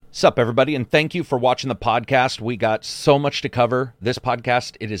Sup, everybody, and thank you for watching the podcast. We got so much to cover. This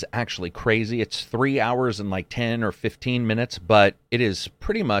podcast, it is actually crazy. It's 3 hours and like 10 or 15 minutes, but it is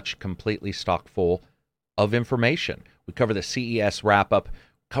pretty much completely stock full of information. We cover the CES wrap-up,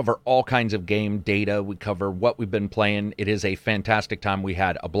 cover all kinds of game data. We cover what we've been playing. It is a fantastic time. We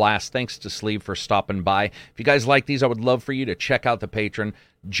had a blast. Thanks to Sleeve for stopping by. If you guys like these, I would love for you to check out the Patreon.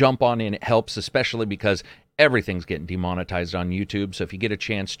 Jump on in. It helps, especially because everything's getting demonetized on YouTube, so if you get a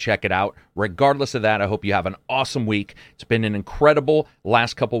chance, check it out. Regardless of that, I hope you have an awesome week. It's been an incredible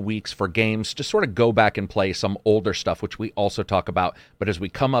last couple weeks for games to sort of go back and play some older stuff, which we also talk about. But as we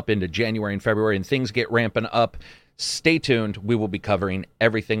come up into January and February and things get ramping up, stay tuned. We will be covering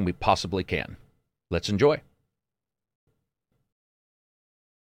everything we possibly can. Let's enjoy.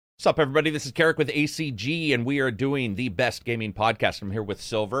 What's up, everybody? This is Carrick with ACG, and we are doing the best gaming podcast. I'm here with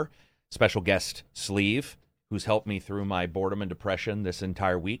Silver, special guest Sleeve, who's helped me through my boredom and depression this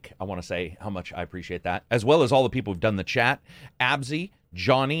entire week. I want to say how much I appreciate that, as well as all the people who've done the chat, Absy,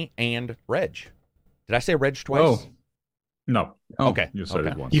 Johnny, and Reg. Did I say Reg twice? Oh. No. Okay. You said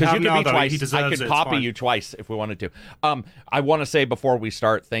it once. Because you could be though. twice. He I deserves could it. copy It's you twice if we wanted to. I want to say before we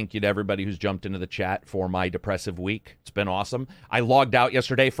start, thank you to everybody who's jumped into the chat for my depressive week. It's been awesome. I logged out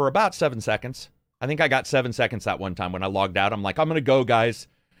yesterday for about 7 seconds. I think I got 7 seconds that one time when I logged out. I'm like, I'm going to go, guys.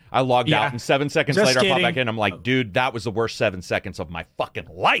 I logged out, and 7 seconds Just later, I pop kidding. back in. I'm like, dude, that was the worst 7 seconds of my fucking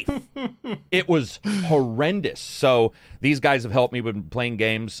life. It was horrendous. So these guys have helped me with playing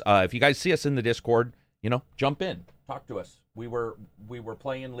games. If you guys see us in the Discord, jump in, talk to us. We were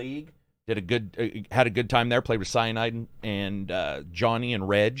playing League, had a good time there. Played with Cyanide and Johnny and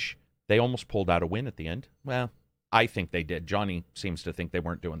Reg. They almost pulled out a win at the end. Well, I think they did. Johnny seems to think they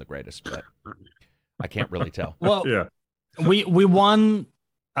weren't doing the greatest, but I can't really tell. Well, Yeah. we won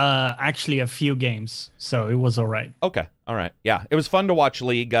actually a few games, so it was all right. Okay, all right, yeah, it was fun to watch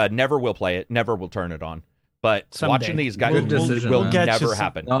League. Never will play it. Never will turn it on. But Someday. watching these guys Good decision, will man. Get you never some-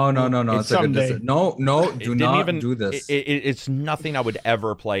 happen. No. It's a good Someday. decision. No, It do didn't not even do this. It's nothing I would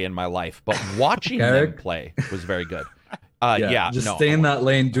ever play in my life. But watching them Carrick? play was very good. Just no. stay in that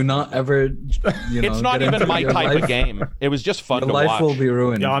lane. Do not ever. It's not get even into my your type life. of game. It was just fun Your to life watch. will be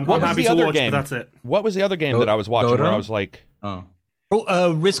ruined. Yeah, I'm What was happy the to other watch, game? but that's it. What was the other game that I was watching where Dota? I was like, Oh.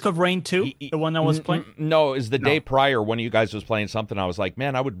 Risk of Rain 2, the one I was playing. No, is the day prior one of you guys was playing something. I was like,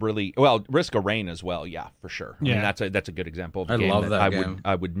 man, I would really Risk of Rain as well. Yeah, for sure. I mean, Yeah. that's a good example of a I game love that I game.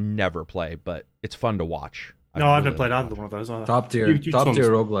 would never play, but it's fun to watch. No, I've never played either one of those either. Top tier. You Top tons. tier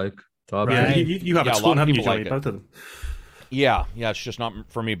roguelike. Top Yeah, tier. you have Yeah, a a lot ton, of haven't you, people Johnny? like it. Both of them. Yeah, it's just not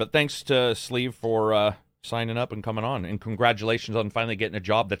for me. But thanks to Sleeve for signing up and coming on, and congratulations on finally getting a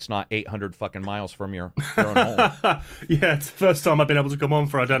job that's not 800 fucking miles from your own home. Yeah, it's the first time I've been able to come on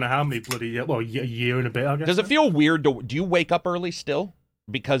for I don't know how many bloody a year and a bit, I guess. Does it feel weird? Do you wake up early still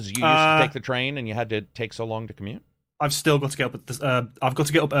because you used to take the train and you had to take so long to commute? I've still got to get up at this, I've got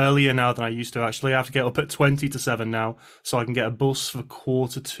to get up earlier now than I used to, actually. I have to get up at 20 to 7 now, so I can get a bus for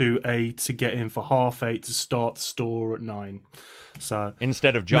 7:45 to get in for 8:30 to start the store at 9. So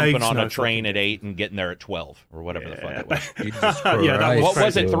Instead of jumping Makes on no a train fucking at 8 and getting there at 12 or whatever the fuck it was. Jesus Yeah, that Christ. was What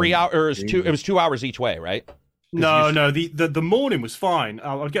was it? crazy. 3 hours? It was 2 hours each way, right? No, the morning was fine.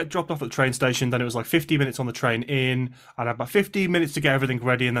 I'd get dropped off at the train station, then it was like 50 minutes on the train in. I'd have about 15 minutes to get everything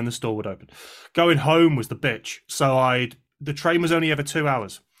ready, and then the store would open. Going home was the bitch. So the train was only ever 2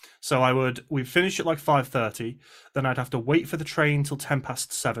 hours. So we'd finish at like 5:30, then I'd have to wait for the train till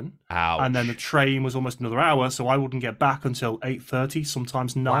 7:10. Ouch. And then the train was almost another hour, so I wouldn't get back until 8:30,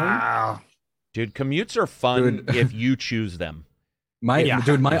 sometimes 9. Wow. Dude, commutes are fun Dude. if you choose them. My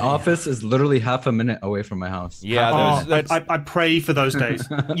office is literally half a minute away from my house. Yeah, that's I pray for those days.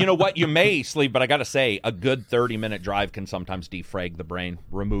 you know what? You may sleep, but I got to say, a good 30-minute drive can sometimes defrag the brain,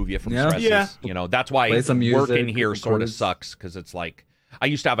 remove you from Yeah. stresses. Yeah. That's why Play some music, working here some sort of chords. sucks, because it's like, I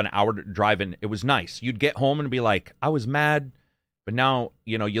used to have an hour to drive in. It was nice. You'd get home and be like, I was mad, but now,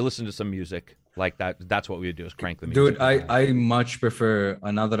 you listen to some music like that. That's what we would do, is crank the music. Dude, I much prefer,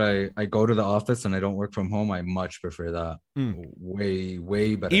 now that I go to the office and I don't work from home, I much prefer that.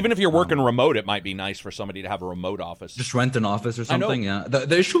 Way better. Even if you're working remote, it might be nice for somebody to have a remote office. just rent an office or I know. something. Yeah.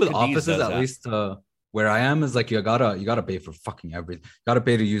 The issue with Cadiz offices, does at that. least where I am, is like you gotta pay for fucking everything. You gotta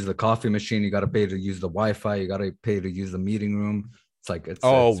pay to use the coffee machine. You gotta pay to use the Wi-Fi. You gotta pay to use the meeting room. It's like it's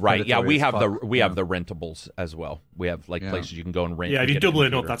Right. Yeah, predatory we as have fuck. have the rentables as well. We have places you can go and rent. Yeah, and if you get a double it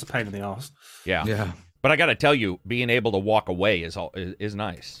up, computer. that's a pain in the arse. Yeah. Yeah. But I got to tell you, being able to walk away is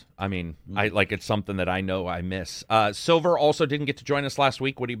nice. I mean, it's something that I know I miss. Silver also didn't get to join us last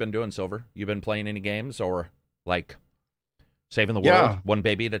week. What have you been doing, Silver? You been playing any games or saving the world one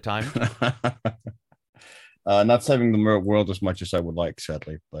baby at a time? Not saving the world as much as I would like,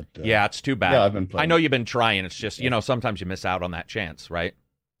 sadly. But yeah, it's too bad. Yeah, I've been playing. I know you've been trying. It's just, sometimes you miss out on that chance, right?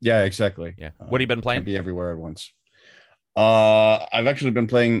 Yeah, exactly. Yeah. What have you been playing? Can't be everywhere at once. I've actually been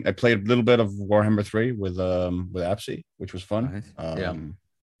playing. I played a little bit of Warhammer 3 with Apsy, which was fun. Nice. Yeah,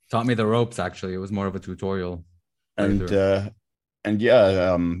 taught me the ropes. Actually, it was more of a tutorial. And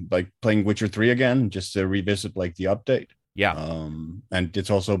yeah, like playing Witcher 3 again, just to revisit like the update. Yeah. And it's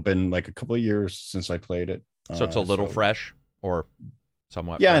also been like a couple of years since I played it. So it's a little fresh or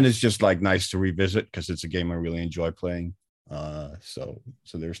somewhat. Yeah, fresh. and it's just like nice to revisit because it's a game I really enjoy playing. So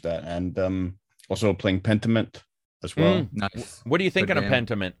there's that, and also playing Pentiment as well. Nice. What are you thinking of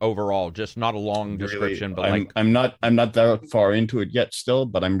Pentiment overall? Just not a long description, but I'm not that far into it yet still,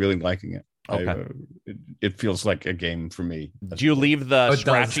 but I'm really liking it. Okay. It feels like a game for me. Do you leave the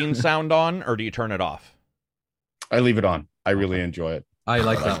scratching sound on, or do you turn it off? I leave it on. I really enjoy it. I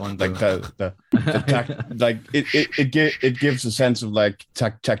like that one. Like the like it gives a sense of like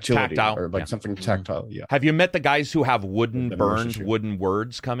tactility or like something tactile. Yeah. Have you met the guys who have wooden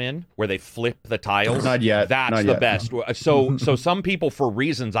words come in where they flip the tiles? Not yet. That's the best. So some people, for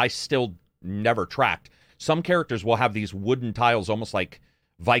reasons I still never tracked, some characters will have these wooden tiles almost like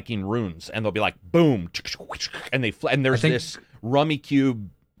Viking runes, and they'll be like boom, and there's this rummy cube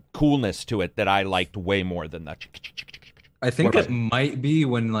coolness to it that I liked way more than that. I think it might be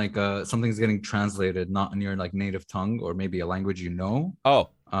when like something's getting translated not in your like native tongue or maybe a language Oh,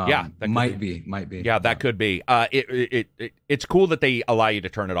 yeah, that might be. Yeah, that could be. It's cool that they allow you to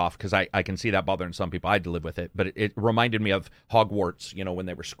turn it off because I can see that bothering some people. I had to live with it, but it reminded me of Hogwarts. When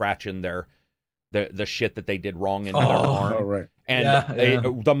they were scratching the shit that they did wrong into their arm. Oh, right.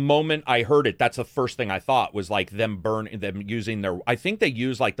 And the moment I heard it, that's the first thing I thought was like them using their. I think they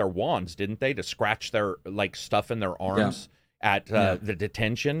used like their wands, didn't they, to scratch their like stuff in their arms at the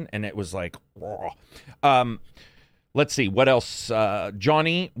detention, and it was like, let's see what else.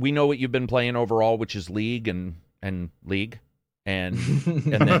 Johnny, we know what you've been playing overall, which is League and League, and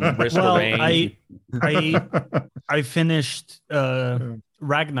then Risk of Rain. I finished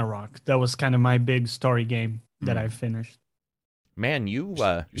Ragnarok. That was kind of my big story game that I finished. Man, you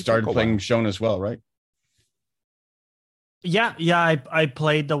started playing Michonne as well, right? Yeah. I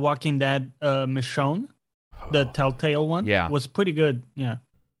played The Walking Dead Michonne, the Telltale one. Yeah, was pretty good. Yeah,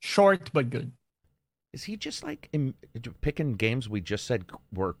 short but good. Is he just like picking games we just said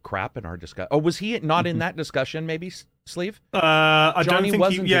were crap in our discussion? Oh, was he not in that discussion? Maybe Sleeve? I Johnny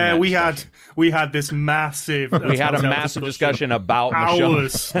don't think. Yeah, we had this massive. We had a massive discussion about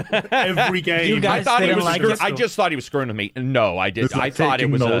hours. Every game. You guys didn't like it? I just thought he was screwing with me. No, I did. I thought it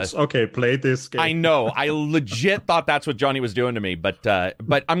was notes. Okay, play this game. I know. I legit thought that's what Johnny was doing to me. But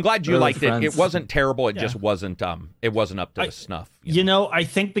I'm glad you liked it. It wasn't terrible. It just wasn't. It wasn't up to the snuff. I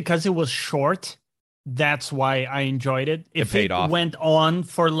think because it was short. That's why I enjoyed it. If it went on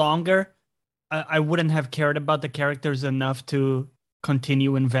for longer, I wouldn't have cared about the characters enough to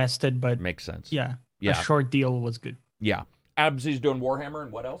continue invested. But makes sense. Yeah. A short deal was good. Yeah. Absy's doing Warhammer,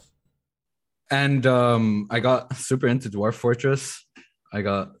 and what else? And I got super into Dwarf Fortress. I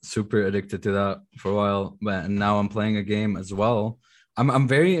got super addicted to that for a while, but now I'm playing a game as well. I'm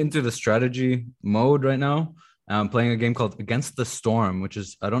very into the strategy mode right now. I'm playing a game called Against the Storm, which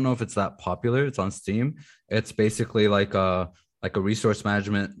is, I don't know if it's that popular. It's on Steam. It's basically like a resource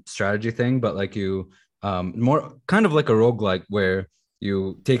management strategy thing, but like you more kind of like a roguelike where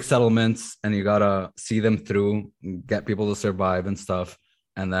you take settlements and you gotta see them through, get people to survive and stuff,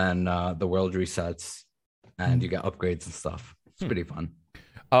 and then the world resets and you get upgrades and stuff. It's pretty fun.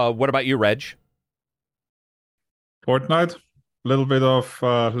 What about you, Reg? Fortnite. A little bit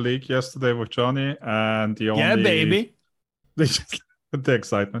of League yesterday with Johnny, and the only baby, the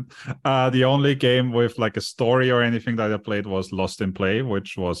excitement. The only game with like a story or anything that I played was Lost in Play,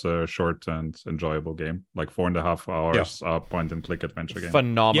 which was a short and enjoyable game, like 4.5 hours point and click adventure game.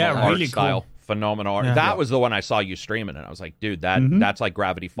 Phenomenal art really style. Cool. Phenomenal art. That was the one I saw you streaming, and I was like, dude, that's like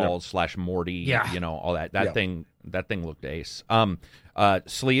Gravity Falls / Morty. All that. That thing looked ace.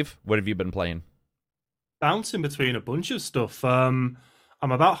 Sleeve, what have you been playing? Bouncing between a bunch of stuff. I'm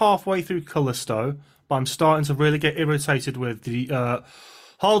about halfway through Callisto, but I'm starting to really get irritated with the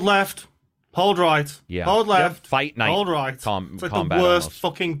hold left, hold right, hold left, fight night, hold right. It's like the worst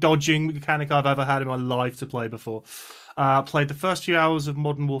fucking dodging mechanic I've ever had in my life to play before. Played the first few hours of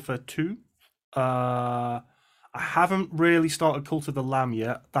Modern Warfare 2. I haven't really started Cult of the Lamb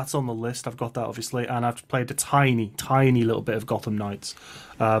yet. That's on the list. I've got that, obviously. And I've played a tiny, tiny little bit of Gotham Knights.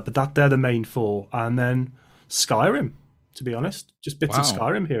 But they're the main four. And then Skyrim, to be honest. Just bits of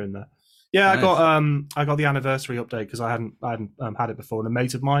Skyrim here and there. Yeah, nice. I got the anniversary update because I hadn't had it before. And a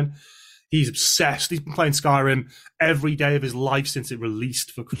mate of mine, He's obsessed. He's been playing Skyrim every day of his life since it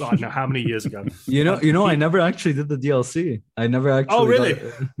released for I don't know how many years ago. I never actually did the DLC. I never actually. Oh, really?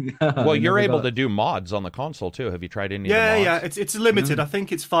 Well, you're able to do mods on the console too. Have you tried any? Yeah, of the yeah. mods? It's limited. I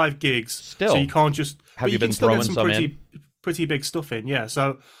think it's 5 gigs. Still, so you can't just. Have you been still throwing get some pretty big stuff in? Yeah.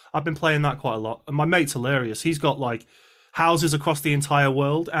 So I've been playing that quite a lot. And my mate's hilarious. He's got like houses across the entire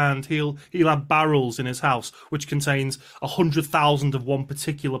world, and he'll have barrels in his house which contains 100,000 of one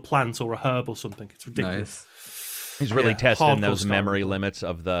particular plant or a herb or something. It's ridiculous. Nice. He's really testing hardcore those stuff. memory limits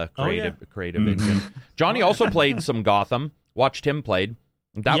of the creative Mm-hmm. engine. Johnny also played some Gotham. Watched him played.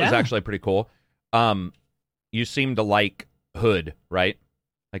 That was actually pretty cool. You seem to like Hood, right?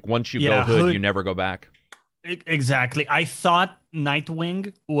 Like once you go Hood, you never go back. Exactly. I thought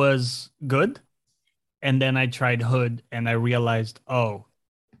Nightwing was good. And then I tried Hood, and I realized,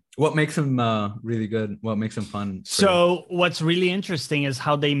 what makes him really good? What makes him fun? So what's really interesting is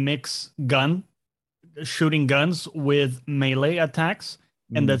how they mix shooting guns with melee attacks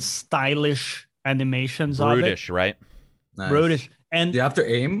and the stylish animations Brutish, of it. Right? Nice. Brutish. And do you have to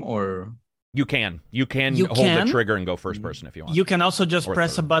aim or? You can hold the trigger and go first person if you want. You can also just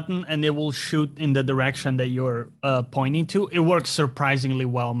press a button and it will shoot in the direction that you're pointing to. It works surprisingly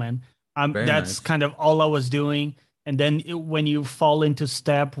well, man. That's kind of all I was doing. And then when you fall into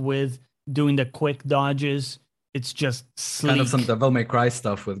step with doing the quick dodges, it's just sleek. Kind of some Devil May Cry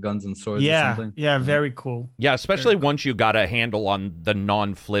stuff with guns and swords or something. Yeah, very cool. Yeah, especially once you got a handle on the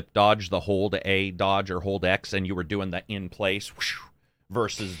non-flip dodge, the hold A dodge or hold X, and you were doing the in place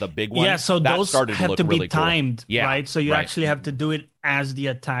versus the big one. Yeah, so those have to be really timed, cool. right? So you actually have to do it as the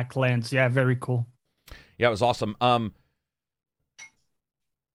attack lands. Yeah, very cool. Yeah, it was awesome.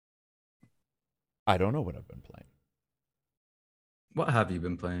 I don't know what I've been playing. What have you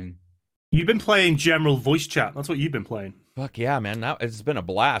been playing? You've been playing general voice chat. That's what you've been playing. Fuck yeah, man! Now it's been a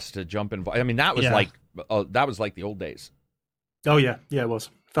blast to jump in. I mean, that was like the old days. Oh yeah, it was.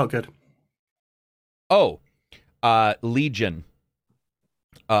 Felt good. Oh, Legion.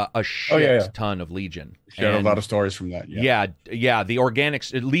 A shit ton of Legion. Shared a lot of stories from that. Yeah. The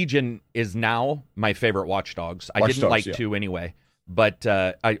organics. Legion is now my favorite Watch Dogs. I didn't like 2 anyway, but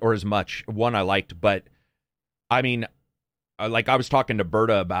or as much. 1 I liked, but I mean, like I was talking to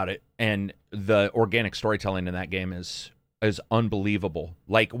Berta about it, and the organic storytelling in that game is unbelievable.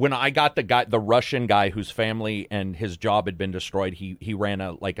 Like when I got the Russian guy whose family and his job had been destroyed, he ran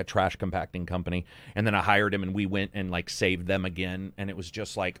a trash compacting company, and then I hired him and we went and like saved them again, and it was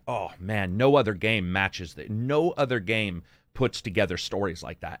just like, oh man, no other game matches that. No other game puts together stories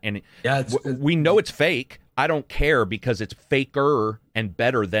like that. And we know it's fake. I don't care because it's faker and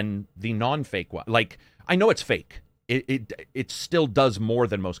better than the non-fake one. Like I know it's fake. It still does more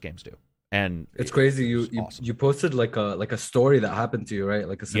than most games do. And it's crazy. Awesome. You posted like a story that happened to you, right?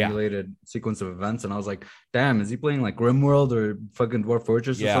 Like a simulated sequence of events, and I was like, "Damn, is he playing like RimWorld or fucking Dwarf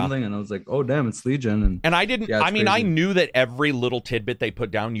Fortress or something?" And I was like, "Oh, damn, it's Legion." And I didn't. I mean, crazy. I knew that every little tidbit they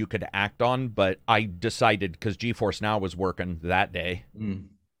put down you could act on, but I decided because GeForce Now was working that day,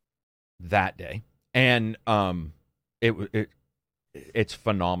 and it's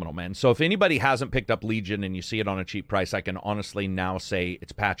phenomenal, man. So if anybody hasn't picked up Legion and you see it on a cheap price, I can honestly now say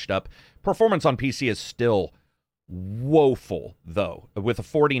it's patched up. Performance on PC is still woeful, though. With a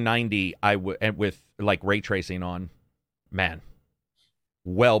 4090, and with like ray tracing on, man,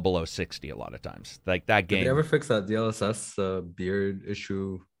 well below 60 a lot of times. Like that game. Did they ever fix that DLSS beard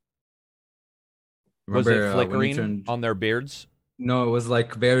issue? Remember, was it flickering on their beards? No, it was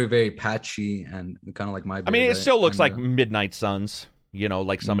like very, very patchy and kind of like my beard. I mean, it still looks like Midnight Suns,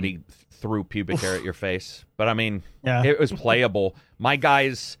 like somebody threw pubic hair at your face. But I mean, it was playable. My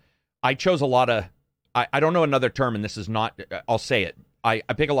guys, I chose a lot of, I don't know another term, and this is not, I'll say it. I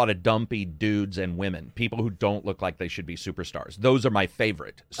pick a lot of dumpy dudes and women, people who don't look like they should be superstars. Those are my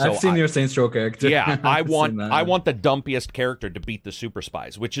favorite. So I've seen your Saints Row character. Yeah, I want the dumpiest character to beat the super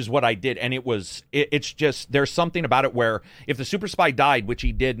spies, which is what I did. And it's just, there's something about it where if the super spy died, which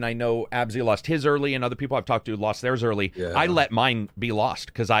he did, and I know Abzi lost his early, and other people I've talked to lost theirs early, I let mine be lost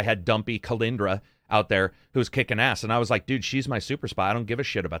because I had dumpy Kalindra out there who's kicking ass, and I was like, dude, she's my super spy. I don't give a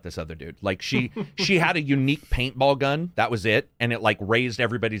shit about this other dude. Like she had a unique paintball gun, that was it, and it like raised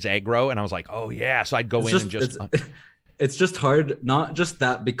everybody's aggro, and I was like, oh yeah. So I'd go in and just it's just hard, not just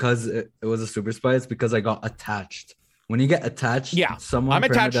that because it was a super spy, it's because I got attached. When you get attached, someone, I'm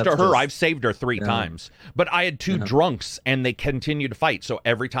attached to her. I've saved her 3 times, but I had 2 drunks, and they continued to fight. So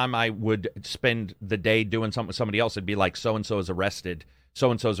every time I would spend the day doing something with somebody else, it'd be like, so and so is arrested,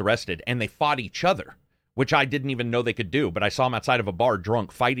 and they fought each other, which I didn't even know they could do. But I saw them outside of a bar,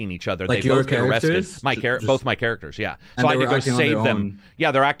 drunk, fighting each other. Like they both get arrested. Both my characters, yeah. So I had to go save them. Own.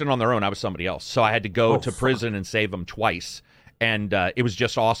 Yeah, they're acting on their own. I was somebody else, so I had to go to prison and save them twice. And it was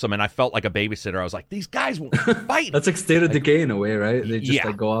just awesome, and I felt like a babysitter. I was like, "These guys will fight." That's like State of Decay in a way, right? They just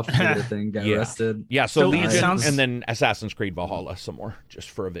like go off to the thing, get arrested. Yeah, so Legion, and then Assassin's Creed Valhalla some more, just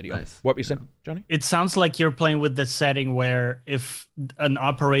for a video. Nice. What were you saying, Johnny? It sounds like you're playing with the setting where if an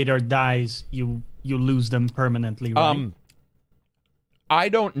operator dies, you lose them permanently, right? I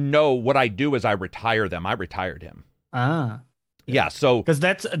don't know. What I do is I retire them. I retired him. Yeah, so because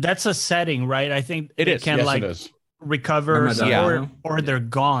that's a setting, right? I think it is. Can yes, like it is. recover, or they're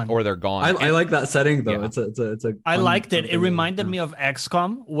gone. Or they're gone. I like that setting though. Yeah. It's a I liked it. It reminded me of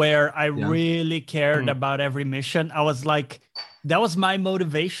XCOM, where I really cared about every mission. I was like, that was my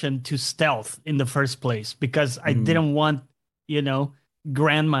motivation to stealth in the first place, because I didn't want,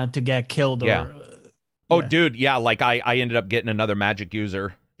 grandma to get killed. Dude, yeah, like I ended up getting another magic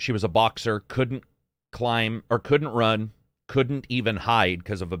user. She was a boxer, couldn't climb or couldn't run, couldn't even hide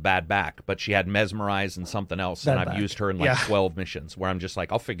because of a bad back, but she had mesmerize and something else, and I've used her in like 12 missions where I'm just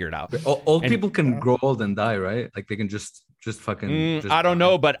like, I'll figure it out. Old people can grow old and die, right? Like they can just fucking. I don't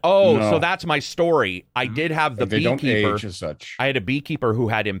know, but so that's my story. I did have the they beekeeper. Don't age as such. I had a beekeeper who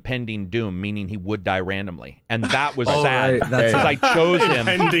had impending doom, meaning he would die randomly, and that was sad right. because I chose him.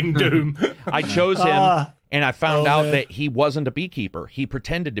 Impending doom. I chose him. And I found out that he wasn't a beekeeper. He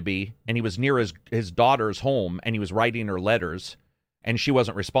pretended to be, and he was near his daughter's home, and he was writing her letters, and she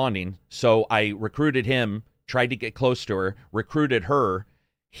wasn't responding. So I recruited him, tried to get close to her, recruited her.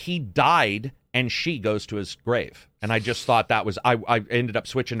 He died, and she goes to his grave. And I just thought that was, I ended up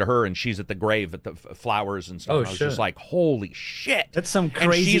switching to her, and she's at the grave at the flowers and stuff. And I was just like, holy shit. That's some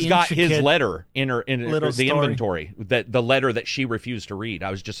crazy. And she's got his letter in the story. inventory, the letter that she refused to read.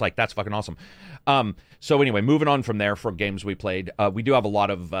 I was just like, that's fucking awesome. So anyway, moving on from there for games we played, we do have a lot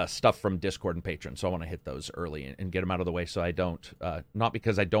of stuff from Discord and Patreon, so I want to hit those early and get them out of the way so I don't, not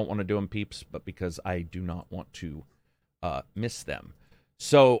because I don't want to do them, peeps, but because I do not want to miss them.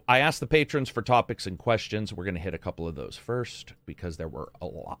 So I asked the patrons for topics and questions. We're going to hit a couple of those first because there were a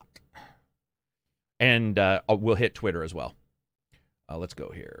lot. And we'll hit Twitter as well. Let's go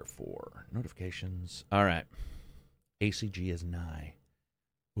here for notifications. All right. ACG is nigh.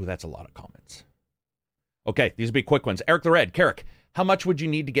 Ooh, that's a lot of comments. Okay, these will be quick ones. Eric the Red, Carrick, how much would you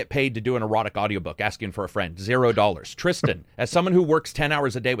need to get paid to do an erotic audiobook? Asking for a friend. $0. Tristan, as someone who works 10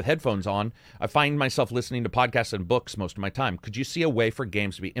 hours a day with headphones on, I find myself listening to podcasts and books most of my time. Could you see a way for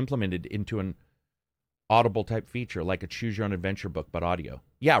games to be implemented into an Audible type feature, like a choose your own adventure book, but audio?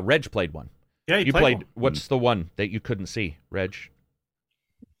 Yeah, Reg played one. Yeah, you played what's the one that you couldn't see, Reg?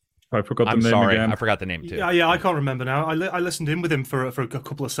 I forgot the I'm name sorry, again. I forgot the name too. Yeah, I can't remember now. I listened in with him for a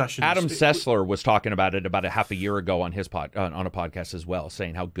couple of sessions. Adam Sessler was talking about it about a half a year ago on his on a podcast as well,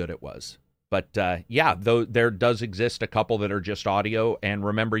 saying how good it was. But yeah, though there does exist a couple that are just audio, and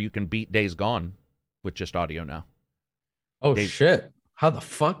remember, you can beat Days Gone with just audio now. Oh shit! How the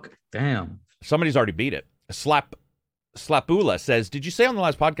fuck? Damn! Somebody's already beat it. Slapula says, did you say on the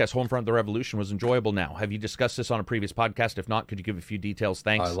last podcast Homefront of the Revolution was enjoyable now? Have you discussed this on a previous podcast? If not, could you give a few details?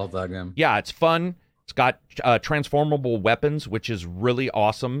 Thanks. I love that game. Yeah, it's fun. It's got transformable weapons, which is really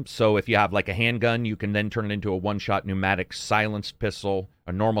awesome. So if you have like a handgun, you can then turn it into a one-shot pneumatic silenced pistol,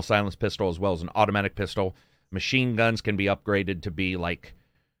 a normal silenced pistol, as well as an automatic pistol. Machine guns can be upgraded to be like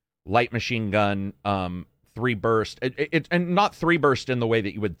light machine gun, 3-burst. And not 3-burst in the way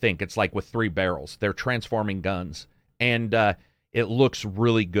that you would think. It's like with 3 barrels. They're transforming guns. And it looks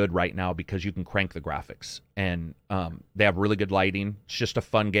really good right now because you can crank the graphics. And they have really good lighting. It's just a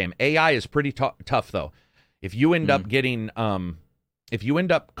fun game. AI is pretty tough, though. If you end up getting... if you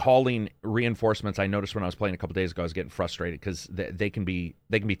end up calling reinforcements, I noticed when I was playing a couple days ago, I was getting frustrated because they can be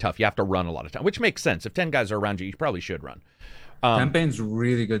tough. You have to run a lot of time, which makes sense. If 10 guys are around you, you probably should run. Campaign's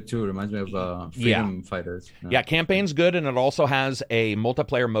really good too. It reminds me of Freedom Fighters. Yeah, Campaign's good, and it also has a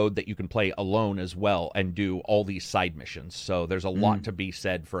multiplayer mode that you can play alone as well and do all these side missions. So there's a lot to be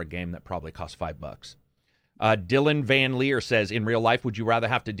said for a game that probably costs $5. Dylan Van Leer says, in real life, would you rather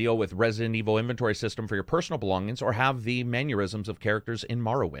have to deal with Resident Evil inventory system for your personal belongings or have the mannerisms of characters in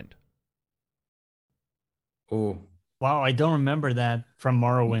Morrowind? Oh, wow, I don't remember that from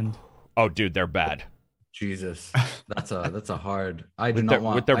Morrowind. Oh, dude, they're bad. Jesus, that's a hard. I do not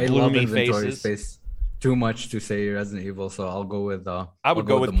want with their I bloomy love inventory faces. Space too much to say Resident Evil, so I'll go with. I would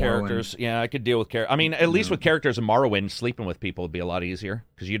go with characters. Yeah, I could deal with characters. I mean, at least with characters in Morrowind, sleeping with people would be a lot easier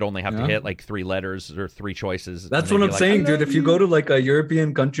because you'd only have to hit like 3 letters or 3 choices. That's what I'm saying, dude. If you go to like a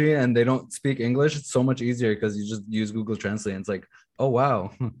European country and they don't speak English, it's so much easier because you just use Google Translate. And it's like, oh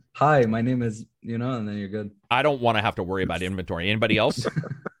wow, hi, my name is, and then you're good. I don't want to have to worry about inventory. Anybody else?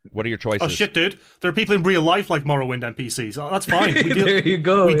 What are your choices? Oh shit, dude! There are people in real life like Morrowind NPCs. Oh, that's fine. There you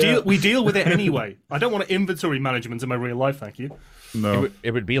go. We deal with it anyway. I don't want inventory management in my real life. Thank you. No.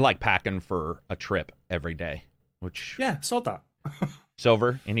 It would be like packing for a trip every day. Which sort that.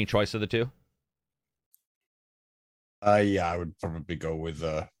 Silver, any choice of the two? Yeah, I would probably go with.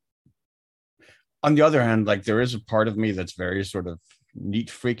 On the other hand, like there is a part of me that's very sort of neat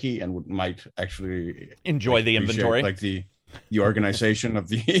freaky and might actually enjoy the inventory, like the organization of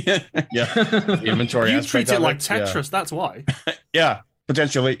the the inventory. You treat it like Tetris, that's why. Yeah,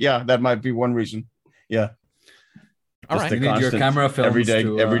 potentially. Yeah, that might be one reason. Yeah. All right. You need your camera films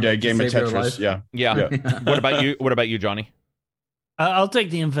every day game of Tetris. Yeah. What about you? What about you, Johnny? I'll take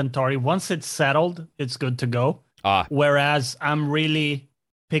the inventory. Once it's settled, it's good to go. Whereas I'm really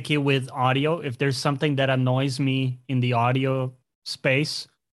picky with audio. If there's something that annoys me in the audio space,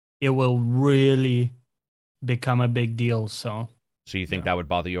 it will really become a big deal. So you think that would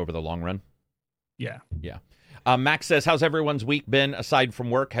bother you over the long run? Yeah. Max says, how's everyone's week been aside from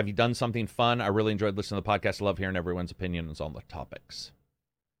work? Have you done something fun? I really enjoyed listening to the podcast. I love hearing everyone's opinions on the topics.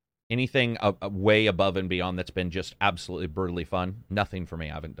 Anything way above and beyond that's been just absolutely brutally fun? Nothing for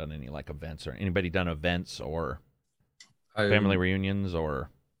me. I haven't done any like events or anybody done events or family reunions or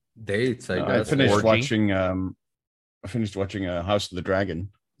dates. I finished watching. I finished watching House of the Dragon,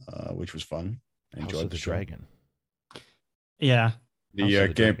 which was fun. House of the Dragon. Yeah. The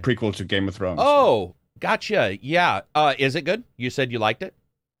game prequel to Game of Thrones. Oh, gotcha. Yeah. Is it good? You said you liked it?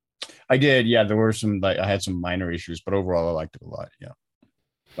 I did. Yeah, there were some. I had some minor issues, but overall, I liked it a lot. Yeah.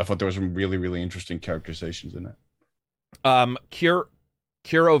 I thought there was some really, really interesting characterizations in it.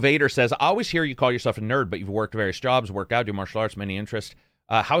 Kuro Vader says, I always hear you call yourself a nerd, but you've worked various jobs, work out, do martial arts, many interests.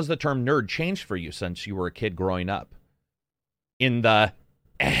 How's the term nerd changed for you since you were a kid growing up? In the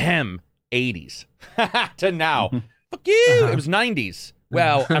 80s to now. Fuck you. It was 90s.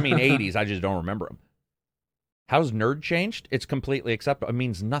 Well, I mean 80s. I just don't remember them. How's nerd changed? It's completely acceptable. It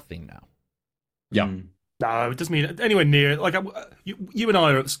means nothing now. Yeah. No, it doesn't mean anywhere near. Like you and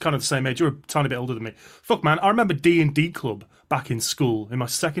I are kind of the same age. You're a tiny bit older than me. Fuck, man. I remember D&D club back in school, in my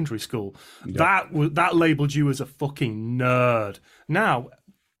secondary school. Yeah. That labeled you as a fucking nerd. Now,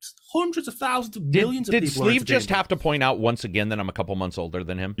 hundreds of thousands of millions of people. Did Sleeve just have to point out once again that I'm a couple months older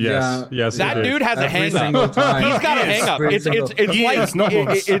than him? Yes. Yes. That dude has a hang up. He's got a hang up.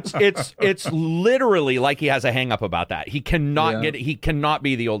 It's literally like he has a hang up about that. He cannot get. He cannot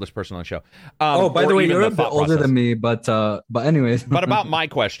be the oldest person on the show. By the way, you're a bit older than me, but anyways. But about my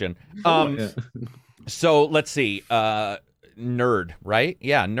question. So let's see. Nerd, right?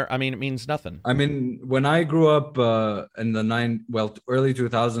 Yeah, I mean, it means nothing. I mean, when I grew up in the early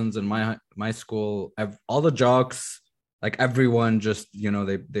 2000s in my school, all the jocks, like everyone, just they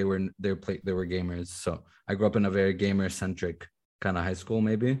were gamers. So I grew up in a very gamer centric kind of high school,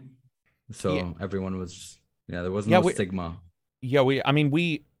 maybe. So everyone was there was no stigma.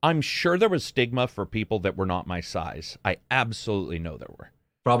 I'm sure there was stigma for people that were not my size. I absolutely know there were.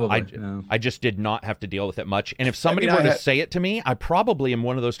 Probably. I just did not have to deal with it much. And if somebody were to say it to me, I probably am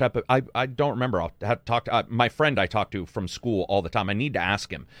one of those type of... I don't remember. I'll have to talk to... my friend I talk to from school all the time. I need to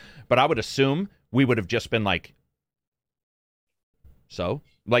ask him. But I would assume we would have just been like... So?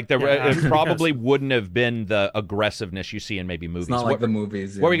 Like, it probably wouldn't have been the aggressiveness you see in maybe movies. It's not like the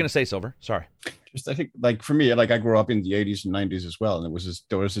movies. What were you going to say, Silver? Sorry. Just, I think, like, for me, like, I grew up in the 80s and 90s as well. And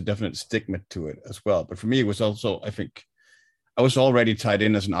there was a definite stigma to it as well. But for me, it was also, I think... I was already tied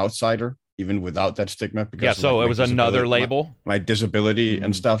in as an outsider, even without that stigma. Because so it was another label. My disability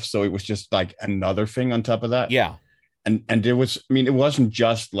and stuff. So it was just like another thing on top of that. Yeah. And there was, I mean, it wasn't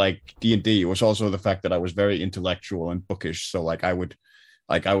just like D&D. It was also the fact that I was very intellectual and bookish. So like I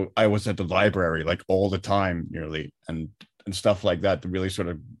was at the library like all the time nearly and stuff like that really sort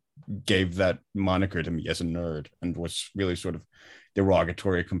of gave that moniker to me as a nerd and was really sort of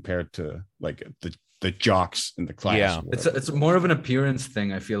derogatory compared to like the jocks in the class. Yeah, it's more of an appearance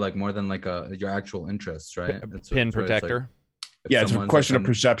thing. I feel like more than like your actual interests, right? It's pin protector. It's a question of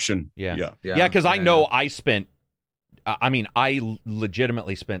perception. Yeah. Because I know I spent. I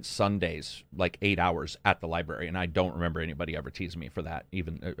legitimately spent Sundays like 8 hours at the library, and I don't remember anybody ever teasing me for that.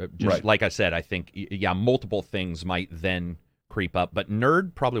 Even like I said, I think multiple things might then creep up, but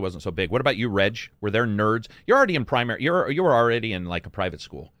nerd probably wasn't so big. What about you, Reg? Were there nerds? You're already in primary. You were already in like a private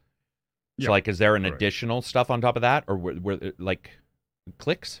school. So, like, is there an additional stuff on top of that, or were like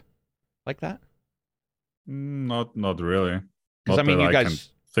cliques like that? Not really. Because I mean, you guys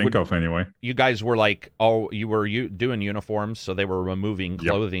think of anyway. You guys were like, you were doing uniforms, so they were removing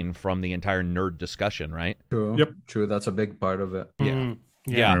clothing from the entire nerd discussion, right? True. Yep. True. That's a big part of it. Yeah.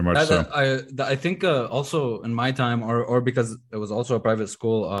 Very much so. I think also in my time, or because it was also a private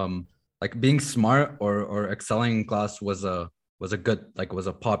school, like being smart or excelling in class was a good, like, was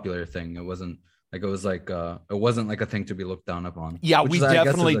a popular thing. It wasn't like it wasn't like a thing to be looked down upon. Yeah, we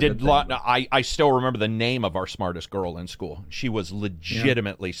definitely did. I still remember the name of our smartest girl in school. She was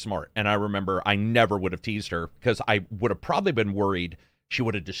legitimately smart, and I remember I never would have teased her because I would have probably been worried she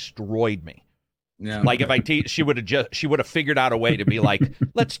would have destroyed me. Yeah. Like if I she would have figured out a way to be like,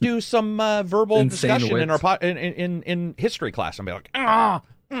 let's do some verbal Insane discussion wits. in in history class, and be like,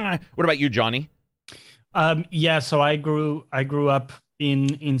 What about you, Johnny? So I grew up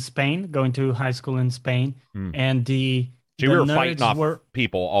in Spain, going to high school in Spain, and so you were fighting off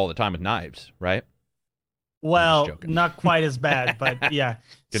people all the time with knives, right? Well, not quite as bad, but yeah.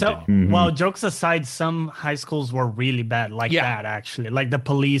 So, well, jokes aside, some high schools were really bad, like that actually. Like the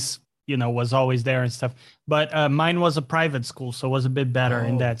police, was always there and stuff. But mine was a private school, so it was a bit better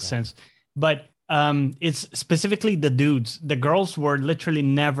in that sense. But it's specifically the dudes. The girls were literally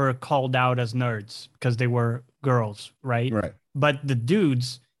never called out as nerds because they were girls, right? Right. But the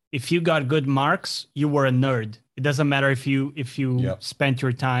dudes, if you got good marks, you were a nerd. It doesn't matter if you spent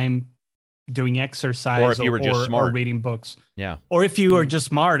your time doing exercise or if you were just smart or reading books. Yeah. Or if you were just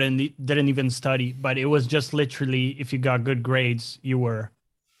smart and didn't even study, but it was just literally if you got good grades, you were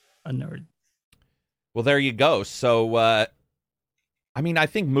a nerd. Well, there you go. So, I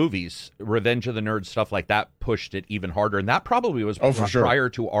think movies, Revenge of the Nerds, stuff like that pushed it even harder. And that probably was prior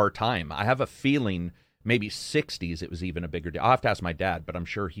to our time. I have a feeling maybe 60s it was even a bigger deal. I'll have to ask my dad, but I'm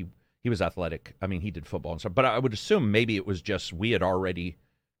sure he was athletic. I mean, he did football and stuff. But I would assume maybe it was just we had already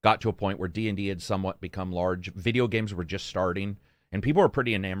got to a point where D&D had somewhat become large. Video games were just starting, and people were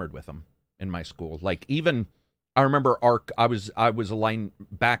pretty enamored with them in my school. Like even I remember I was a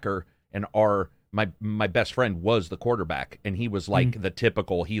linebacker, and my best friend was the quarterback, and he was like the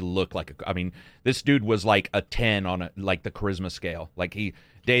typical. He looked like this dude was like a 10 on the charisma scale. Like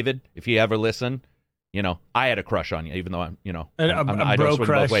David, if you ever listen, I had a crush on you, even though I don't swing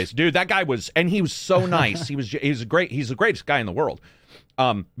both ways, dude. That guy was, and he was so nice. He's great. He's the greatest guy in the world.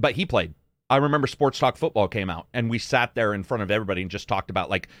 But he played. I remember Sports Talk Football came out, and we sat there in front of everybody and just talked about,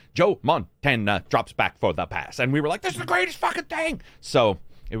 like, Joe Montana drops back for the pass. And we were like, this is the greatest fucking thing. So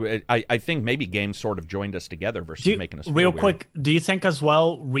I think maybe games sort of joined us together versus making us feel real weird. Quick, do you think as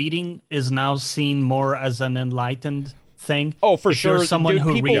well reading is now seen more as an enlightened thing? Oh, for sure. You're someone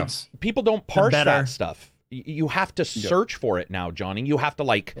who reads. People don't parse that stuff. You have to search for it now, Johnny. You have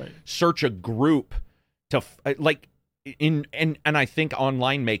to, search a group to, and I think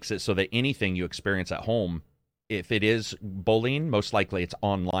online makes it so that anything you experience at home, if it is bullying, most likely it's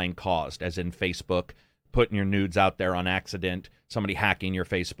online caused, as in Facebook, putting your nudes out there on accident, somebody hacking your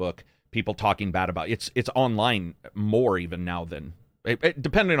Facebook, people talking bad about it. It's online more even now than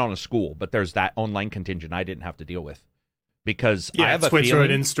depending on a school, but there's that online contingent I didn't have to deal with because I have Twitter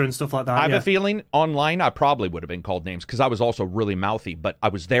and Insta and stuff like that. I have a feeling online I probably would have been called names because I was also really mouthy, but I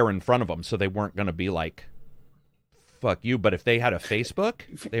was there in front of them, so they weren't going to be like, fuck you. But if they had a Facebook,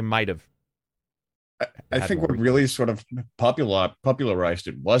 they might have. I think what really sort of popularized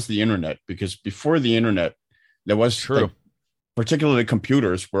it was the internet, because before the internet, there was true. Particularly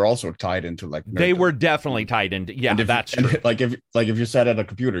computers were also tied into they were definitely tied into that's true. If you sat at a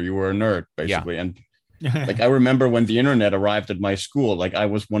computer, you were a nerd basically. And I remember when the internet arrived at my school, I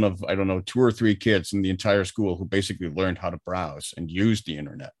was one of 2 or 3 kids in the entire school who basically learned how to browse and use the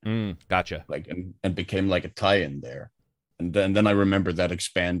internet. Gotcha. And became a tie-in there. And then I remember that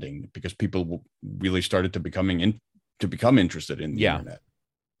expanding because people really started to become interested in the internet.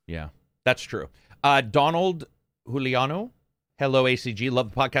 Yeah, that's true. Donald Juliano, hello ACG, love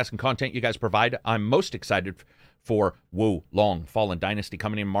the podcast and content you guys provide. I'm most excited for Wo Long Fallen Dynasty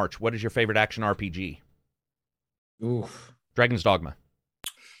coming in March. What is your favorite action RPG? Oof. Dragon's Dogma.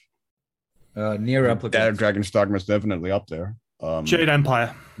 Nier Replicant. Dragon's Dogma is definitely up there. Jade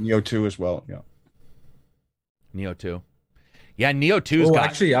Empire. Neo 2 as well. Yeah. Neo 2. Yeah, Neo 2's got...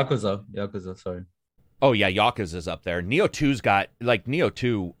 actually, Yakuza, sorry. Oh, yeah, Yakuza's up there. Neo 2's got... Neo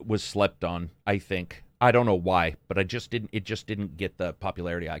 2 was slept on, I think. I don't know why, but it just didn't get the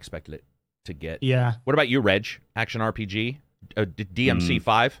popularity I expected it to get. Yeah. What about you, Reg? Action RPG? DMC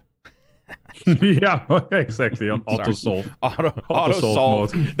 5? Yeah, exactly. On auto solve. Auto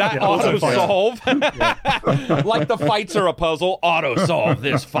solve. That auto solve. Like the fights are a puzzle. Auto solve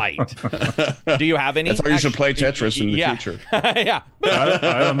this fight. Do you have any? That's how you should play Tetris in the future. Yeah.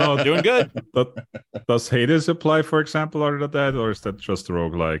 I don't know. Doing good. Does Hades apply, for example, or that, or is that just a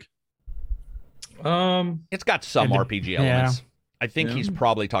roguelike? It's got some RPG elements. I think he's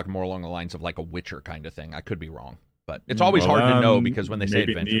probably talking more along the lines of like a Witcher kind of thing. I could be wrong. But it's always hard to know because when they say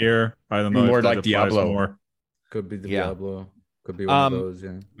adventure, Nier, I don't know. More like Diablo. More. Could be Diablo. Could be one of those.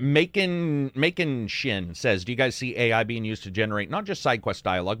 Yeah. Making Shin says, "Do you guys see AI being used to generate not just side quest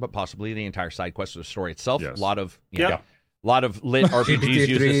dialogue, but possibly the entire side quest of the story itself? Yes. A lot of lit RPGs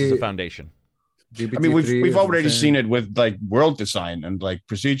use this as a foundation." I mean, we've already seen it with like world design and like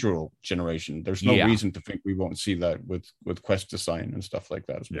procedural generation. There's no reason to think we won't see that with quest design and stuff like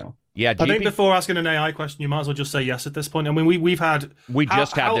that as well. Yeah, I think before asking an AI question, you might as well just say yes at this point. I mean, we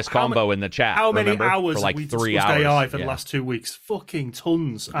just had this combo in the chat. How many hours for like have we 3 discussed hours AI for the last 2 weeks? Fucking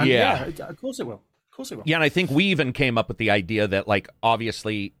tons. And of course it will. Yeah, and I think we even came up with the idea that, like,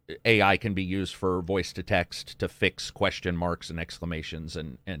 obviously AI can be used for voice to text to fix question marks and exclamations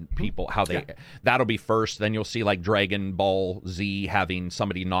and people, how they, that'll be first. Then you'll see, like, Dragon Ball Z having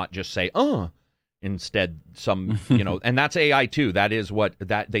somebody not just say, instead some, and that's AI too. That is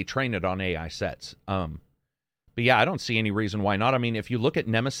that they train it on AI sets. But yeah, I don't see any reason why not. I mean, if you look at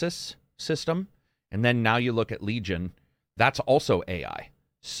Nemesis system and then now you look at Legion, that's also AI.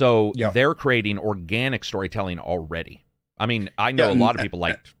 So they're creating organic storytelling already. I mean, I know a lot of people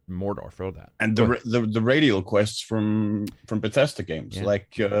liked Mordor for that. And the radial quests from Bethesda games,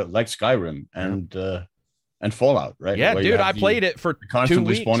 like Skyrim and Fallout, right? Yeah, dude, I played it for 2 weeks,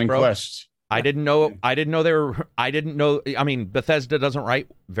 constantly spawning quests. I didn't know they were. I didn't know. I mean, Bethesda doesn't write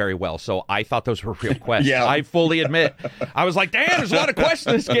very well, so I thought those were real quests. I fully admit. I was like, damn, there's a lot of quests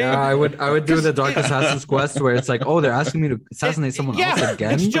in this game. Yeah, I would do the Dark Assassin's quest where it's like, oh, they're asking me to assassinate someone else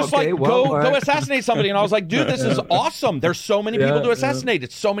again. It's just go assassinate somebody, and I was like, dude, this is awesome. There's so many people to assassinate.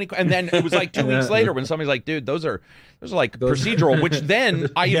 It's so many, and then it was like 2 weeks later when somebody's like, dude, those are like procedural. Which then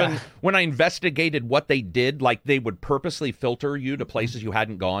when I investigated what they did, like they would purposely filter you to places you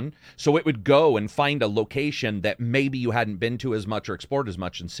hadn't gone, so it would go and find a location that maybe you hadn't been to as much or explored as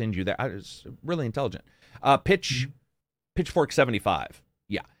much and send you there. It's really intelligent. Pitchfork 75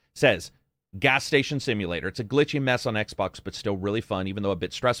 says Gas Station Simulator. It's a glitchy mess on Xbox, but still really fun, even though a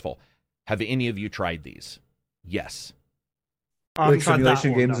bit stressful. Have any of you tried these? Yes. Like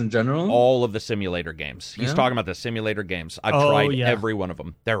simulation games in general? All of the simulator games. He's talking about the simulator games. I've tried every one of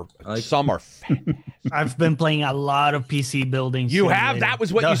them. Some are I've been playing a lot of PC building. You have? That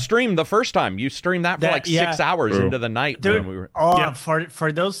was what you streamed the first time. You streamed that for like 6 hours into the night. Dude, when we were,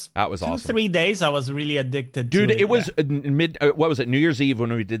 for those that was awesome. 3 days, I was really addicted to it. Dude, it was what was it, New Year's Eve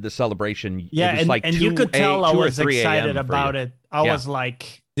when we did the celebration. Yeah, it was like and you could tell I was excited about it. I was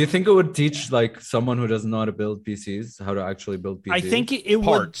like... Do you think it would teach like someone who doesn't know how to build PCs how to actually build PCs? I think it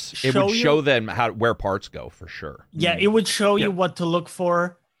would show them where parts go for sure. Yeah, it would show you what to look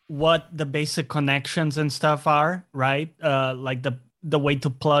for, what the basic connections and stuff are, right? Like the way to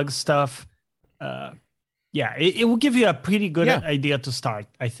plug stuff. It will give you a pretty good idea to start,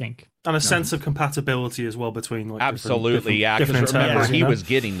 I think. And a sense of compatibility as well between like absolutely, because remember he was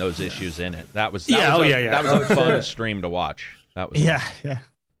getting those issues in it. That was a fun stream to watch. That was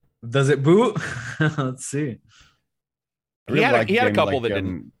Does it boot? Let's see. He had a couple that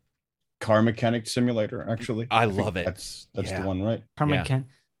didn't. Car Mechanic Simulator, actually. I love it. That's the one, right? Car Mechanic.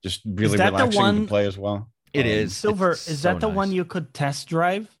 Just really relaxing to play as well. It is. Silver, is that the one you could test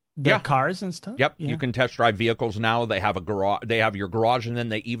drive? The cars and stuff? Yep. You can test drive vehicles now. They have a garage. They have your garage, and then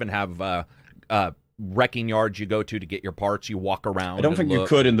they even have wrecking yards you go to get your parts. You walk around. I don't think you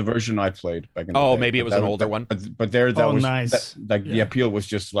could in the version I played back in the day. Maybe it was an older one. But there, that was nice. The appeal was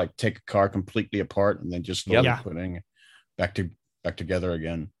just like take a car completely apart and then just slowly putting it back together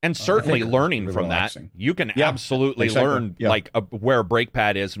again. And certainly learning really from relaxing. That, you can absolutely learn like where a brake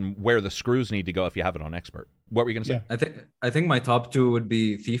pad is and where the screws need to go if you have it on expert. What were you going to say? I think my top 2 would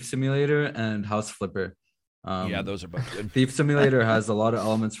be Thief Simulator and House Flipper. Those are both good. Thief Simulator has a lot of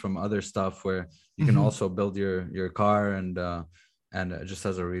elements from other stuff where you can also build your car and it just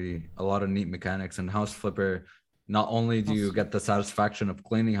has a lot of neat mechanics. And House Flipper, not only do you get the satisfaction of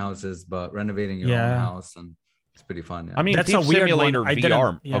cleaning houses, but renovating your own house, and it's pretty fun. Yeah. I mean, that's Thief Simulator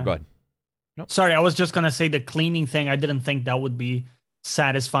VR. Oh, go ahead. Nope. Sorry, I was just gonna say the cleaning thing. I didn't think that would be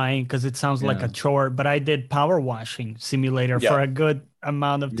satisfying because it sounds like a chore. But I did Power Washing Simulator for a good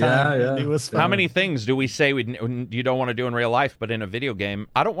amount of time. Yeah, It was How many things do we say you don't want to do in real life, but in a video game?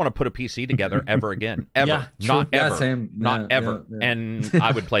 I don't want to put a PC together ever again. Ever. Yeah, Not yeah, ever. same. Not Yeah, ever. yeah, yeah. And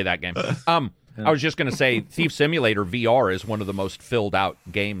I would play that game. I was just going to say Thief Simulator VR is one of the most filled out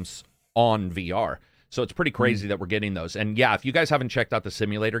games on VR. So it's pretty crazy that we're getting those. And yeah, if you guys haven't checked out the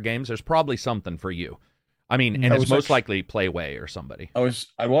simulator games, there's probably something for you. I mean, and it's most likely Playway or somebody. I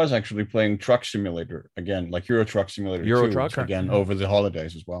was actually playing Truck Simulator again, like Euro Truck Simulator Euro 2 Truck? again over the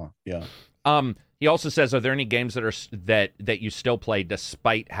holidays as well. Yeah. He also says, are there any games that are that you still play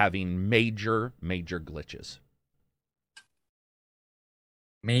despite having major glitches?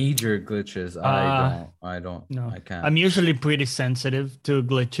 Major glitches. I don't. No, I can't. I'm usually pretty sensitive to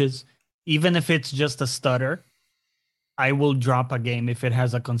glitches, even if it's just a stutter. I will drop a game if it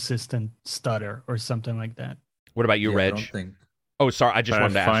has a consistent stutter or something like that. What about you, Yeah, I Reg? don't think. Oh, sorry, I just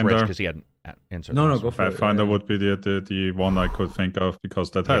wanted to ask Reg Pathfinder. because he hadn't answered. No, this. go for it. Pathfinder would be the one I could think of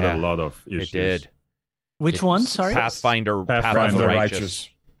because that had Yeah, a lot of issues. It did. Which one? Sorry. Pathfinder. Pathfinder Path of the Righteous. Righteous.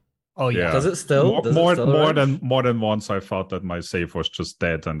 Oh yeah. Yeah. Does it still? More than once I thought that my save was just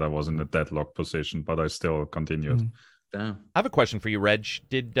dead and I was in a deadlock position, but I still continued. Mm. Damn. I have a question for you, Reg.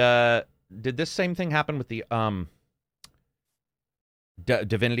 Did this same thing happen with the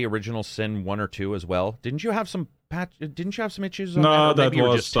Divinity Original Sin 1 or 2 as well? Didn't you have some issues on that? No, Or maybe that you were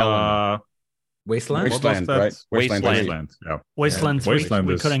was just telling me? Wasteland. Wasteland, what was right? that? Wasteland. Wasteland. Yeah. Wasteland 3. Wasteland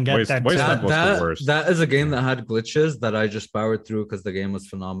We is- couldn't get that. Wasteland was the worst. That is a game that had glitches that I just powered through because the game was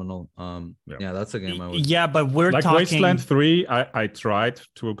phenomenal. Yeah. Yeah, that's a game I would. Yeah, but we're Like talking. Wasteland 3, I tried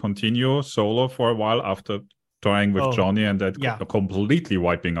to continue solo for a while after trying with Oh, Johnny and that yeah. completely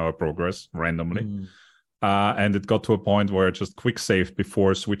wiping our progress randomly. Mm. And it got to a point where I just quick saved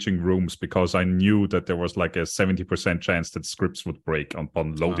before switching rooms because I knew that there was like a 70% chance that scripts would break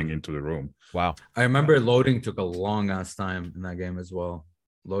upon loading into the room. Wow. I remember loading took a long ass time in that game as well.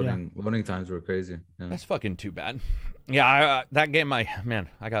 Loading times were crazy. Yeah. That's fucking too bad. Yeah, that game, I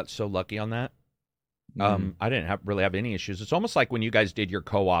got so lucky on that. I didn't really have any issues. It's almost like when you guys did your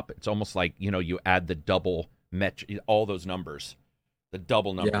co-op. It's almost like you add the double all those numbers, the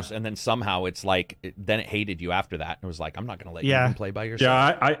double numbers, and then somehow it's like then it hated you after that. It was like I'm not going to let you even play by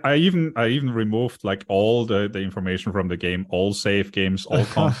yourself. Yeah, I even removed like all the information from the game, all save games, all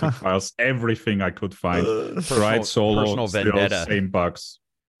config files, everything I could find. Tried solo, Personal still vendetta. same bugs.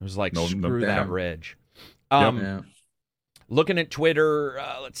 It was like No, screw that, damn. Reg. Yeah. Looking at Twitter,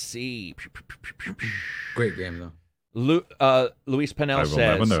 let's see. Great game though. Luis I Pinel will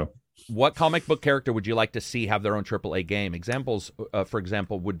never says, know. what comic book character would you like to see have their own AAA game? Examples, for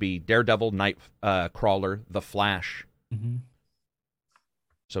example, would be Daredevil, Nightcrawler, The Flash. Mhm.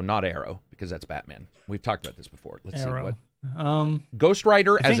 So not Arrow, because that's Batman. We've talked about this before. Let's Arrow. see what Ghost I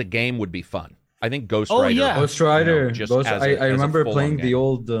Rider as a think- game would be fun. I think Ghost Oh, Rider. yeah. Ghost Rider. just Ghost, as I a remember full-on playing game. the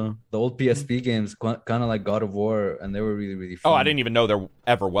old PSP games, kind of like God of War, and they were really really fun. Oh, I didn't even know there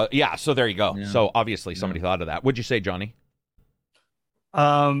ever was. Yeah, so there you go. Yeah. So obviously somebody thought of that. What'd you say, Johnny?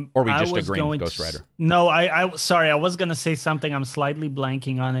 Or Or we just agreeing with Ghost Rider? No, I sorry, I was gonna say something. I'm slightly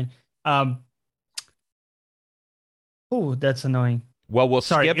blanking on it. Oh, that's annoying. Well, we'll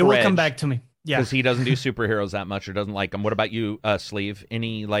Sorry, skip it will Reg, come back to me. Yeah. because he doesn't do superheroes that much or doesn't like them. What about you, Sleeve?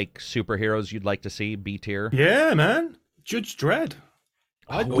 Any like superheroes you'd like to see B tier? Yeah, man. Judge Dredd.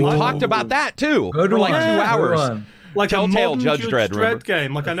 We talked about that too Good for like one. 2 Good hours. one. Like Telltale a modern Judge Dredd, remember?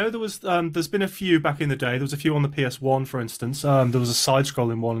 game. Like I know there was, there's been a few back in the day. There was a few on the PS1, for instance. There was a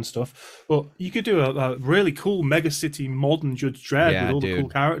side-scrolling one and stuff. But you could do a really cool Mega City modern Judge Dredd Yeah, with all dude. the cool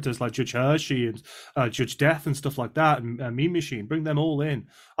characters like Judge Hershey and Judge Death and stuff like that, and Mean Machine. Bring them all in.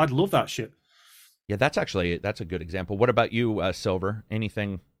 I'd love that shit. Yeah, that's a good example. What about you, Silver?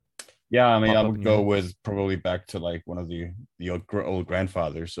 Anything? Yeah, I mean, Pop I up would in go your- with probably back to like one of the old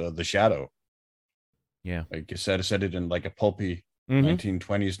grandfathers, The Shadow. Yeah. Like you said it in like a pulpy Mhm.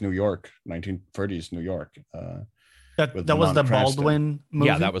 1920s New York, 1930s New York. with That was the Lamont Cranston. Baldwin movie.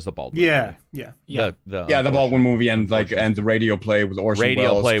 Yeah, that was the Baldwin. Yeah. The Yeah, the Baldwin movie and the radio play with Orson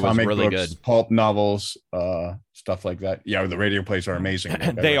Radio Welles, play was comic really books, good. pulp novels, stuff like that. Yeah, the radio plays are amazing. Like,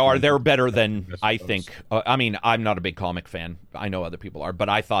 I They are. recommend They're them. better than Best I of those. think. I mean, I'm not a big comic fan. I know other people are, but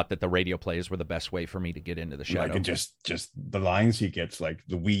I thought that the radio plays were the best way for me to get into the Shadow. Like it just the lines he gets, like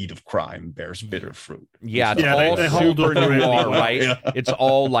the weed of crime bears bitter fruit. Yeah, it's Yeah, all they hold super up really noir, well. right? Yeah. It's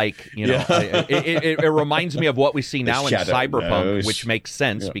all like, Yeah. it reminds me of what we see now in Shadow Cyberpunk, knows. which makes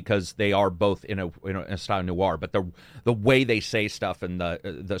sense Yeah. because they are both in a style noir. But the way they say stuff and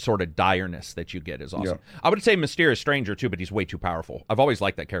the sort of direness that you get is awesome. I would say Mysterious Stranger too, but he's way too powerful. I've always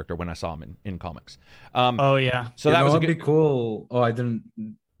liked that character when I saw him in comics. Oh yeah. So You that know was a what'd good. be cool. Oh, I didn't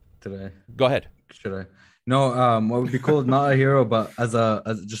today. Go ahead. Should I? No, what would be cool, not a hero, but as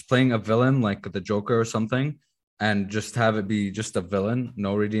just playing a villain like the Joker or something, and just have it be just a villain,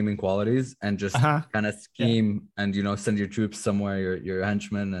 no redeeming qualities, and just kind of scheme and send your troops somewhere, your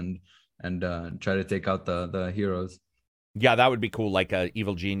henchmen, and try to take out the heroes. Yeah, that would be cool, like a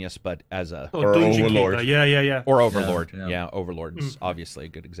evil genius, but as a or Overlord. Yeah. Or Overlord. Yeah, Overlord is obviously a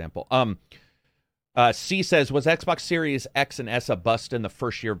good example. C says, was Xbox Series X and S a bust in the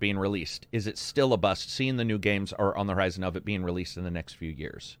first year of being released? Is it still a bust, seeing the new games are on the horizon of it being released in the next few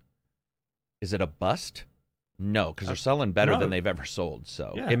years? Is it a bust? No, because they're selling better than they've ever sold.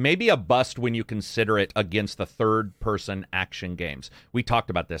 So it may be a bust when you consider it against the third-person action games. We talked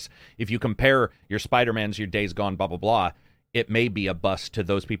about this. If you compare your Spider-Mans, your Days Gone, blah, blah, blah, it may be a bust to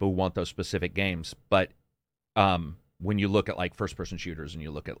those people who want those specific games. But when you look at like first-person shooters and you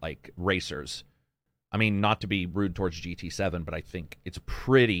look at like racers, I mean, not to be rude towards GT7, but I think it's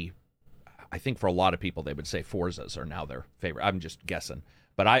pretty... I think for a lot of people, they would say Forzas are now their favorite. I'm just guessing.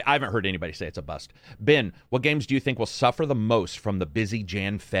 But I haven't heard anybody say it's a bust. Ben, what games do you think will suffer the most from the busy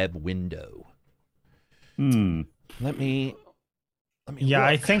Jan-Feb window? Let me look.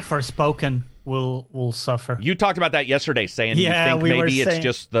 I think Forspoken will suffer. You talked about that yesterday, saying you think maybe it's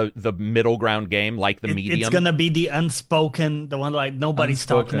just the middle ground game, like the medium. It's going to be the unspoken, the one like nobody's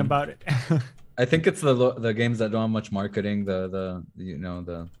talking about it. I think it's the games that don't have much marketing, the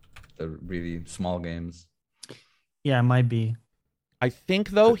really small games. Yeah, it might be. I think,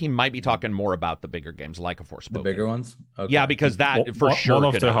 though, he might be talking more about the bigger games, like a Forspoken. The bigger ones? Okay. Yeah, because that, for sure,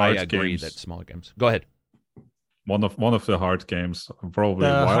 I agree that smaller games. Go ahead. One of the hard games, probably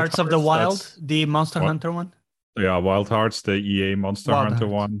the Hearts of the Wild, the Monster Hunter one? Yeah, Wild Hearts, the EA Monster Hunter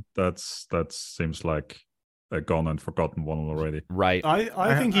one. That seems like a gone and forgotten one already. Right.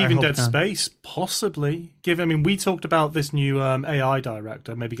 I think even Dead Space, possibly. We talked about this new AI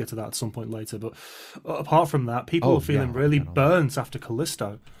director. Maybe get to that at some point later. But apart from that, people are feeling really burnt after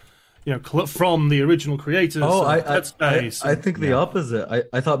Callisto. From the original creators. Dead Space. I think the opposite.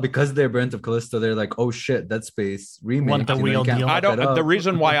 I thought because they're burnt of Callisto, they're like, oh shit, Dead Space remake. Want the real deal. The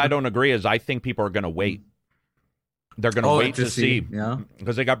reason why I don't agree is I think people are going to wait. They're going to wait to see. Yeah.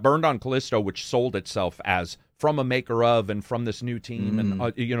 Because they got burned on Callisto, which sold itself as from a maker of and from this new team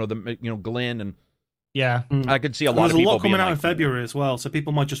and Glenn and I could see a lot of people. There's a lot coming out in February as well, so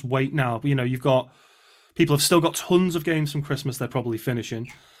people might just wait now. You've got people have still got tons of games from Christmas they're probably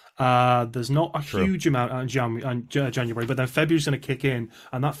finishing. There's not a huge amount out in January, but then February's going to kick in,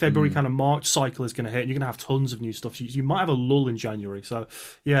 and that February kind of March cycle is going to hit, and you're going to have tons of new stuff. You might have a lull in January, so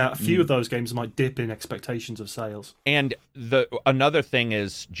a few of those games might dip in expectations of sales. And another thing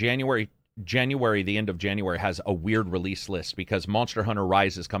is January, the end of January has a weird release list because Monster Hunter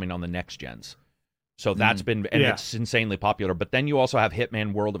Rise is coming on the next gens. So that's been, and it's insanely popular. But then you also have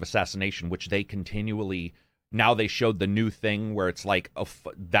Hitman World of Assassination, which they continually... Now they showed the new thing where it's like,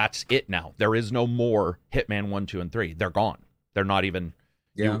 that's it now. There is no more Hitman 1, 2, and 3. They're gone. They're not even...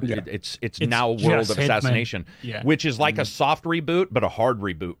 It's now World of Assassination, which is like a soft reboot, but a hard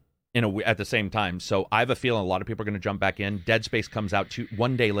reboot at the same time. So I have a feeling a lot of people are going to jump back in. Dead Space comes out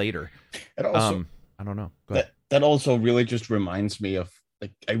 1 day later. And also, I don't know. Go ahead. That also really just reminds me of,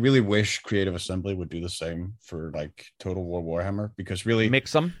 like, I really wish Creative Assembly would do the same for like Total War Warhammer, because really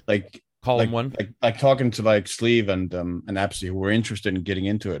mix them, like... Call them one. Like talking to like Sleeve and Apsy, who were interested in getting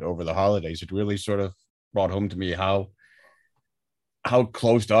into it over the holidays, it really sort of brought home to me how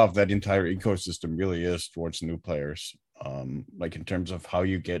closed off that entire ecosystem really is towards new players. Like in terms of how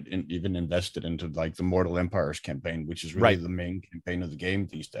you get even invested into like the Mortal Empires campaign, which is really the main campaign of the game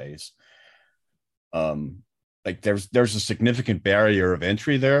these days. Like there's a significant barrier of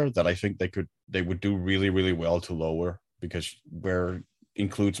entry there that I think they would do really, really well to lower, because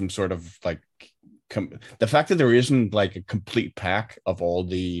include some sort of like the fact that there isn't like a complete pack of all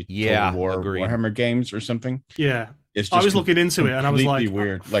the Total War Warhammer games or something. It's just I was looking into it and I was like,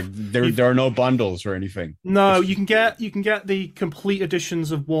 weird. Like there are no bundles or anything. No, you can get the complete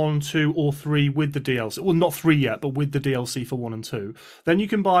editions of 1, 2, or 3 with the DLC. Well, not 3 yet, but with the DLC for 1 and 2. Then you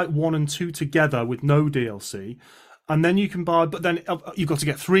can buy 1 and 2 together with no DLC. And then you can buy, but then you've got to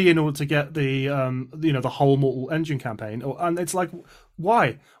get 3 in order to get the the whole Mortal Engine campaign. And it's like,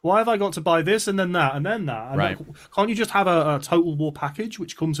 why have I got to buy this and then that and then that? And right. Can't you just have a Total War package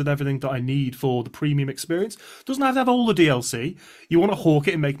which comes with everything that I need for the premium experience? Doesn't have to have all the DLC. You want to hawk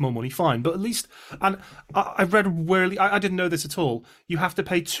it and make more money, fine. But at least, and I've read really, I didn't know this at all. You have to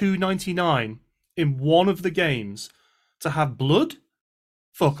pay $2.99 in one of the games to have blood.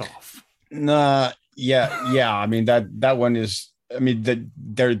 Fuck off. Nah. Yeah. I mean that one is. I mean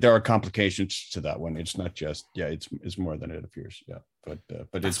there are complications to that one. It's not just it's more than it appears. Yeah, but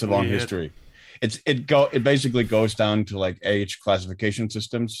it's a long history. it basically goes down to like age classification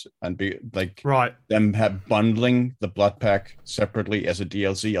systems and them have bundling the blood pack separately as a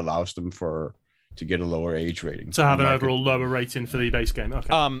DLC allows them to get a lower age rating. To have an overall lower rating for the base game.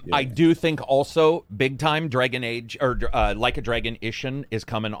 Okay. I do think also big time Dragon Age or Like a Dragon Ishin is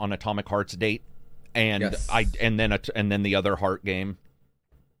coming on Atomic Heart's date, and Yes. and then the other Heart game,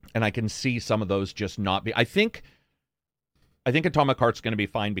 and I can see some of those just not be. I think Atomic Heart's going to be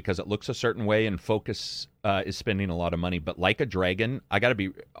fine because it looks a certain way, and Focus is spending a lot of money. But Like a Dragon, I got to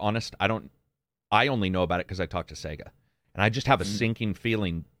be honest, I only know about it because I talked to Sega, and I just have a sinking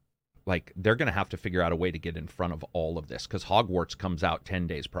feeling like they're going to have to figure out a way to get in front of all of this because Hogwarts comes out 10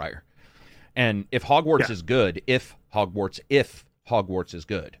 days prior. And if Hogwarts is good, if Hogwarts is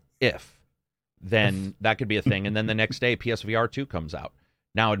good, then that could be a thing. And then the next day, PSVR 2 comes out.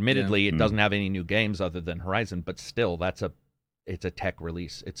 Now, admittedly, it doesn't have any new games other than Horizon, but still, it's a tech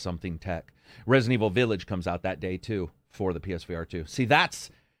release. It's something tech. Resident Evil Village comes out that day, too, for the PSVR 2. See,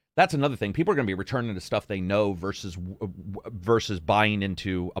 that's another thing. People are going to be returning to stuff they know versus buying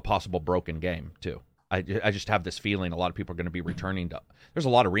into a possible broken game, too. I just have this feeling a lot of people are going to be returning to... There's a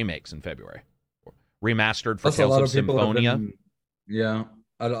lot of remakes in February. Remastered for Tales of Symphonia.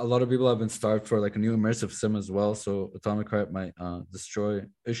 A lot of people have been starved for like a new immersive sim as well, so Atomic Heart might destroy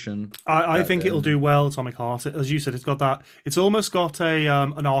Ishin. I think it'll do well, Atomic Heart. As you said, it's almost got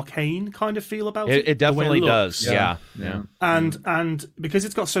an Arcane kind of feel about it. It definitely does. Yeah. And because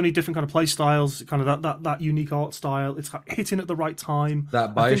it's got so many different kind of play styles, kind of that unique art style, it's hitting at the right time.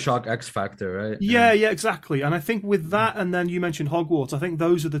 That BioShock X factor, right? Yeah, exactly. And I think with that, and then you mentioned Hogwarts, I think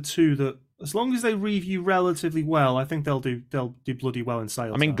those are the two that, as long as they review relatively well, I think they'll do bloody well in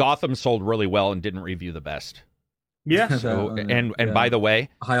sales. I mean, Gotham sold really well and didn't review the best. Yeah. So and by the way,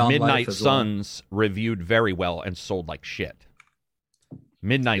 Midnight Suns reviewed very well and sold like shit.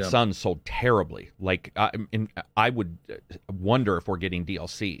 Midnight Suns sold terribly. Like I would wonder if we're getting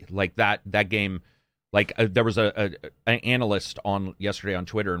DLC like that game. Like there was an analyst on yesterday on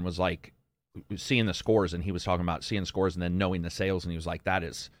Twitter and was like seeing the scores, and he was talking about seeing scores and then knowing the sales, and he was like,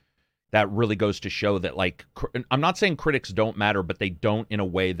 that really goes to show that, like, I'm not saying critics don't matter, but they don't in a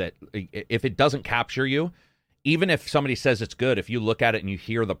way that if it doesn't capture you, even if somebody says it's good, if you look at it and you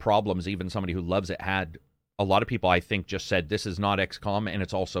hear the problems, even somebody who loves it had, a lot of people, I think, just said, this is not XCOM, and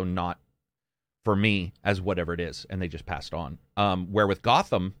it's also not for me as whatever it is, and they just passed on. Where with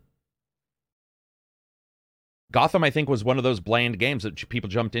Gotham, I think, was one of those bland games that people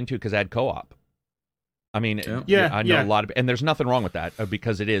jumped into because it had co-op. I mean, I know a lot of, and there's nothing wrong with that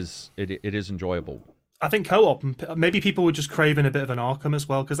because it is enjoyable. I think co-op, maybe people were just craving a bit of an Arkham as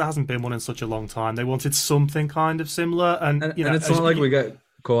well because there hasn't been one in such a long time. They wanted something kind of similar, and it's not like we get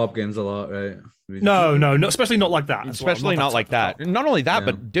co-op games a lot, right? No, especially not like that. Especially not like that. Not only that,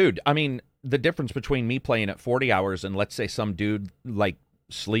 but dude, I mean, the difference between me playing at 40 hours and let's say some dude like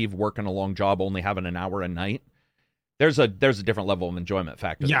Sleeve working a long job only having an hour a night. There's a different level of enjoyment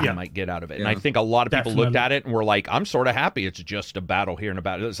factor that you might get out of it. And I think a lot of people looked at it and were like, I'm sort of happy it's just a battle here and a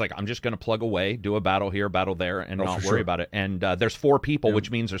battle. It's like, I'm just going to plug away, do a battle here, a battle there, and not worry about it. And there's 4 people, which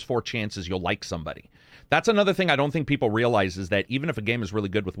means there's 4 chances you'll like somebody. That's another thing I don't think people realize is that even if a game is really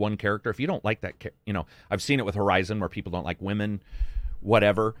good with one character, if you don't like that, I've seen it with Horizon where people don't like women,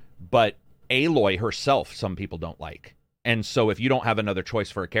 whatever, but Aloy herself, some people don't like. And so if you don't have another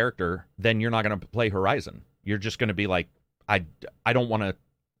choice for a character, then you're not going to play Horizon. You're just going to be like, I don't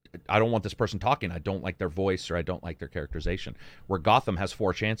want this person talking. I don't like their voice or I don't like their characterization. Where Gotham has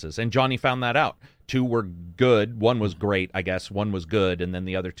 4 chances. And Johnny found that out. 2 were good. 1 was great, I guess. 1 was good. And then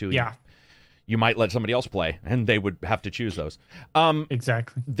the other 2, you might let somebody else play. And they would have to choose those.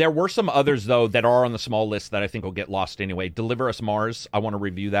 Exactly. There were some others, though, that are on the small list that I think will get lost anyway. Deliver Us Mars. I want to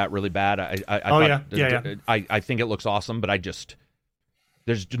review that really bad. I think it looks awesome, but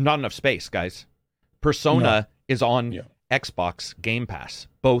there's not enough space, guys. Persona is on Xbox Game Pass.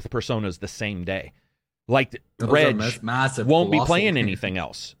 Both Personas the same day. Like, Reg won't be playing anything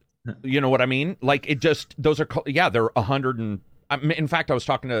else. You know what I mean? Like, it just, those are, they're 100 and, in fact, I was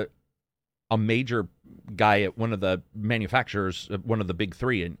talking to a major guy at one of the manufacturers, one of the big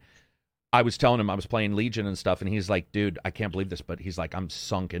 3, and I was telling him I was playing Legion and stuff, and he's like, dude, I can't believe this, but he's like, I'm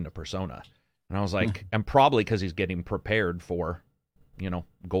sunk into Persona. And I was like, and probably because he's getting prepared for,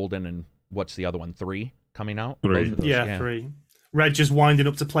 Golden and what's the other one? 3 coming out? 3. Yeah, 3. Reg just winding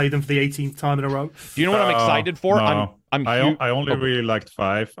up to play them for the 18th time in a row. Do you know what I'm excited for? No. I only really liked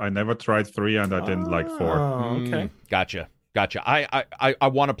 5. I never tried 3, and I didn't like 4. Okay. Gotcha. I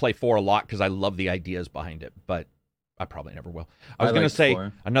want to play 4 a lot because I love the ideas behind it, but I probably never will. I was going to say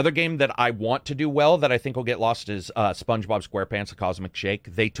 4. another game that I want to do well that I think will get lost is SpongeBob SquarePants: A Cosmic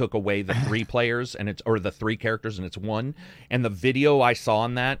Shake. They took away the 3 players or the 3 characters, and it's 1. And the video I saw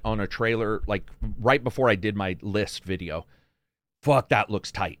on that on a trailer, like right before I did my list video, fuck, that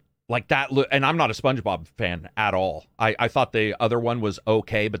looks tight. Like that and I'm not a SpongeBob fan at all. I thought the other one was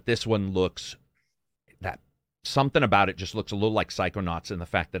okay, but this one looks something about it just looks a little like Psychonauts in the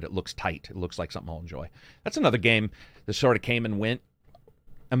fact that it looks tight. It looks like something I'll enjoy. That's another game that sort of came and went.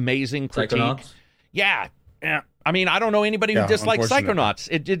 Amazing critique. Psychonauts? Yeah. I mean, I don't know anybody who dislikes Psychonauts.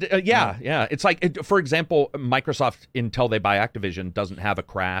 It did. Yeah. It's like, for example, Microsoft, until they buy Activision, doesn't have a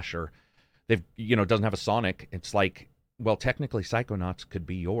Crash or doesn't have a Sonic. It's like, well, technically Psychonauts could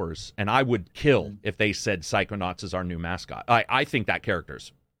be yours. And I would kill if they said Psychonauts is our new mascot. I think that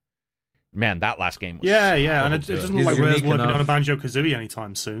character's, man, that last game was and it doesn't look like we're working on a Banjo-Kazooie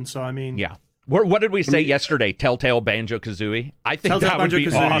anytime soon, so I mean... Yeah. What did we say yesterday? Telltale Banjo-Kazooie? I think that would be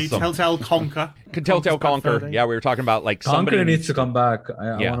awesome. Telltale Conker. Telltale Conker. Yeah, we were talking about like Conker needs to come back.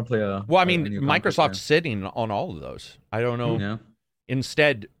 I want to play a... Well, I mean, Microsoft's sitting on all of those. I don't know. Yeah.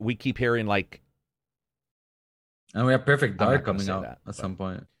 Instead, we keep hearing like... And we have Perfect Dark coming out at some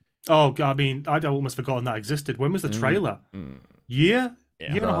point. Oh, I mean, I'd almost forgotten that existed. When was the trailer? Year?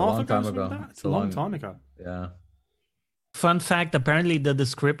 Yeah. Year and a half ago? Time ago. It's a long time ago. Yeah. Fun fact, apparently the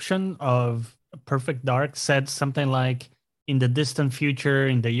description of Perfect Dark said something like, in the distant future,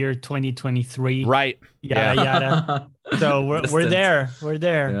 in the year 2023. Right. Yada. So we're there. We're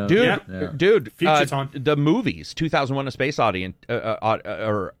there. Yeah. Dude. Future time. The movies, 2001: A Space Odyssey,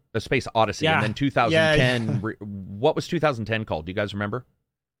 or A Space Odyssey, and then 2010. What was 2010 called? Do you guys remember?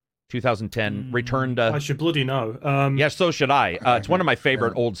 2010 Return to... I should bloody know. Yeah, so should I. It's one of my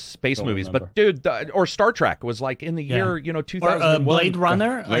favorite old space movies. Remember. But dude, or Star Trek was like in the year 2001. Or Blade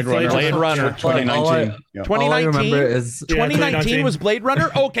Runner. Blade Runner. 2019. 2019 was Blade Runner.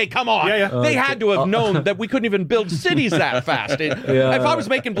 Okay, come on. They had to have known that we couldn't even build cities that fast. If I was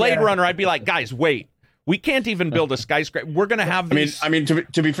making Blade Runner, I'd be like, guys, wait. We can't even build a skyscraper. We're gonna have these. I mean,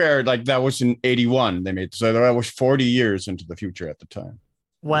 to be fair, like that was in '81. They made, so that was 40 years into the future at the time.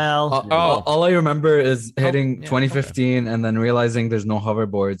 Well, all I remember is hitting 2015 and then realizing there's no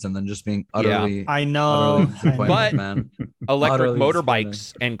hoverboards and then just being utterly. I know. But man. Electric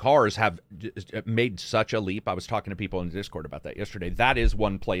motorbikes and cars have made such a leap. I was talking to people in Discord about that yesterday. That is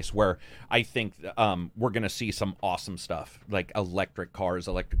one place where I think we're going to see some awesome stuff, like electric cars,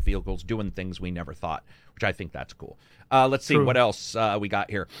 electric vehicles, doing things we never thought, which I think that's cool. Let's see what else we got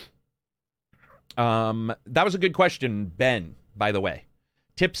here. That was a good question, Ben, by the way.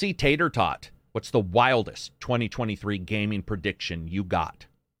 Tipsy Tater Tot, what's the wildest 2023 gaming prediction you got?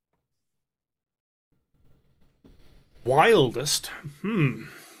 Wildest? We'll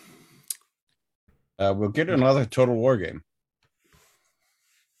get another Total War game.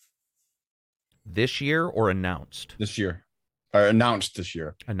 This year or announced? This year. Or announced this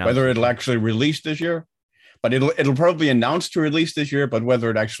year. Whether it'll actually release this year. But it'll probably announce to release this year, but whether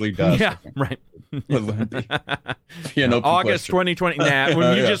it actually does. Yeah, right. August 2020. Nah,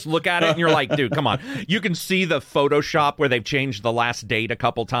 when you just look at it and you're like, dude, come on. You can see the Photoshop where they've changed the last date a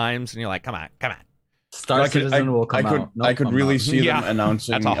couple times, and you're like, come on. Star Citizen will come out. I could really see them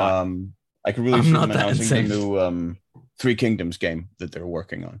announcing. I could really see them announcing the new Three Kingdoms game that they're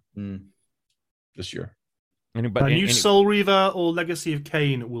working on this year. A new Soul Reaver or Legacy of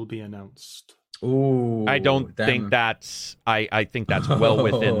Kain will be announced. Ooh, I don't think that's. I think that's well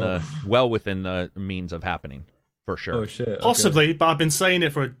within the means of happening for sure. Oh shit! Okay. Possibly, but I've been saying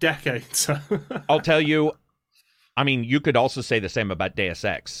it for a decade. So I'll tell you. I mean, you could also say the same about Deus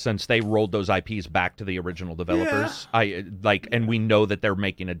Ex, since they rolled those IPs back to the original developers. And we know that they're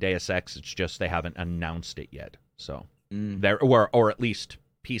making a Deus Ex. It's just they haven't announced it yet. So they're or at least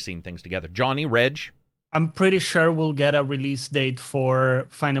piecing things together. Johnny, Reg. I'm pretty sure we'll get a release date for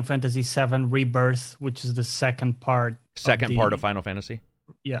Final Fantasy VII Rebirth, which is the second part. Part of Final Fantasy?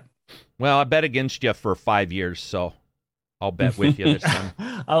 Yeah. Well, I bet against you for 5 years, so I'll bet with you this time.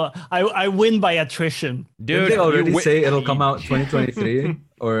 I win by attrition. Dude, did they already say it'll come out 2023?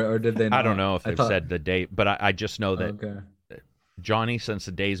 or did they not? I don't know if they've said the date, but I just know that Johnny, since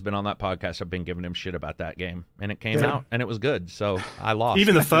the day's been on that podcast, I've been giving him shit about that game, and it came out, and it was good, so I lost.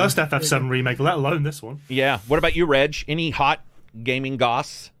 Even the first FF7 remake, let alone this one. Yeah. What about you, Reg? Any hot gaming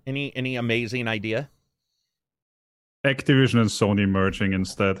goss? Any amazing idea? Activision and Sony merging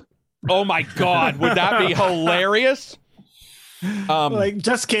instead. Oh my God, would that be hilarious?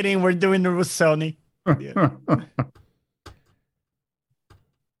 Just kidding. We're doing it with Sony. Yeah.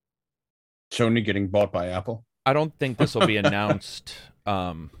 Sony getting bought by Apple. I don't think this will be announced.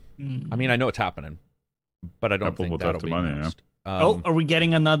 I mean, I know it's happening, but I don't Apple think would that'll have the be money, announced. Are we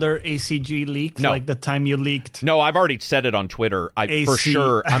getting another ACG leak? No. Like the time you leaked? No, I've already said it on Twitter. For AC.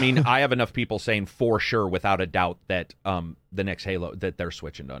 sure. I mean, I have enough people saying for sure, without a doubt, that the next Halo that they're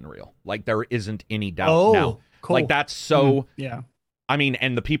switching to Unreal. Like there isn't any doubt now. Cool. Like that's so. Yeah. I mean,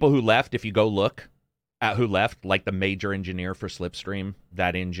 and the people who left, if you go look at who left, like the major engineer for Slipstream,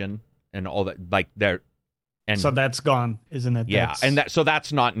 that engine and all that, like they're. And so that's gone, isn't it? Yeah, and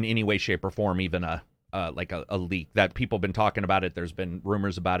that's not in any way, shape, or form even a leak. That people have been talking about it. There's been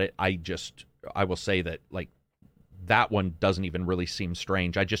rumors about it. I will say that like that one doesn't even really seem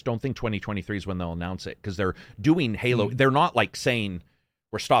strange. I just don't think 2023 is when they'll announce it because they're doing Halo. They're not like saying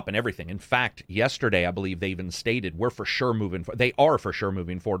we're stopping everything. In fact, yesterday I believe they even stated we're for sure moving. They are for sure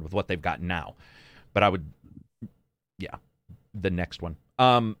moving forward with what they've got now. But I would, yeah, the next one.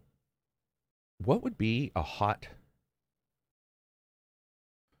 What would be a hot?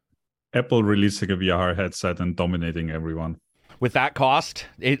 Apple releasing a VR headset and dominating everyone. With that cost,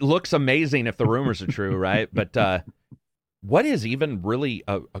 it looks amazing if the rumors are true, right? But what is even really...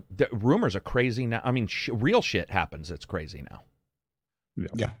 the rumors are crazy now. I mean, real shit happens. It's crazy now.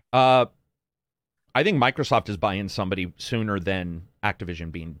 Yeah. I think Microsoft is buying somebody sooner than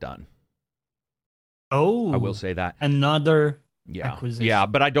Activision being done. Oh. I will say that. Another... acquisition. Yeah,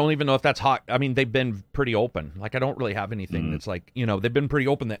 but I don't even know if that's hot. I mean, they've been pretty open. Like, I don't really have anything that's like, they've been pretty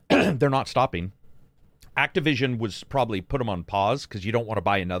open that they're not stopping. Activision was probably put them on pause because you don't want to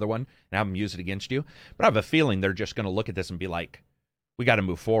buy another one and have them use it against you. But I have a feeling they're just going to look at this and be like, we got to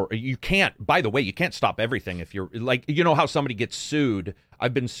move forward. You can't, by the way, you can't stop everything if you're like, you know how somebody gets sued?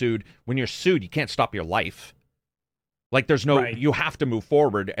 I've been sued. When you're sued, you can't stop your life. Like, there's no, you have to move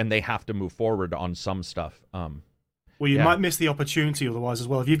forward, and they have to move forward on some stuff. Well, you might miss the opportunity otherwise as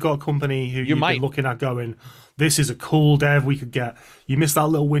well. If you've got a company who you've been looking at going, this is a cool dev we could get, you miss that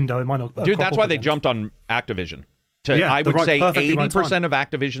little window, it might not. Dude, that's why they jumped on Activision. I would say 80% of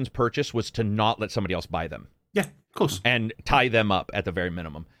Activision's purchase was to not let somebody else buy them. Yeah, of course. And tie them up at the very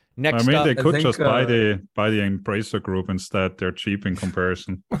minimum. Next I mean, they could just buy the Embracer Group instead. They're cheap in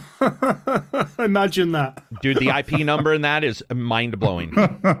comparison. Imagine that. Dude, the IP number in that is mind-blowing,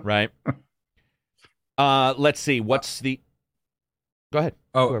 right? Let's see. What's the? Go ahead.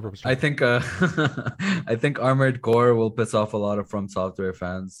 Oh, I think I think Armored Core will piss off a lot of From Software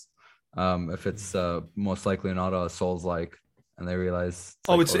fans. If it's most likely not a Souls-like, and they realize.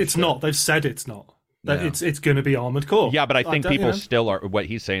 It's not. They've said it's not. That it's going to be Armored Core. Yeah, but I think people still are. What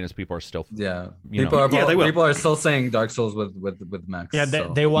he's saying is people are still. Yeah, people are still saying Dark Souls with Max. Yeah,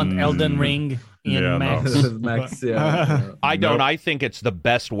 they want Elden Ring in Max. No. Max, yeah. I don't. I think it's the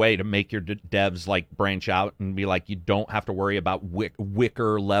best way to make your devs like branch out and be like, you don't have to worry about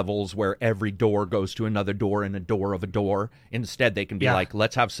wicker levels where every door goes to another door and a door of a door. Instead, they can be like,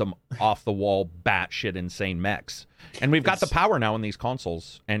 let's have some off the wall, batshit insane mechs. And we've got the power now in these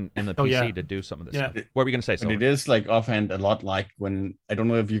consoles and the PC to do some of this stuff. What were we going to say? And it is like offhand a lot like when, I don't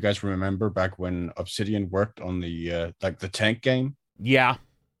know if you guys remember back when Obsidian worked on the like the tank game. Yeah.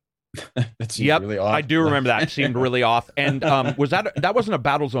 That seemed really off. I do remember that. It seemed really off. And was that wasn't a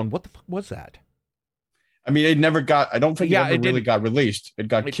Battlezone? What the fuck was that? I mean, it never got. I don't think it ever really got released. It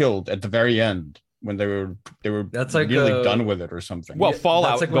got killed at the very end when they were that's like really done with it or something. Well,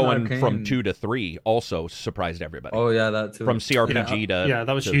 Fallout like going from 2 to 3 also surprised everybody. Oh yeah, that too. From CRPG to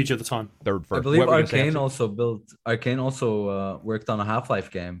that was huge at the time. Third, first. I believe Arcane also worked on a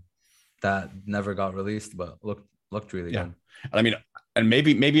Half-Life game that never got released, but looked really good. I mean, and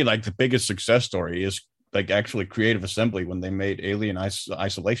maybe like the biggest success story is like actually Creative Assembly when they made Alien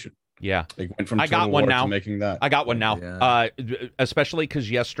Isolation. Yeah, they went from I got one now. To making that. I got one now. Especially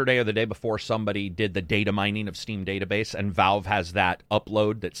because yesterday or the day before, somebody did the data mining of Steam database, and Valve has that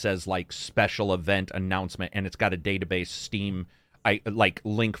upload that says like special event announcement, and it's got a database Steam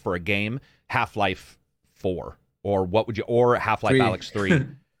link for a game, Half-Life 4, or what would you, or Half-Life 3. Alyx 3.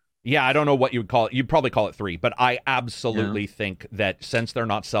 Yeah, I don't know what you would call it. You'd probably call it 3, but I absolutely think that since they're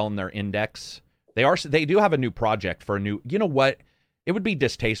not selling their index, they do have a new project for a new. You know what? It would be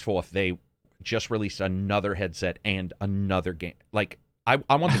distasteful if they just released another headset and another game. Like, I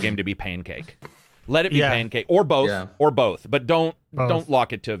want the game to be Pancake. Let it be Pancake, or both. But don't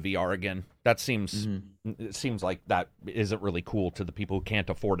lock it to VR again. That seems it seems like that isn't really cool to the people who can't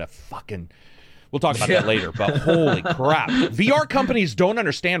afford a fucking. We'll talk about that later. But holy crap, VR companies don't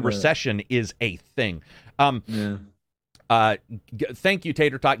understand recession is a thing. Thank you,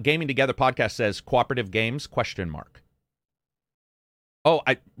 Tater Tot. Gaming Together podcast says cooperative games ? Oh,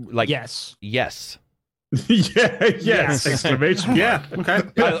 I like yes. Yes. Exclamation mark. Yeah. Okay.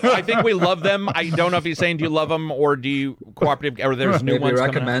 I think we love them. I don't know if he's saying do you love them or do you cooperative or there's new Maybe ones.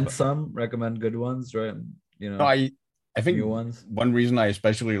 recommend good ones, right? You know, No, I think new ones. one reason I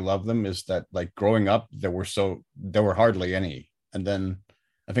especially love them is that like growing up there were hardly any, and then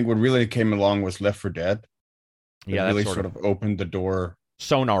I think what really came along was Left 4 Dead. It Yeah, really that's sort of opened the door.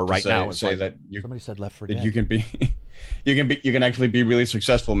 Sonar right now is say like, that somebody said Left 4 that Dead. you can be you can actually be really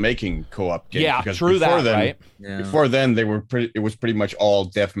successful making co-op games. Yeah, because true that, then, right? Yeah. Before then it was pretty much all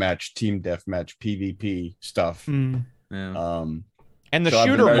deathmatch, team deathmatch, PvP stuff. Yeah. And the So I've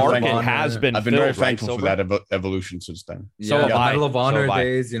been shooter very market thankful. has been I've been filled, very thankful right, for that evolution since then. So have I. Medal of So Honor have I.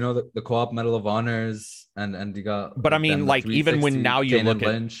 days, you know, the co-op Medal of Honors, and you got. But I mean, then the like, even when 360, now you Kane look and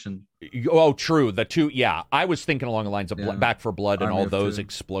at- Lynch and Oh, true. The two, yeah. I was thinking along the lines of Yeah. Back for Blood and Army all of those Two.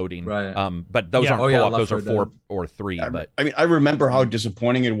 exploding. Right. But those Yeah. aren't Oh, yeah, co-op. Left Those are 4 4 or 3. But I mean, I remember how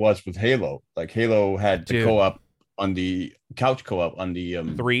disappointing it was with Halo. Like Halo had the Dude. co-op on the couch co-op on the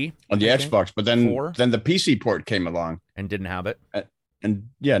 3 on the I think, Xbox, but then 4? the PC port came along, and didn't have it. and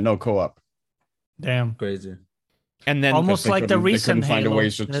yeah, no co-op. Damn. crazy. And then Almost like the They recent couldn't find a Halo way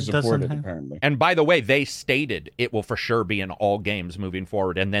to that support doesn't it. have- Apparently, And by the way, they stated it will for sure be in all games moving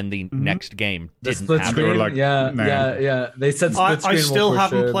forward. And then the next game The didn't split have They it. were screen, like, yeah, nah. yeah. They said split screen. I still will for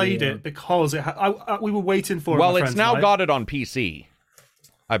haven't sure played be, it because we were waiting for it. Well, my it's friends now and I. got it on PC,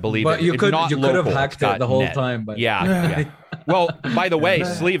 I believe. But you It's could not have local, hacked it's it the whole .net. time. But Yeah. Well, by the way,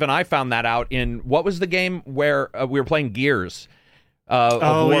 Sleeve and I found that out in what was the game where we were playing Gears of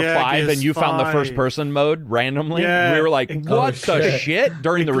War 5, Gears and you found the 5. first-person mode randomly. Yeah, we were like, it- "What oh, the shit. shit?"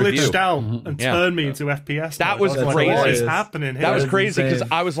 during It the review. glitched out and Yeah. turned me into FPS. That mode. was I like, crazy. what is happening here? That was That is crazy because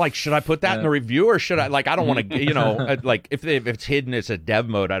insane. I was like, should I put that in the Yeah. review or should I? Like, I don't want to, you know, like if it's hidden, it's a dev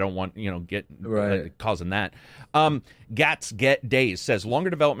mode. I don't want, you know, get Right. causing that. Gats Get Days says longer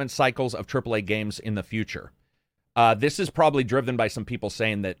development cycles of AAA games in the future. This is probably driven by some people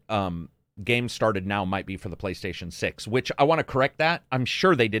saying that games started now might be for the PlayStation 6, which I want to correct that. I'm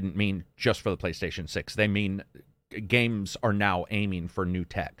sure they didn't mean just for the PlayStation 6. They mean games are now aiming for new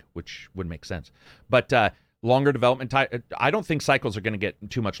tech, which would make sense. But longer development time, I don't think cycles are going to get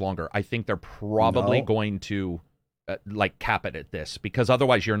too much longer. I think they're probably No. going to like cap it at this, because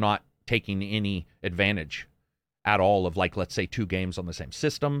otherwise you're not taking any advantage at all of, like, let's say 2 games on the same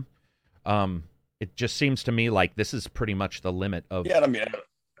system. It just seems to me like this is pretty much the limit of yeah. I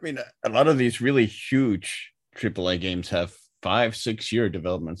mean, a lot of these really huge AAA games have 5-6 year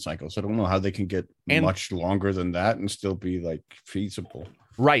development cycles. I don't know how they can get And- much longer than that and still be like feasible.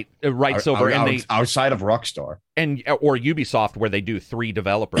 right, Silver, and they outside of Rockstar. and or Ubisoft where they do 3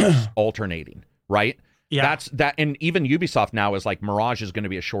 developers alternating, right? Yeah. That's that, and even Ubisoft now is like Mirage is going to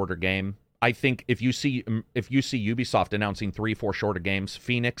be a shorter game. I think if you see Ubisoft announcing 3-4 shorter games,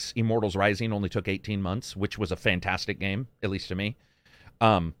 Phoenix Immortals Rising only took 18 months, which was a fantastic game, at least to me.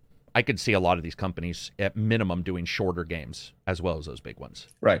 I could see a lot of these companies at minimum doing shorter games as well as those big ones.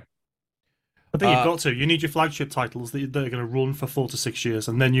 Right. I think you've got to. You need your flagship titles that are going to run for 4 to 6 years,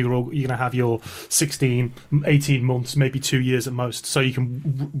 and then you're going to have your 16, 18 months, maybe 2 years at most, so you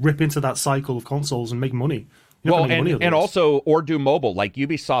can rip into that cycle of consoles and make money. Well, and also, or do mobile. Like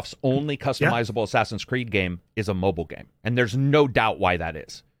Ubisoft's only customizable Assassin's Creed game is a mobile game. And there's no doubt why that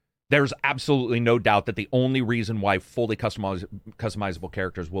is. There's absolutely no doubt that the only reason why fully customizable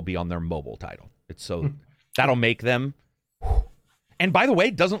characters will be on their mobile title. It's so that'll make them. And by the way,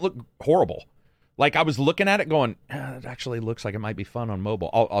 it doesn't look horrible. Like, I was looking at it going, it actually looks like it might be fun on mobile.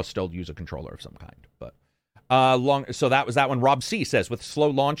 I'll still use a controller of some kind. But so that was that one. Rob C says, with the slow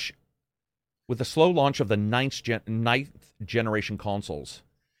launch of the ninth generation consoles,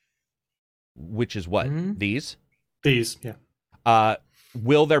 which is what? These, yeah.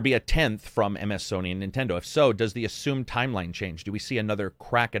 Will there be a 10th from MS, Sony, and Nintendo? If so, does the assumed timeline change? Do we see another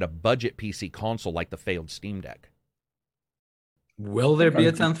crack at a budget PC console like the failed Steam Deck? Will there be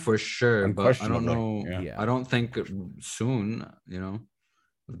a 10th? For sure, but I don't know. Yeah. I don't think soon, you know,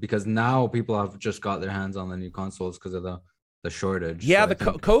 because now people have just got their hands on the new consoles because of the shortage. Yeah, So the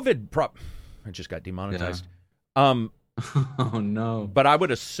I think- COVID I just got demonetized. Oh no. But I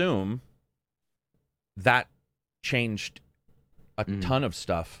would assume that changed a ton of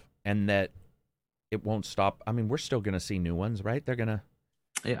stuff, and that it won't stop. I mean, we're still going to see new ones, right? They're going to...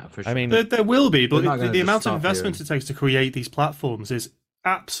 Yeah, for sure. I mean, There will be, but They're not gonna the just amount of stop investment here. it takes to create these platforms is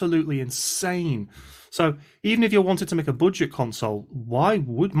absolutely insane. So even if you wanted to make a budget console, why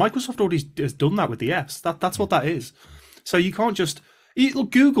would Microsoft already has done that with the S? That's what that is. So you can't just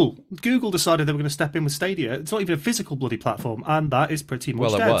Look, Google decided they were going to step in with Stadia. It's not even a physical bloody platform, and that is pretty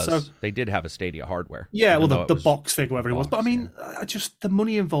much dead. Well, it was. So, they did have a Stadia hardware. yeah, well, the box thing, whatever it was. But I mean, just the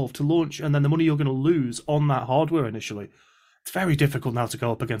money involved to launch, and then the money you're going to lose on that hardware initially. It's very difficult now to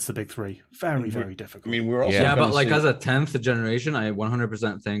go up against the big three. Very, very difficult. I mean, we're also Yeah, but like see... as a 10th generation, I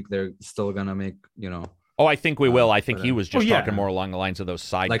 100% think they're still gonna make, Oh, I think we will. I think he was just Oh, yeah. talking more along the lines of those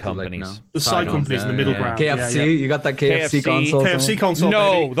side companies. The side companies in the middle ground. KFC, you got that KFC console? KFC console.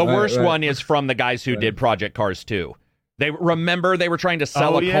 No, baby. the worst right. one is from the guys who did Project Cars 2. They were trying to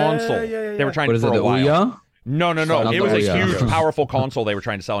sell a console. They were trying What is for it, a while. Ouya? No. Not It the was a Ouya. huge, powerful console they were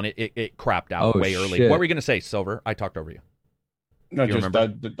trying to sell, and it crapped out way early. Shit. What were you going to say, Silver? I talked over you. No, you just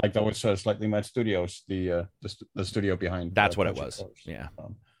remember? that was Slightly Mad Studios, the studio behind. That's what it Project was. Cars. Yeah.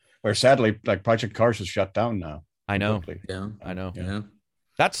 Where sadly, like Project Cars is shut down now. I know. Completely. Yeah. I know. Yeah.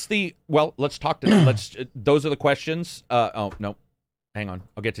 That's let's talk to those are the questions. Oh, no. Hang on.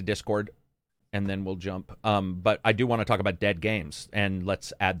 I'll get to Discord and then we'll jump. But I do want to talk about dead games, and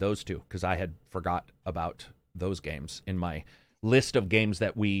let's add those two because I had forgot about those games in my list of games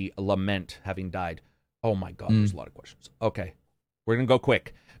that we lament having died. Oh my God, there's a lot of questions. Okay. We're going to go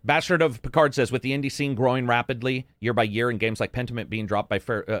quick. Bastard of Picard says, with the indie scene growing rapidly year by year and games like Pentiment being dropped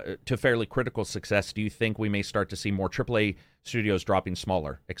to fairly critical success, do you think we may start to see more AAA studios dropping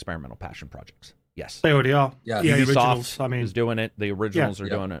smaller experimental passion projects? Yes. They already are. Yeah. The Ubisoft originals. I mean, is doing it. The originals are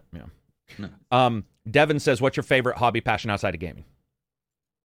doing it. Yeah. No. Devin says, what's your favorite hobby passion outside of gaming?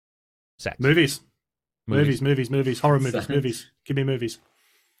 Sex. movies. Horror movies, Sex. movies. Give me movies.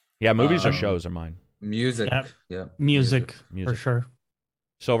 Yeah, movies or shows are mine. Music. Yep. Yeah. Music, for Music. sure.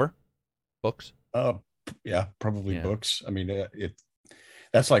 Silver? Books? Yeah, probably Yeah. books. I mean,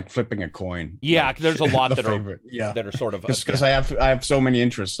 that's like flipping a coin. Yeah, Like, there's a lot the that favorite. that are sort of because I have so many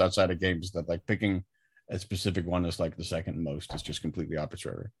interests outside of games that like picking a specific one is like the second most is just completely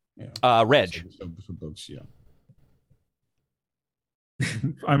arbitrary. Yeah. Reg. So books, yeah.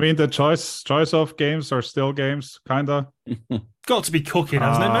 I mean, the choice of games are still games, kinda. Got to be cooking,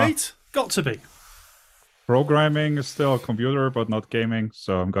 hasn't it, mate? Got to be. Programming is still a computer, but not gaming,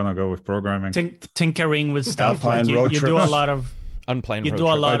 so I'm gonna go with programming. Tinkering with stuff. Alpine Like road you do a trips. lot of Unplanned You road do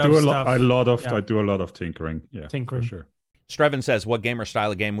a trip. lot I do of a stuff. lot. I do a lot of tinkering. Yeah, Tinkering. for sure. Streven says, what game or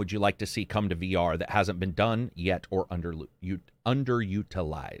style of game would you like to see come to VR that hasn't been done yet or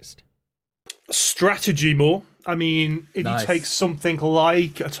underutilized? Strategy more. I mean, if Nice. you take something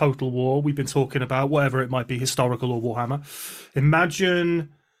like a Total War, we've been talking about, whatever it might be, historical or Warhammer, imagine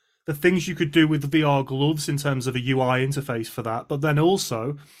the things you could do with the VR gloves in terms of a UI interface for that, but then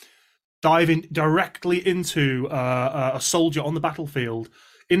also diving directly into a soldier on the battlefield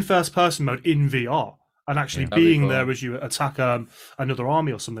in first-person mode in VR and actually That'd be being cool. there as you attack another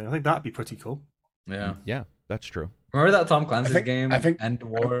army or something. I think that'd be pretty cool. Yeah. Yeah, that's true. Remember that Tom Clancy's game? I think- End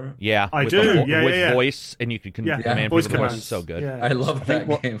War. Yeah, I with do. the Yeah. voice, and you could Yeah, command voice people. commands. It's so good. Yeah. I love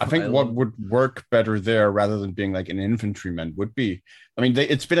that game. I think what would work better there rather than being like an infantryman would be, I mean,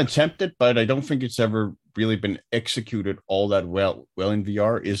 it's been attempted, but I don't think it's ever really been executed all that well in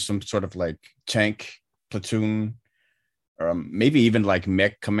VR is some sort of like tank platoon, or maybe even like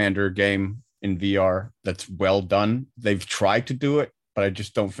mech commander game in VR that's well done. They've tried to do it, but I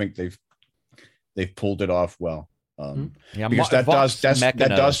just don't think they've pulled it off well. Yeah, Because that Vox does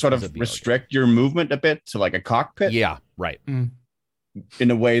Machina sort is a of VR restrict your movement a bit to like a cockpit. game. Yeah, right. In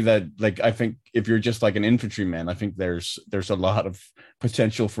a way that, like, I think if you're just like an infantryman, I think there's a lot of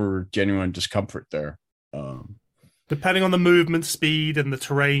potential for genuine discomfort there. Depending on the movement speed and the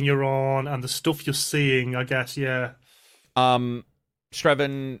terrain you're on and the stuff you're seeing, I guess, yeah.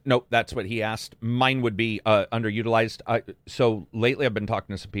 Streven, nope, that's what he asked. Mine would be underutilized. So lately I've been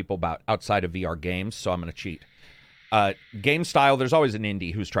talking to some people about outside of VR games, so I'm going to cheat. Game style, there's always an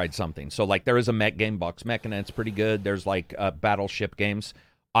indie who's tried something. So like there is a mech game, Vox Machina, it's pretty good. There's like battleship games.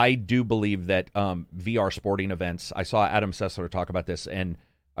 I do believe that VR sporting events, I saw Adam Sessler talk about this, and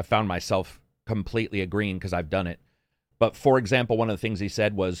I found myself completely agreeing because I've done it. But for example, one of the things he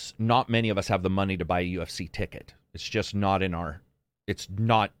said was not many of us have the money to buy a UFC ticket. It's just not in our... It's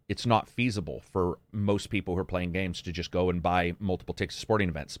not feasible for most people who are playing games to just go and buy multiple tickets to sporting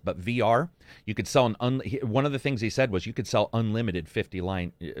events. But VR, you could sell one of the things he said was you could sell unlimited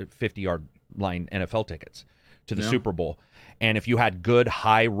 50-yard line NFL tickets to the Super Bowl. And if you had good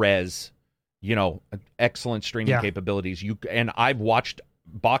high res, excellent streaming capabilities, and I've watched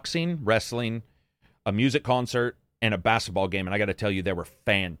boxing, wrestling, a music concert, and a basketball game, and I got to tell you, they were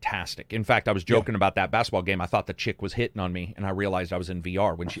fantastic. In fact, I was joking about that basketball game. I thought the chick was hitting on me, and I realized I was in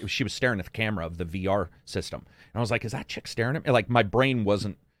VR when she was staring at the camera of the VR system. And I was like, is that chick staring at me? Like, my brain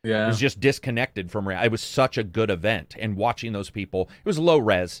wasn't Yeah. It was just disconnected from reality. It was such a good event, and watching those people, it was low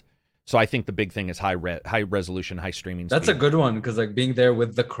res. So I think the big thing is high resolution, high streaming speed. That's a good one, because like being there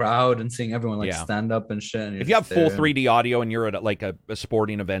with the crowd and seeing everyone like stand up and shit. And if you have full 3D audio and you're at like a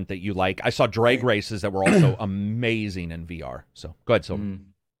sporting event that you like, I saw drag races that were also amazing in VR. So go ahead, Silver.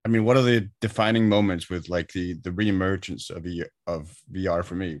 I mean, one of the defining moments with like the reemergence of VR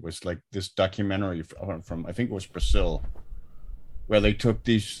for me was like this documentary from I think it was Brazil, where they took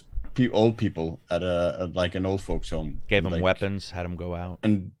these old people at like an old folks home, gave them weapons, had them go out,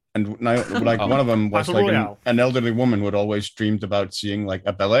 and now, like one of them was like an elderly woman who had always dreamed about seeing like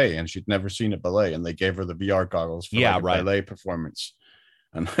a ballet, and she'd never seen a ballet, and they gave her the VR goggles for a ballet performance,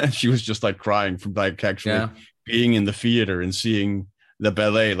 and she was just like crying from like actually being in the theater and seeing the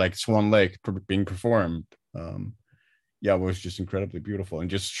ballet like Swan Lake being performed. It was just incredibly beautiful and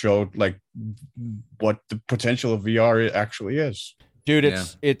just showed like what the potential of VR actually is. Dude,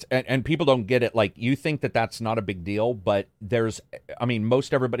 it's and people don't get it. Like, you think that that's not a big deal, but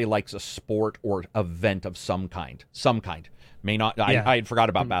most everybody likes a sport or event of some kind. May not. I had forgot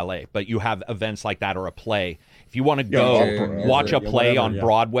about ballet, but you have events like that, or a play. If you want to go watch a play on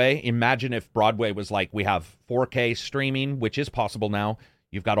Broadway, imagine if Broadway was like, we have 4K streaming, which is possible now.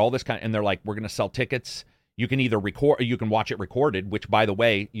 You've got all this and they're like, we're going to sell tickets. You can either record, or you can watch it recorded, which, by the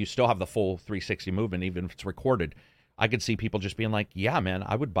way, you still have the full 360 movement, even if it's recorded. I could see people just being like, yeah, man,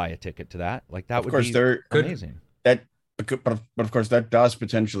 I would buy a ticket to that. Like, that would be amazing. But of course, that does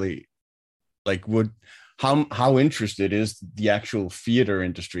potentially, like, how interested is the actual theater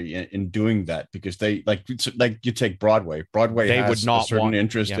industry in doing that? Because they like you take Broadway. Broadway has a certain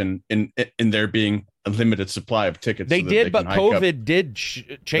interest in there being a limited supply of tickets. They did, but COVID did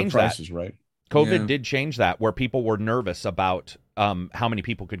change prices, that. Right? COVID did change that, where people were nervous about how many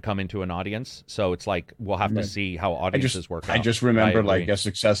people could come into an audience. So it's like, we'll have to see how audiences work out. I just remember like a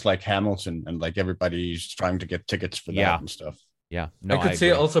success like Hamilton, and like everybody's trying to get tickets for that and stuff. Yeah, no, I could see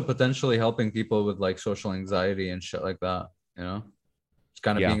it also potentially helping people with like social anxiety and shit like that. You know, it's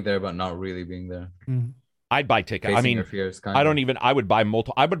kind of being there but not really being there. I'd buy tickets. I mean, I would buy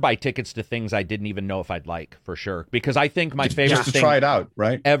I would buy tickets to things I didn't even know if I'd like, for sure. Because I think my favorite thing, try it out,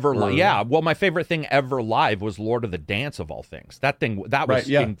 right? Well, my favorite thing ever live was Lord of the Dance, of all things. That was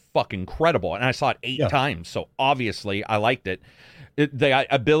fucking incredible, and I saw it 8 times. So obviously, I liked it. The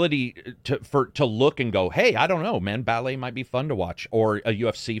ability to look and go, hey, I don't know, man, ballet might be fun to watch, or a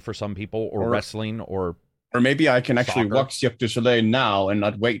UFC for some people, or wrestling, or maybe I can actually watch Cirque du Soleil now and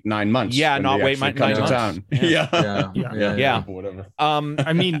not wait 9 months. Yeah, not wait 9 months. Yeah. Whatever.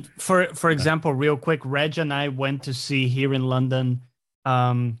 I mean, for example, real quick, Reg and I went to see here in London.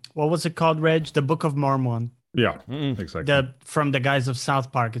 What was it called, Reg? The Book of Mormon. Yeah, exactly. From the guys of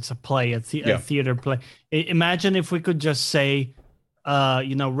South Park. It's a play, a theater play. Imagine if we could just say,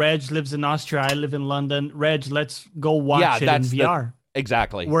 Reg lives in Austria, I live in London. Reg, let's go watch it in VR.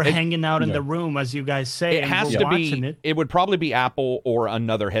 Exactly. We're hanging out in the room, as you guys say. It has to be. It would probably be Apple or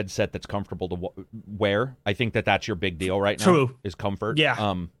another headset that's comfortable to wear. I think that's your big deal right now. True. Is comfort.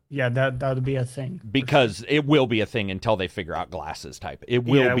 Yeah. That would be a thing. Because it will be a thing until they figure out glasses type. It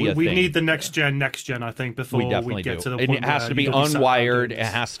will be a thing. We need the next gen, I think, before we get to the point. And it has to be unwired. It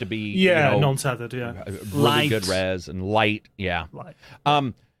has to be non-tethered. Really good res and light. Yeah. Light.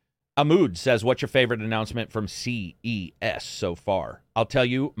 Amood says, what's your favorite announcement from CES so far? I'll tell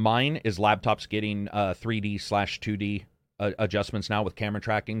you, mine is laptops getting 3D/2D adjustments now with camera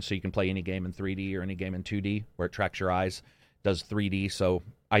tracking, so you can play any game in 3D or any game in 2D where it tracks your eyes, does 3D. So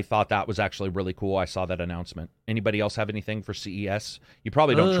I thought that was actually really cool. I saw that announcement. Anybody else have anything for CES? You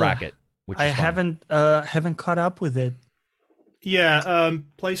probably don't track it. I haven't caught up with it. Yeah,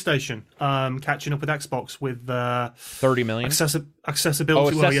 PlayStation catching up with Xbox with 30 million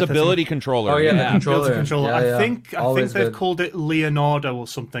accessibility. Accessibility controller. Oh yeah, the controller. I think they've called it Leonardo or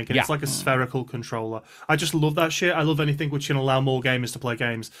something, and it's like a spherical controller. I just love that shit. I love anything which can allow more gamers to play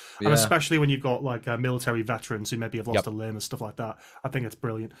games, and especially when you've got like military veterans who maybe have lost a limb and stuff like that. I think it's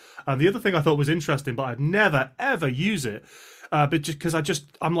brilliant. And the other thing I thought was interesting, but I'd never ever use it. But just because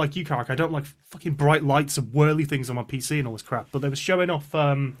I'm like you, Karak, I don't like fucking bright lights and whirly things on my PC and all this crap. But they were showing off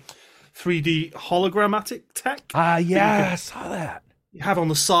 3D hologrammatic tech. I saw that. You have on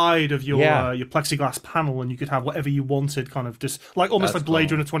the side of your plexiglass panel, and you could have whatever you wanted, kind of just like almost like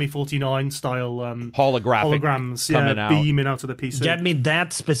Blade Runner 2049 style holograms coming out. beaming out of the PC. Get me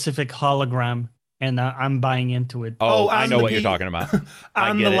that specific hologram. and I'm buying into it. Oh, I know what you're talking about.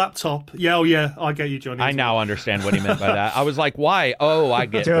 And the laptop. Yeah, I get you, Johnny. I now understand what he meant by that. I was like, why? Oh, I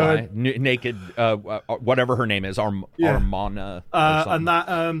get why. Naked, whatever her name is, Armana. And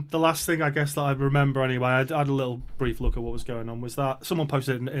that, the last thing I guess that I remember anyway, I had a little brief look at what was going on, was that someone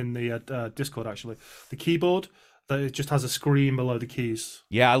posted in the Discord, actually, the keyboard, that it just has a screen below the keys.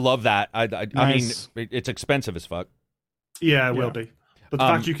 Yeah, I love that. I mean, it's expensive as fuck. Yeah, it will be. But the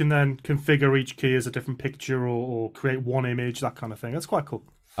fact you can then configure each key as a different picture or create one image, that kind of thing, that's quite cool.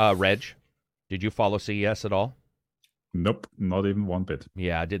 Reg, did you follow CES at all? Nope, not even one bit.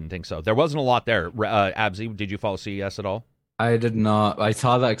 Yeah, I didn't think so. There wasn't a lot there. Abzi, did you follow CES at all? I did not. I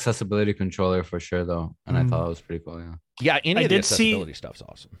saw the accessibility controller for sure, though, and I thought it was pretty cool, yeah. Yeah, any of the accessibility stuff's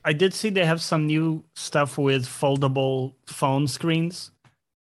awesome. I did see they have some new stuff with foldable phone screens.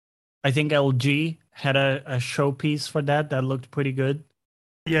 I think LG had a showpiece for that looked pretty good.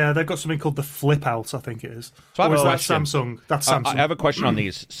 Yeah, they've got something called the Flip Out, I think it is. So I have a question. That's Samsung. I have a question on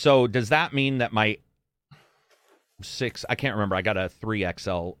these. So does that mean that my 6, I can't remember, I got a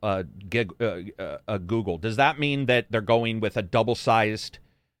 3XL Google. Does that mean that they're going with a double-sized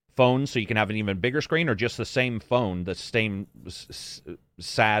phone so you can have an even bigger screen, or just the same phone, the same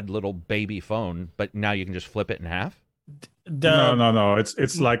sad little baby phone, but now you can just flip it in half? No.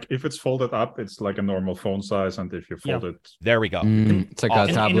 It's like, if it's folded up, it's like a normal phone size, and if you fold it, there we go. It's like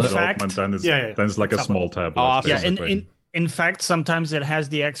a tablet. In fact, then it's like a small tablet. Awesome. In fact, sometimes it has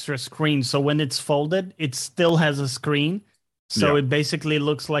the extra screen, so when it's folded, it still has a screen. So it basically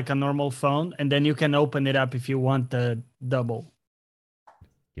looks like a normal phone, and then you can open it up if you want the double.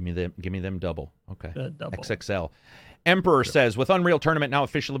 Give me them double. Okay. Double. XXL. Emperor says, with Unreal Tournament now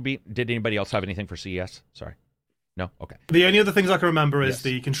officially did anybody else have anything for CES? Sorry. No? Okay. The only other things I can remember is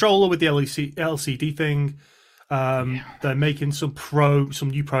the controller with the LCD thing. They're making some new Pro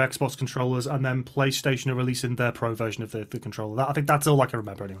Xbox controllers, and then PlayStation are releasing their Pro version of the controller. I think that's all I can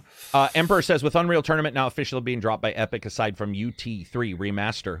remember anyway. Emperor says, with Unreal Tournament now officially being dropped by Epic, aside from UT3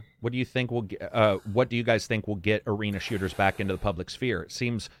 remaster, what do you guys think will get arena shooters back into the public sphere? It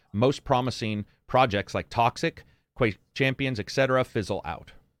seems most promising projects like Toxic, Quake Champions, etc. fizzle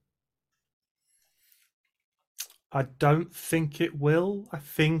out. I don't think it will. I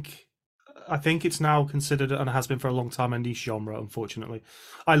think it's now considered, and it has been for a long time, a niche genre, unfortunately.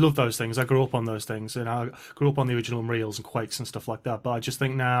 I love those things. I grew up on those things, and I grew up on the original Unreals and Quakes and stuff like that. But I just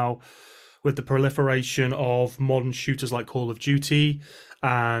think now, with the proliferation of modern shooters like Call of Duty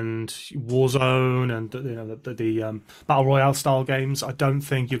and Warzone and the Battle Royale style games, I don't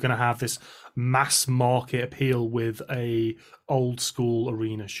think you're going to have this mass market appeal with a old school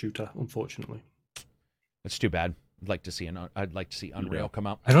arena shooter, unfortunately. It's too bad. I'd like to see Unreal come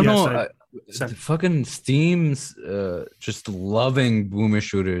out. I don't know. Fucking Steam's just loving boomer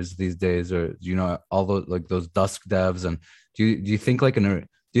shooters these days, or all those Dusk devs. And do you think do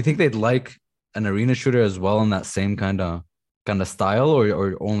you think they'd like an arena shooter as well in that same kind of style,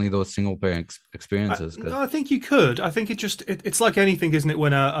 or only those single player experiences? I think you could. I think it's like anything, isn't it?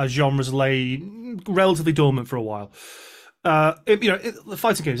 When a genre's lay relatively dormant for a while. The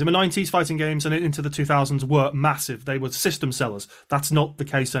fighting games in the 90s, fighting games and into the 2000s were massive. They were system sellers. That's not the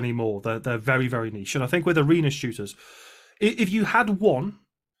case anymore. They're very, very niche. And I think with arena shooters, if you had one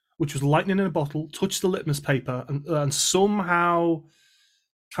which was lightning in a bottle, touched the litmus paper, and somehow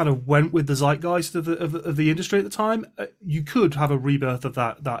kind of went with the zeitgeist of the industry at the time, you could have a rebirth of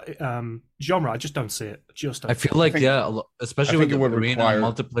that genre. I just don't see it. I feel like especially with the arena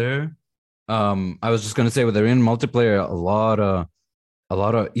multiplayer. I was just gonna say, with arena multiplayer, a lot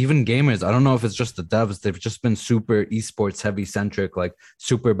of even gamers, I don't know if it's just the devs, they've just been super esports heavy centric, like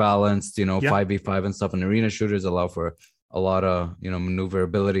super balanced, 5v5 and stuff. And arena shooters allow for a lot of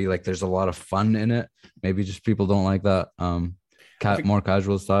maneuverability. Like there's a lot of fun in it. Maybe just people don't like that more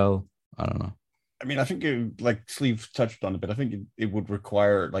casual style. I don't know. I mean, I think like Sleeve touched on a bit. I think it would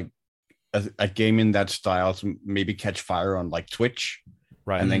require like a game in that style to maybe catch fire on like Twitch.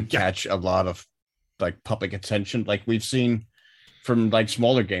 Right. And then catch a lot of like public attention, like we've seen from like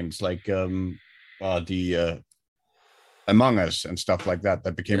smaller games like the Among Us and stuff like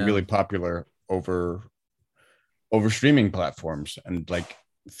that became really popular over streaming platforms. And like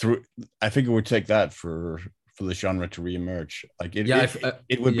I think it would take that for the genre to reemerge. Like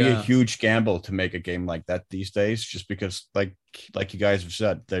it would be a huge gamble to make a game like that these days, just because like you guys have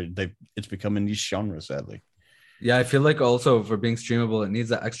said, it's become a niche genre, sadly. Yeah, I feel like also for being streamable, it needs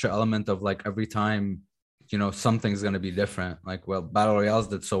that extra element of like every time, something's going to be different. Like, well, Battle Royales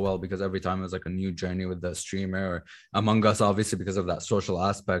did so well because every time it was like a new journey with the streamer, or Among Us, obviously, because of that social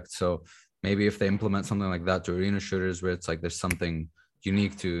aspect. So maybe if they implement something like that to arena shooters, where it's like there's something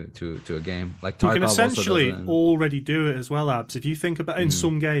unique to a game. Like you Tarkov can essentially also already do it as well, Abs. If you think about in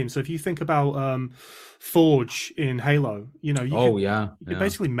some games, so if you think about Forge in Halo, you know, you could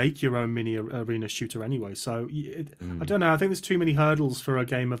basically make your own mini arena shooter anyway. So I don't know. I think there's too many hurdles for a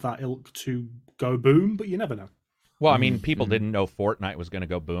game of that ilk to go boom, but you never know. Well, I mean, people didn't know Fortnite was going to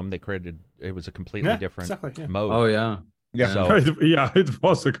go boom. They created it was a completely different mode. Oh yeah. Yeah, So, it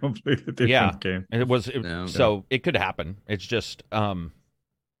was a completely different game. And it was so it could happen. It's just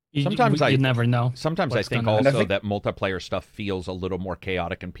sometimes you never know. Sometimes I think also that multiplayer stuff feels a little more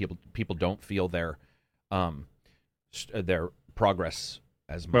chaotic, and people don't feel their progress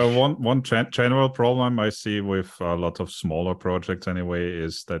as much. Well, one general problem I see with a lot of smaller projects anyway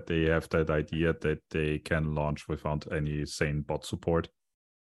is that they have that idea that they can launch without any sane bot support.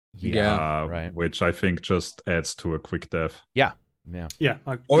 Right. Which I think just adds to a quick death. Yeah.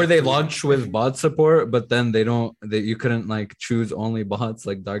 Or they launch with bot support, but then you couldn't like choose only bots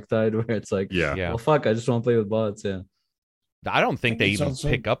like Darktide, where it's like, well, fuck, I just want to play with bots. Yeah. I don't think they even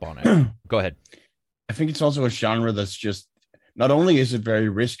pick up on it. Go ahead. I think it's also a genre that's just, not only is it very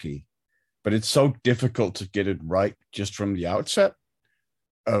risky, but it's so difficult to get it right just from the outset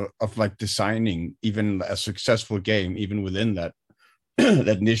of like designing even a successful game, even within that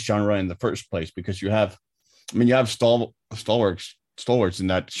that niche genre in the first place, because you have stalwarts in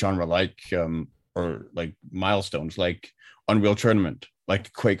that genre, like or like milestones, like Unreal Tournament,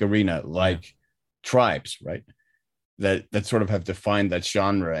 like Quake Arena, like Tribes, right? That sort of have defined that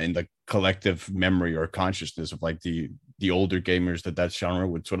genre in the collective memory or consciousness of like the older gamers that genre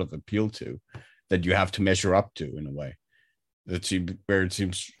would sort of appeal to, that you have to measure up to in a way. Where it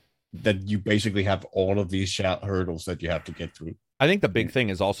seems that you basically have all of these hurdles that you have to get through. I think the big thing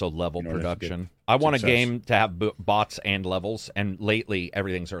is also level production. I want a game to have bots and levels, and lately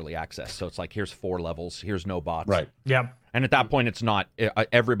everything's early access. So it's like, here's 4 levels, here's no bots. Right. Yeah. And at that point, it's not.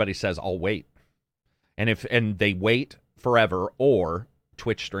 Everybody says, "I'll wait," and they wait forever, or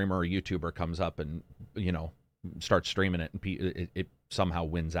Twitch streamer or YouTuber comes up and starts streaming it, and it somehow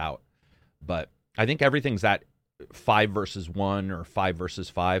wins out. But I think everything's that 5 versus 1 or 5 versus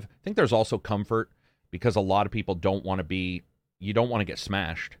 5. I think there's also comfort because a lot of people don't want to you don't want to get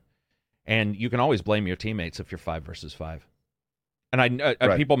smashed. And you can always blame your teammates if you're 5 versus 5. And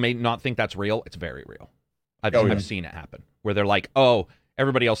people may not think that's real. It's very real. I've seen it happen where they're like, oh,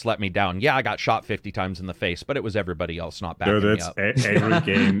 everybody else let me down. Yeah, I got shot 50 times in the face, but it was everybody else not backing me up. Every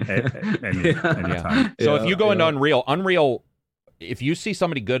game, anytime. So if you go into Unreal, if you see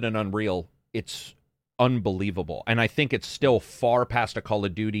somebody good in Unreal, it's unbelievable. And I think it's still far past a Call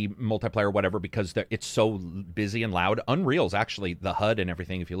of Duty multiplayer, whatever, because it's so busy and loud. Unreal's actually, the HUD and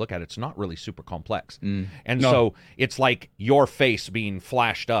everything, if you look at it, it's not really super complex. So it's like your face being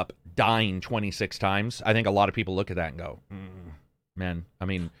flashed up, dying 26 times. I think a lot of people look at that and go, man, I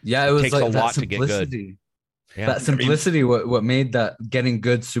mean, it was takes like a lot to get good. Yeah. That simplicity, what made that getting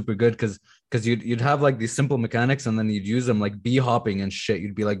good super good, because you'd have like these simple mechanics, and then you'd use them like bee hopping and shit.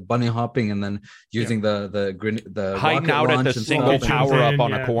 You'd be like bunny hopping, and then using the hiding out at the single power up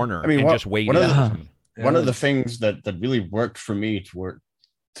on a corner. I mean, and just waiting. One of the things that really worked for me to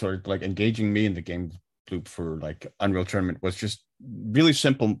sort of like engaging me in the game loop for like Unreal Tournament was just really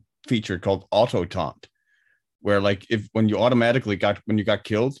simple feature called auto taunt, where like when you got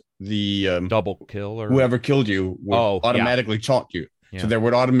killed, the double kill or whoever killed you would automatically taunt you. So there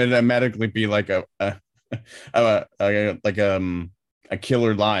would automatically be like a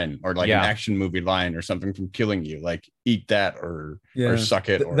killer line, or like an action movie line or something from killing you, like eat that or suck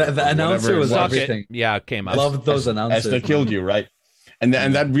it. Or the announcer was everything. It came out. I loved those announcers. As they killed you, right? And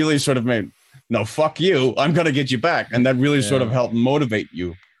that really sort of made, no, fuck you, I'm gonna get you back, and that really sort of helped motivate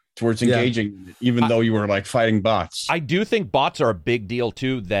you towards engaging, even though you were like fighting bots. I do think bots are a big deal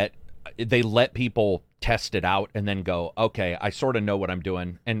too, that they let people test it out and then go, okay, I sort of know what I'm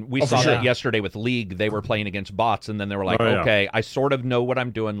doing. And we saw that yesterday with League. They were playing against bots, and then they were like, okay, I sort of know what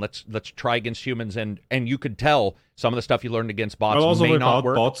I'm doing. Let's try against humans. And you could tell some of the stuff you learned against bots may not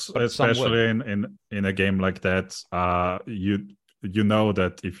work. Bots, especially in a game like that, you know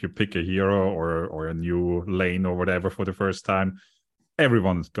that if you pick a hero or a new lane or whatever for the first time,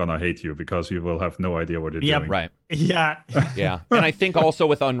 everyone's gonna hate you because you will have no idea what you're doing. Right. Yeah. And I think also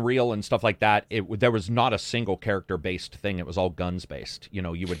with Unreal and stuff like that, there was not a single character based thing. It was all guns based. You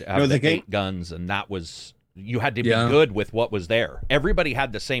would have 8 guns, and that was, you had to be good with what was there. Everybody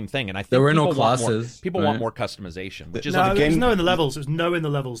had the same thing, and I think there were no classes. People want more customization, which is there's no in the levels. There's no in the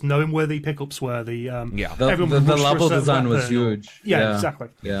levels, knowing where the pickups were. The level design was huge. Yeah, exactly.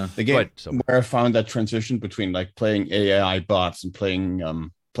 Yeah, the game where I found that transition between like playing AI bots and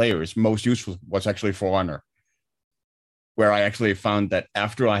playing players most useful was actually For Honor. where I actually found that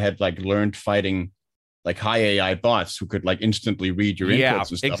after I had like learned fighting like high AI bots who could like instantly read your inputs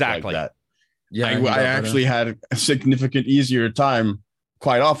and stuff like that. Yeah, I actually had a significant easier time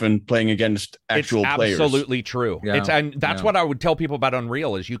quite often playing against actual players. It's absolutely true. Yeah, and that's what I would tell people about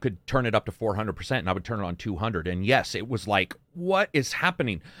Unreal is you could turn it up to 400% and I would turn it on 200. And yes, it was like, what is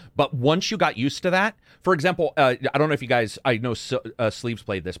happening? But once you got used to that, for example, I don't know if you guys, I know Sleeves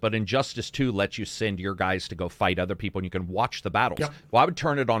played this, but Injustice 2 lets you send your guys to go fight other people and you can watch the battles. Yep. Well, I would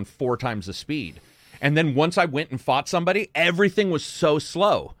turn it on 4 times the speed. And then once I went and fought somebody, everything was so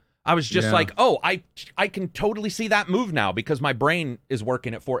slow. I was just like, oh, I can totally see that move now because my brain is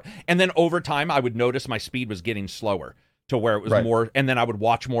working at 4. And then over time, I would notice my speed was getting slower to where it was more. And then I would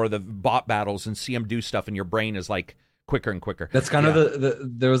watch more of the bot battles and see them do stuff. And your brain is like quicker and quicker. That's kind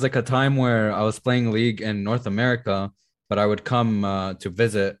of there was like a time where I was playing League in North America, but I would come to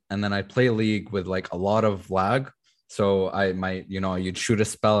visit and then I'd play League with like a lot of lag. So I might, you'd shoot a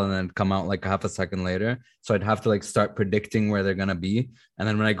spell and then come out like half a second later. So I'd have to like start predicting where they're going to be. And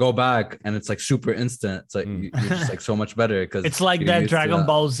then when I go back and it's like super instant, it's like you're just like so much better because it's like that Dragon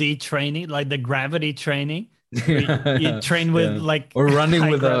Ball Z training, like the gravity training. You train with like or running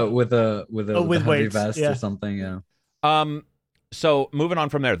with a heavy weights, vest or something. Yeah. So moving on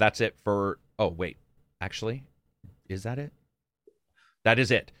from there, that's it for. Oh wait, actually, is that it? That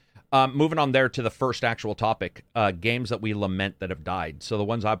is it. Moving on there to the first actual topic, games that we lament that have died. So the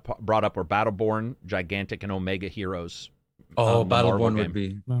ones I brought up were Battleborn, Gigantic, and Omega Heroes. Oh, Battleborn would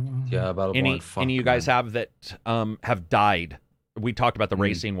be. Yeah, Battleborn. Any of you guys have that have died? We talked about the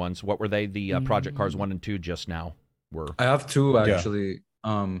racing ones. What were they? The Project Cars 1 and 2 just now were. I have 2 actually.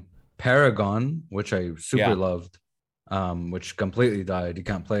 Yeah. Paragon, which I super loved, which completely died. You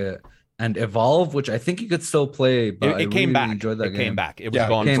can't play it. And Evolve, which I think you could still play, but it came really back. Enjoyed that game. Came back. It was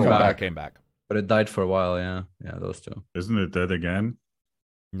gone for a while. It came back. But it died for a while, yeah. Yeah, those 2. Isn't it dead again?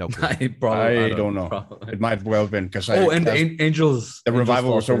 No clue. I don't know. Probably. It might have well been because Angels. The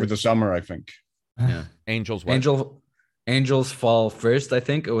revival was over the summer, I think. Yeah. Angels. What? Angels Fall First, I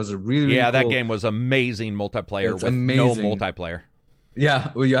think. It was a really cool... that game was amazing multiplayer with no multiplayer.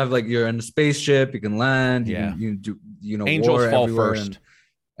 Yeah, well, you have like you're in a spaceship, you can land, you do Angels Fall First.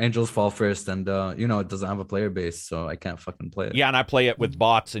 Angels Fall First, and it doesn't have a player base, so I can't fucking play it. Yeah, and I play it with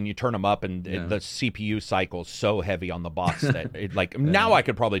bots, and you turn them up, and the CPU cycle is so heavy on the bots that it now I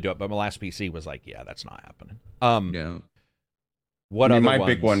could probably do it, but my last PC was like, that's not happening. What other my ones?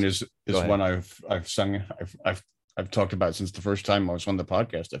 big one is one I've sung, I've talked about since the first time I was on the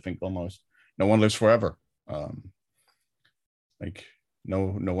podcast. I think almost No One Lives Forever.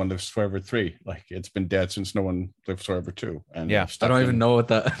 No One Lives Forever 3. Like it's been dead since No One Lives Forever 2. And I don't even know what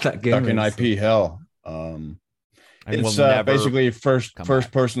that game is. Stuck in IP hell. It's basically first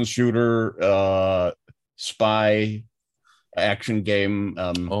person shooter, spy action game.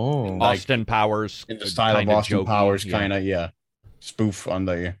 Austin Powers in the style of Austin Powers, kind of spoof on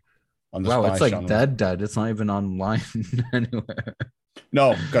the. Wow, it's like dead. It's not even online anywhere.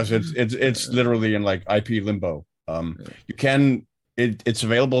 No, because it's literally in like IP limbo. You can. It's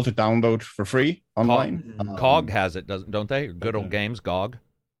available to download for free online. GOG has it, don't they? Good Old Games, GOG.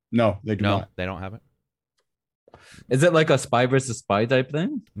 No, they do not. They don't have it. Is it like a spy versus spy type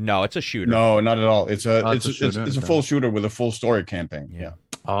thing? No, it's a shooter. No, not at all. It's a full shooter with a full story campaign. Yeah.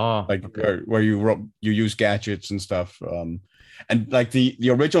 Oh, where you use gadgets and stuff. And like the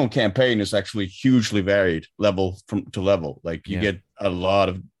original campaign is actually hugely varied level to level. Like you get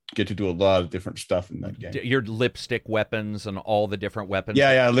to do a lot of different stuff in that game. Your lipstick weapons and all the different weapons.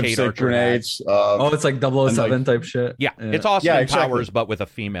 Lipstick grenades. It's like 007 type shit. Yeah, it's Austin Powers, but with a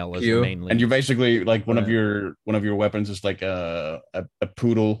female as the main lead. And you basically like one of your weapons is like a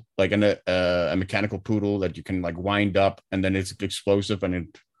poodle, like a mechanical poodle that you can like wind up, and then it's explosive and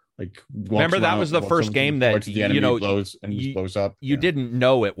it like. Remember that was the first game that blows and just blows up. You didn't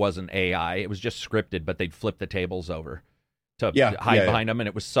know it wasn't AI; it was just scripted, but they'd flip the tables over to hide behind them, and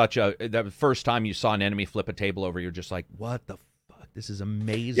it was such the first time you saw an enemy flip a table over, you're just like, what the fuck, this is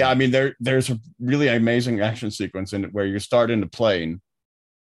amazing. Yeah, I mean there's a really amazing action sequence in it where you start in the plane,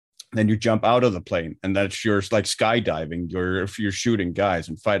 then you jump out of the plane, and that's your like skydiving. You're shooting guys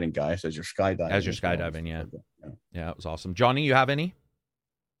and fighting guys as you're skydiving. Yeah, it was awesome. Johnny, you have any?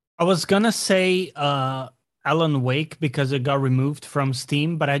 I was gonna say Alan Wake because it got removed from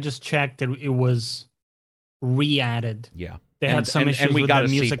Steam, but I just checked it was re-added. Yeah. They had some issues with the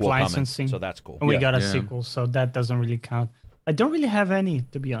music licensing. So that's cool. And we got a sequel, so that doesn't really count. I don't really have any,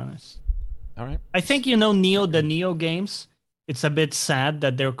 to be honest. All right. I think, the Neo games, it's a bit sad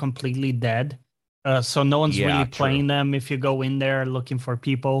that they're completely dead. So no one's really playing them if you go in there looking for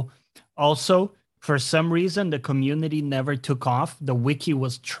people. Also, For some reason, the community never took off. The wiki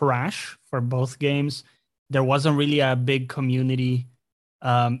was trash for both games. There wasn't really a big community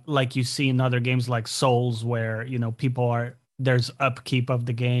like you see in other games like Souls, where there's upkeep of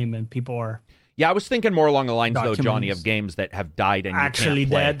the game and people are. Yeah, I was thinking more along the lines, though, Johnny, of games that have died and actually you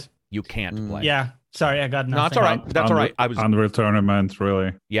can't play. Dead. You can't play. Yeah, sorry, I got nothing. No, that's all right. That's all right. I was Unreal Tournament,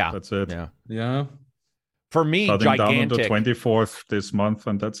 really. Yeah, that's it. Yeah. For me, Shutting Gigantic. Down on the 24th this month,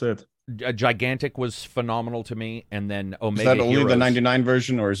 and that's it. Gigantic was phenomenal to me, and then Omega. Is that only Heroes. the 99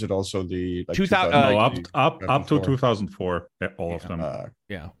 version, or is it also the 2000? No, up to 2004, all of them.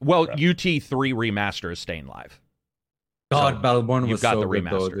 Yeah. Well, UT3 remaster is staying live. God, So Battleborn was you've got so the good,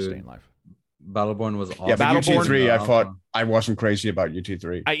 remaster though, dude. staying live. Battleborn was awesome. Yeah, but Battleborn- UT3, I thought I wasn't crazy about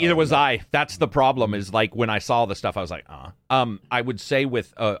UT3. Either was I. That's the problem. Is like when I saw the stuff, I was like, I would say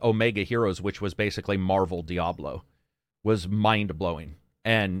with Omega Heroes, which was basically Marvel Diablo, was mind blowing,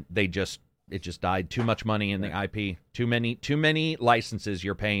 and it just died. Too much money in the IP. Too many licenses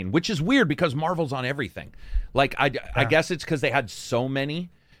you're paying, which is weird because Marvel's on everything. Like I guess it's because they had so many.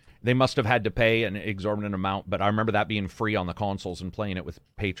 They must have had to pay an exorbitant amount, but I remember that being free on the consoles and playing it with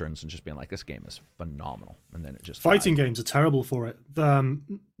patrons and just being like, this game is phenomenal. And then it just Fighting games are terrible for it. I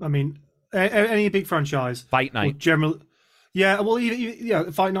mean, any big franchise. Fight Night. Generally, yeah, well,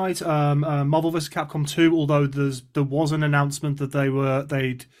 Fight Night, Marvel vs. Capcom 2, although there was an announcement that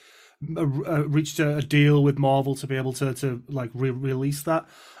they'd reached a deal with Marvel to be able to like release that.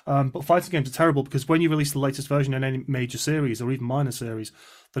 But fighting games are terrible because when you release the latest version in any major series or even minor series,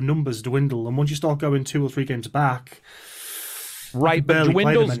 the numbers dwindle, and once you start going 2 or 3 games back, right, but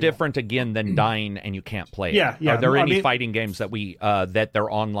dwindle's different again than dying and you can't play it. Yeah. Are there any fighting games that that their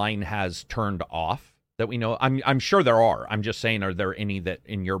online has turned off that we know? I'm sure there are. I'm just saying, are there any that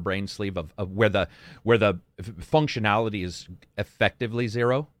in your brain sleeve of where the functionality is effectively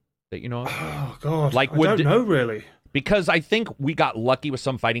zero that you know of? Oh God, like I don't know really. Because I think we got lucky with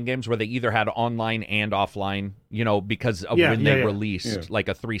some fighting games where they either had online and offline, because of when they released like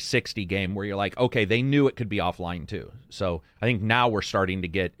a 360 game where you're like, okay, they knew it could be offline too. So I think now we're starting to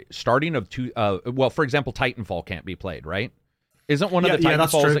get for example, Titanfall can't be played, right? Isn't one of the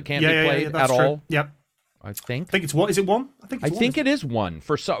Titanfalls that can't be played at all? Yep. I think it's one. Is it one? I think it is one.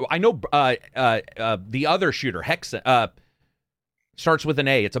 I know the other shooter, Hexen, starts with an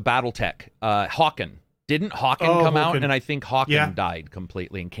A. It's a BattleTech. Hawken. Didn't Hawken come out? And I think Hawken died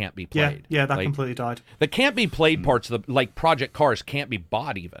completely and can't be played. Yeah, that completely died. The can't be played parts of like Project Cars can't be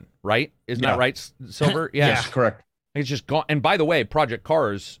bought even, right? Isn't that right, Silver? Yeah. Yes, correct. It's just gone. And by the way, Project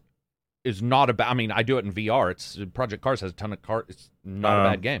Cars is not about. I mean, I do it in VR. Project Cars has a ton of cars. It's not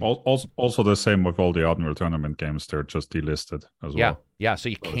a bad game. Also the same with all the Unreal Tournament games. They're just delisted as well. Yeah. So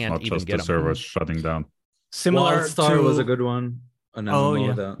you can't it's not even just get the them. servers shutting down. Similar Wildstar was a good one.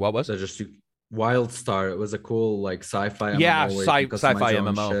 What was it? Wildstar. It was a cool like sci-fi. Yeah, MMO sci-fi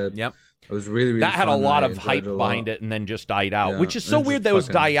MMO. Shit. Yep. It was really that had fun. a lot of hype behind it, and then just died out. Which is so weird. Those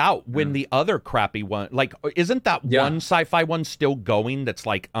die out when the other crappy one, like, isn't that one sci-fi one still going? That's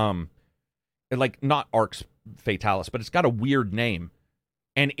like not Arx Fatalis, but it's got a weird name,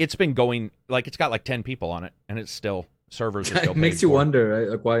 and it's been going like it's got like 10 people on it, and it's still servers are still. It makes you wonder, right?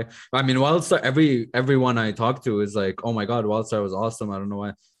 Like why? I mean, Wildstar. Everyone I talk to is like, "Oh my god, Wildstar was awesome." I don't know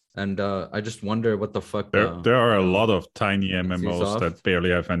why. And I just wonder what the fuck. There are a lot of tiny MMOs that barely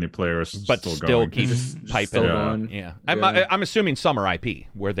have any players, but still keep piping. Yeah. I'm assuming some are IP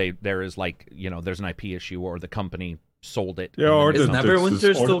where there is like there's an IP issue or the company sold it. Yeah, or is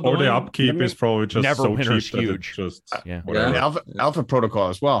Neverwinter still going? Or the upkeep is probably just Neverwinter's so cheap huge. Alpha Protocol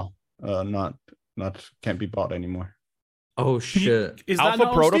as well. Not can't be bought anymore. Oh shit! Is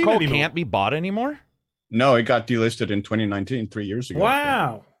Alpha Protocol can't be bought anymore? No, it got delisted in 2019, 3 years ago.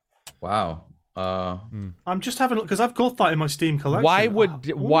 Wow. I'm just having a look because I've got that in my Steam collection. I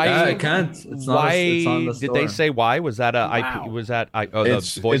can't. It's not. It's on the store. Did they say why? Was that a IP? Was that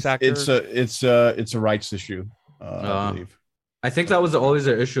the voice actor? It's a rights issue. I believe. I think that was always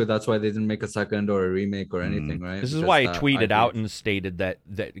their issue. That's why they didn't make a second or a remake or anything, right? This is why I tweeted out and stated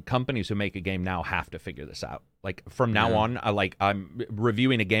that companies who make a game now have to figure this out. Like from now on, I'm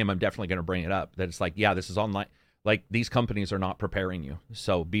reviewing a game. I'm definitely going to bring it up. That it's like, this is online. Like these companies are not preparing you.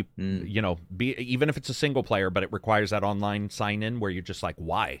 So be even if it's a single player, but it requires that online sign in where you're just like,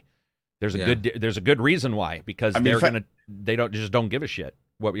 why? There's a good reason why, because they don't give a shit.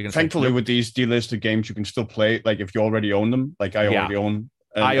 What were you going to say? Thankfully, with these delisted games, you can still play. Like if you already own them, like I already own.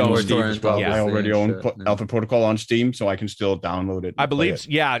 I own Steam as well. Yeah. I already own Alpha Protocol on Steam, so I can still download it. I believe,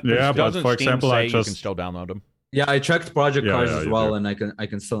 but for example, you can still download them. Yeah, I checked Project Cars as well, and I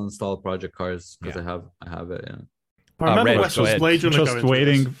can still install Project Cars because I have it. Yeah. I remember Reg, West go was ahead. later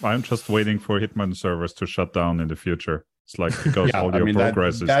I'm just waiting for Hitman servers to shut down in the future. It's like because all your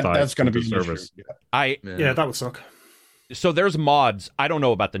progress is tied that's going to to the be an servers. issue. Yeah, that would suck. So there's mods. I don't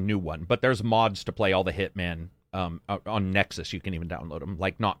know about the new one, but there's mods to play all the Hitman on Nexus. You can even download them,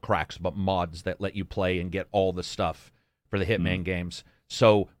 like not cracks, but mods that let you play and get all the stuff for the Hitman games.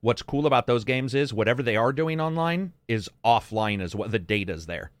 So what's cool about those games is whatever they are doing online is offline as well. The data's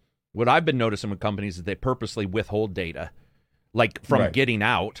there. What I've been noticing with companies is they purposely withhold data, like from getting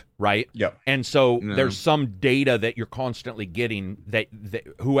out, right? Yep. And so there's some data that you're constantly getting that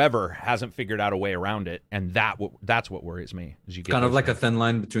whoever hasn't figured out a way around it, and that's what worries me. Is you get kind of like things. a thin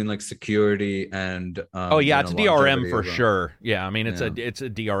line between like security and it's a DRM for well. sure. Yeah, I mean it's a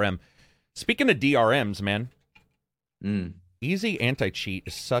DRM. Speaking of DRMs, man, Easy Anti-Cheat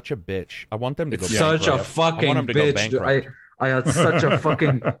is such a bitch. I want them to go bankrupt. Such a fucking bitch. Dude. I had such a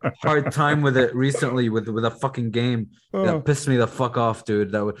fucking hard time with it recently with a fucking game that pissed me the fuck off,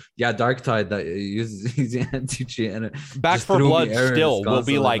 dude. Dark Tide that uses Easy Anti-Cheat and it Back 4 Blood still will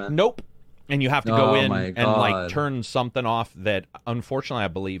be like, man. Nope. And you have to go in and God. like turn something off that unfortunately I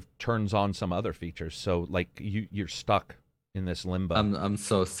believe turns on some other features. So like you're stuck in this limbo. I'm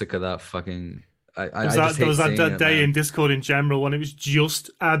so sick of that fucking There was that day in Discord in general when it was just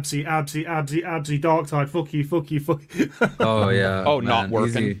Absy, Dark Tide, fuck you. Oh yeah. Oh, man. Not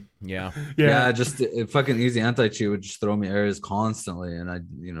working. Easy. Yeah. Just fucking Easy Anti-Cheat would just throw me errors constantly, and I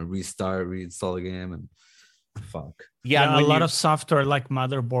reinstall the game, and fuck. Yeah, a lot of software like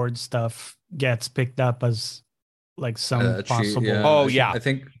motherboard stuff gets picked up as like some possible. Yeah. Oh yeah, I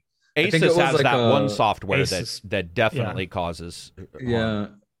think Asus has like that one software that definitely causes harm. Yeah.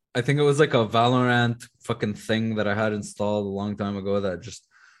 I think it was like a Valorant fucking thing that I had installed a long time ago that just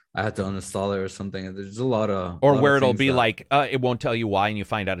I had to uninstall it or something. There's a lot of where it'll be like it won't tell you why, and you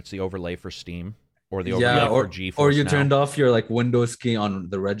find out it's the overlay for Steam or the overlay for GeForce. Or you turned off your like Windows key on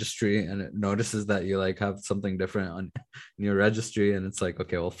the registry, and it notices that you like have something different on in your registry, and it's like,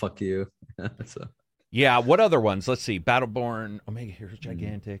 okay, well, fuck you. So. Yeah, what other ones? Let's see. Battleborn, Omega Heroes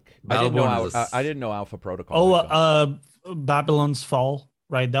Gigantic. I didn't know Alpha Protocol. Babylon's Fall.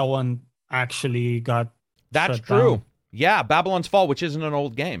 Right, that one actually got. That's true. Down. Yeah, Babylon's Fall, which isn't an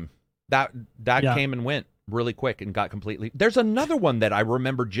old game, that came and went really quick and got completely. There's another one that I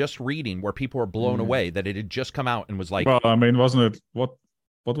remember just reading where people were blown away that it had just come out and was like. Well, I mean, wasn't it what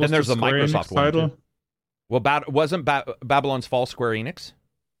was? And there's the Microsoft title? One. Well, wasn't Babylon's Fall Square Enix?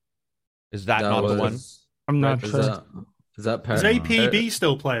 Is that not the one? I'm not sure. Is that Is APB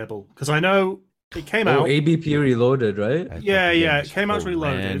still playable? Because I know. It came out. ABP Reloaded, right? Yeah. It came out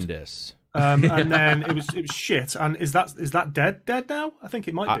reloaded. And then it was shit. And is that dead now? I think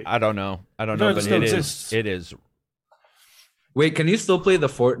it might be. I don't know. But it is. Wait, can you still play the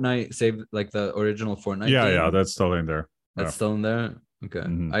Fortnite save like the original Fortnite? Yeah, that's still in there. That's still in there. Okay,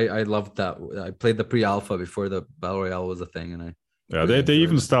 I loved that. I played the pre-alpha before the Battle Royale was a thing, and they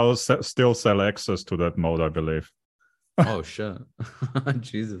even still sell access to that mode, I believe. Oh shit.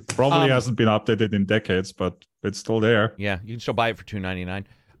 Jesus. Probably hasn't been updated in decades, but it's still there. Yeah, you can still buy it for $2.99.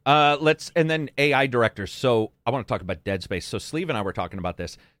 And then AI directors. So I want to talk about Dead Space. So Sleeve and I were talking about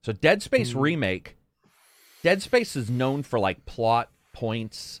this. So Dead Space remake. Dead Space is known for like plot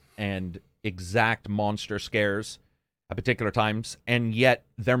points and exact monster scares at particular times, and yet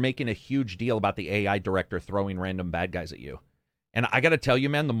they're making a huge deal about the AI director throwing random bad guys at you. And I got to tell you,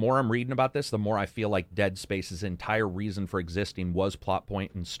 man, the more I'm reading about this, the more I feel like Dead Space's entire reason for existing was plot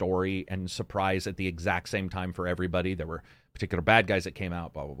point and story and surprise at the exact same time for everybody. There were particular bad guys that came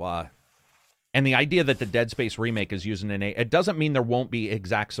out, blah, blah, blah. And the idea that the Dead Space remake is using an AI, it doesn't mean there won't be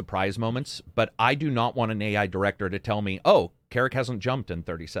exact surprise moments, but I do not want an AI director to tell me, oh, Carrick hasn't jumped in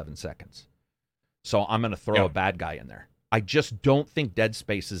 37 seconds, so I'm going to throw a bad guy in there. I just don't think Dead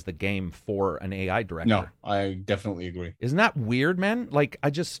Space is the game for an AI director. No, I definitely agree. Isn't that weird, man? Like,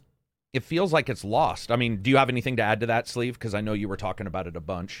 it feels like it's lost. I mean, do you have anything to add to that, Sleeve? Because I know you were talking about it a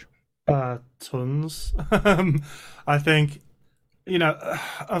bunch. Tons. I think,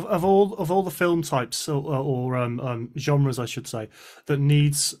 of all the film types or genres, I should say, that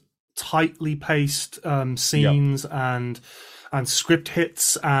needs tightly paced scenes and script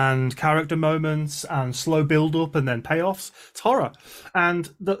hits and character moments and slow build up and then payoffs. It's horror. And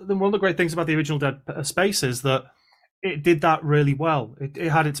one of the great things about the original Dead Space is that it did that really well. It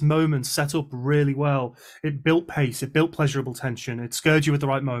had its moments set up really well. It built pace. It built pleasurable tension. It scared you at the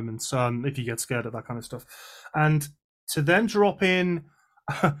right moments if you get scared of that kind of stuff. And to then drop in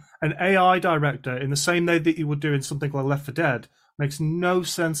an AI director in the same way that you would do in something like Left 4 Dead makes no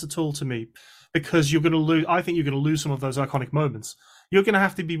sense at all to me. Because you're going to lose. I think you're going to lose some of those iconic moments. you're going to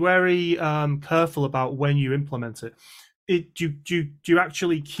have to be very careful about when you implement it. Do you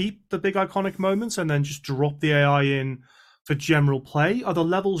actually keep the big iconic moments and then just drop the AI in for general play? Are the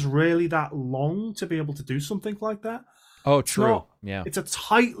levels really that long to be able to do something like that? Oh, true. Yeah. It's a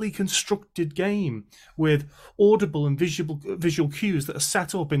tightly constructed game with audible and visual cues that are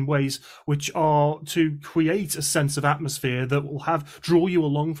set up in ways which are to create a sense of atmosphere that will draw you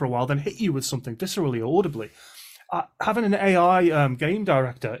along for a while, then hit you with something viscerally or audibly. Having an AI game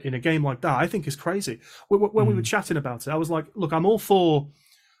director in a game like that, I think, is crazy. When we were chatting about it, I was like, look, I'm all for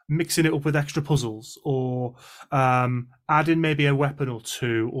mixing it up with extra puzzles, or adding maybe a weapon or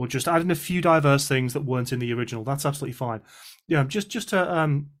two, or just adding a few diverse things that weren't in the original. That's absolutely fine. Yeah, just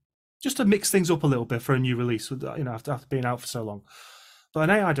to mix things up a little bit for a new release, after being out for so long. But an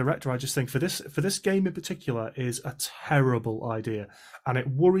AI director, I just think for this game in particular, is a terrible idea, and it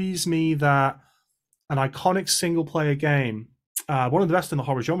worries me that an iconic single player game, one of the best in the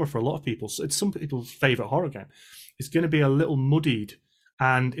horror genre for a lot of people, so it's some people's favorite horror game, is going to be a little muddied.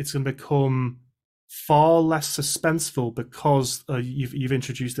 And it's going to become far less suspenseful because you've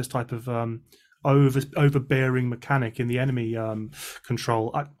introduced this type of overbearing mechanic in the enemy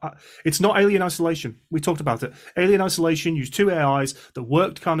control. It's not Alien Isolation. We talked about it. Alien Isolation used two AIs that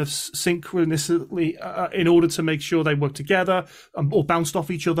worked kind of synchronously in order to make sure they worked together or bounced off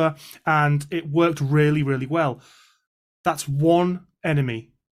each other, and it worked really, really well. That's one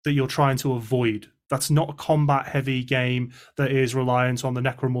enemy that you're trying to avoid. That's not a combat-heavy game that is reliant on the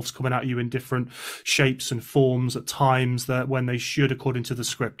necromorphs coming at you in different shapes and forms at times that when they should, according to the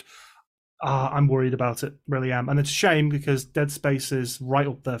script. I'm worried about it, really am. And it's a shame because Dead Space is right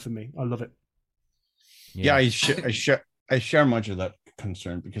up there for me. I love it. Yeah, I share much of that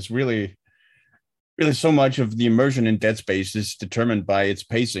concern because really so much of the immersion in Dead Space is determined by its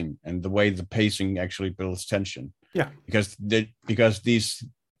pacing and the way the pacing actually builds tension. Yeah. Because these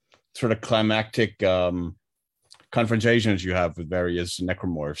sort of climactic confrontations you have with various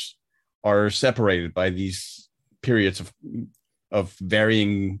necromorphs are separated by these periods of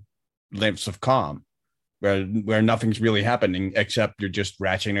varying lengths of calm, where nothing's really happening except you're just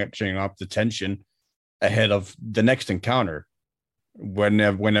ratcheting up the tension ahead of the next encounter,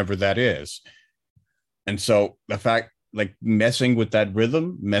 whenever that is. And so the fact, like, messing with that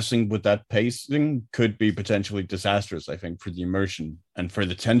rhythm, messing with that pacing could be potentially disastrous, I think, for the immersion and for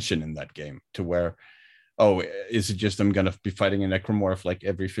the tension in that game, to where, is it just I'm going to be fighting a necromorph like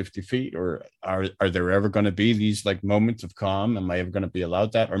every 50 feet? Or are there ever going to be these like moments of calm? Am I ever going to be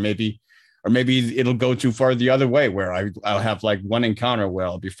allowed that? Or maybe it'll go too far the other way, where I'll have like one encounter where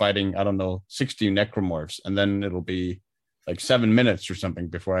I'll be fighting, 60 necromorphs, and then it'll be like 7 minutes or something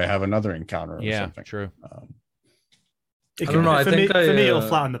before I have another encounter or something. True. I don't know. For me, it'll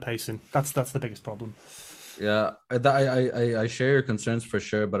flatten the pacing. That's the biggest problem. Yeah, I share your concerns for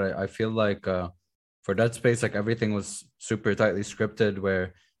sure, but I feel like for Dead Space, like everything was super tightly scripted.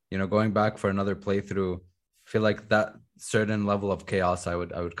 Where going back for another playthrough, I feel like that certain level of chaos I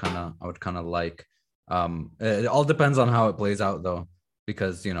would kind of like. It all depends on how it plays out though,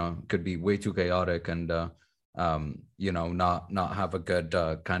 because it could be way too chaotic and not have a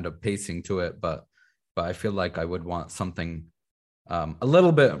good kind of pacing to it, but I feel like I would want something a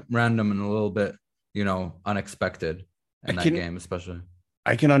little bit random and a little bit, unexpected in that game, especially.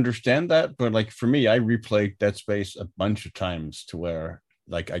 I can understand that, but like for me, I replayed Dead Space a bunch of times to where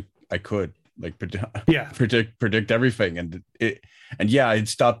like I could like predict everything, and it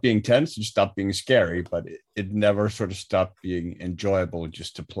stopped being tense, it stopped being scary, but it never sort of stopped being enjoyable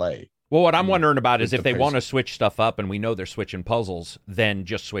just to play. Well, what I'm wondering about is if they want to switch stuff up, and we know they're switching puzzles, then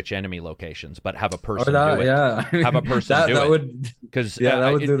just switch enemy locations, but have a person do it. Yeah. Have a person do it. Because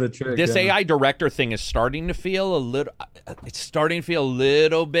that would do the trick. This AI director thing is starting to feel a little. It's starting to feel a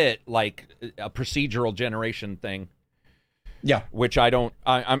little bit like a procedural generation thing. Yeah, which I don't.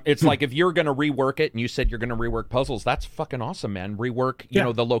 It's like if you're going to rework it, and you said you're going to rework puzzles, that's fucking awesome, man. Rework,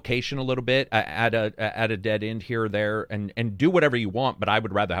 the location a little bit, add a dead end here or there, and do whatever you want. But I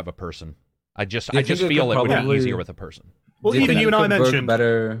would rather have a person. I just feel it would be easier with a person. Well, even you and I mentioned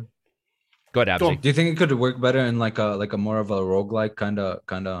better. Go ahead, Abzi. Do you think it could work better in like a more of a roguelike kind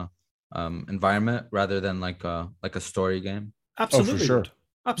of environment rather than like a story game? Absolutely, for sure.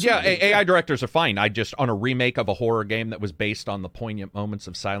 Absolutely. Yeah, AI directors are fine. I just, on a remake of a horror game that was based on the poignant moments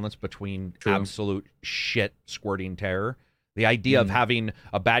of silence between absolute shit squirting terror, the idea of having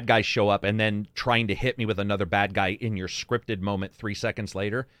a bad guy show up and then trying to hit me with another bad guy in your scripted moment 3 seconds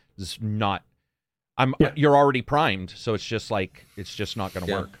later is not. You're already primed, so it's just like it's just not going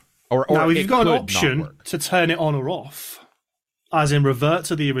to work. Or now, if you've got an option to turn it on or off, as in revert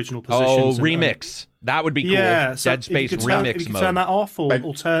to the original positions. Oh, remix. That would be cool. Yeah, so Dead Space remix mode. If you mode. turn that off, or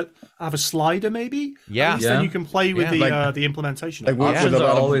have a slider maybe. Yeah, then you can play with the implementation. Like with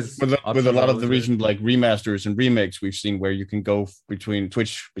a lot of the recent like remasters and remakes we've seen, where you can go between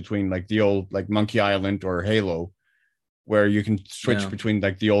like the old like Monkey Island or Halo, where you can switch between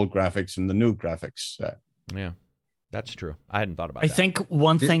like the old graphics and the new graphics. Yeah, that's true. I hadn't thought about that. I think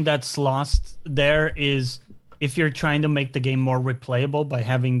one thing that's lost there is if you're trying to make the game more replayable by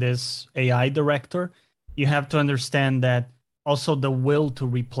having this AI director, you have to understand that also the will to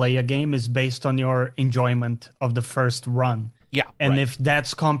replay a game is based on your enjoyment of the first run. Yeah. And if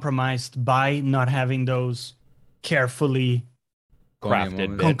that's compromised by not having those carefully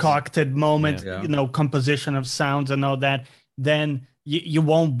concocted moments, composition of sounds and all that, then you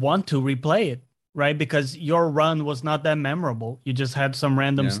won't want to replay it, right? Because your run was not that memorable. You just had some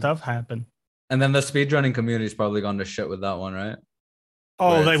random stuff happen. And then the speedrunning community is probably gone to shit with that one, right?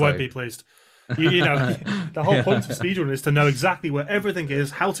 Oh, they won't be pleased. You know, the whole point of speedrunning is to know exactly where everything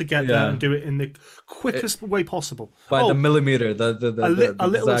is, how to get there, and do it in the quickest way possible. By the millimeter. A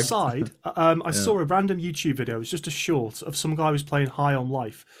little aside, I saw a random YouTube video. It was just a short of some guy who was playing High on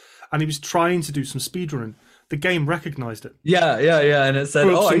Life, and he was trying to do some speedrunning. The game recognized it. Yeah. And it said,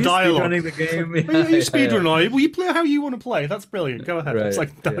 are you speedrunning the game? Are you speedrunning? Will you play how you want to play? That's brilliant. Go ahead. Right. It's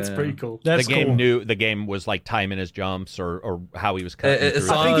like, that's pretty cool. That's the game cool. knew the game was like timing his jumps or how he was cutting through.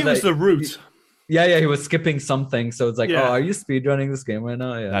 I think it was the route. Yeah, he was skipping something. So it's like, are you speedrunning this game right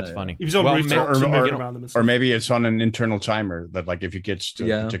now? Yeah, that's funny. He was on rooftops and moving around them. Or maybe it's on an internal timer that, like, if you get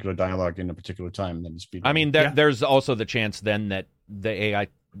to a particular dialogue in a particular time, then you speed. I mean, there's also the chance then that the AI,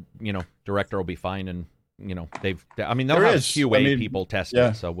 director will be fine, and they'll have QA people test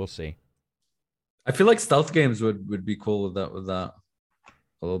it, so we'll see. I feel like stealth games would be cool with that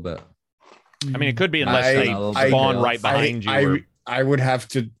a little bit. I mean, it could be unless they spawn right behind you. I would have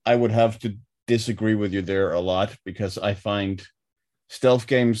to disagree with you there a lot, because I find stealth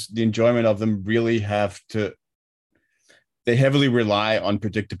games, the enjoyment of them really they heavily rely on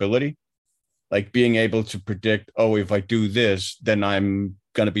predictability, like being able to predict, if I do this, then I'm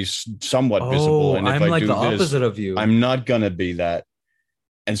going to be somewhat visible. And if I'm I like do the this, opposite of you. I'm not going to be that.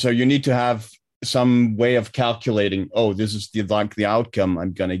 And so you need to have some way of calculating, this is the outcome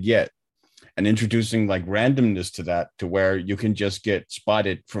I'm going to get. And introducing like randomness to that, to where you can just get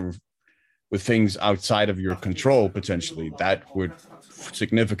spotted with things outside of your control, potentially, that would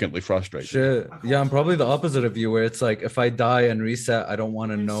significantly frustrate you. Yeah, I'm probably the opposite of you, where it's like, if I die and reset, I don't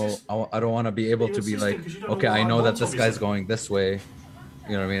want to know. I don't want to be able to be like, okay, I know that this guy's going this way,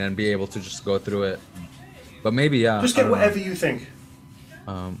 you know what I mean, and be able to just go through it. But maybe, just get whatever you think.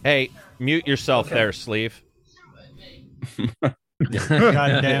 Hey, mute yourself there, Sleeve.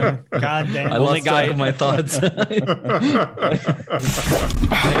 God damn. I lost track of my thoughts.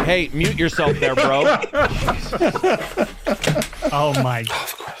 Hey, mute yourself there, bro. Oh my God.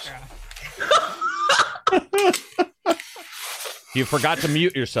 You forgot to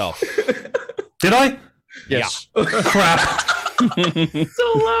mute yourself. Did I? Yes. Yeah. Crap.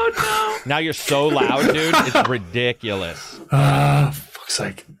 So loud now. Now you're so loud, dude. It's ridiculous. Fuck's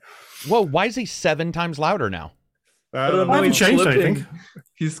sake. Whoa, why is he 7 times louder now? I haven't changed anything.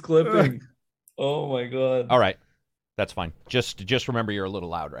 He's clipping. Oh my God. All right. That's fine. Just remember you're a little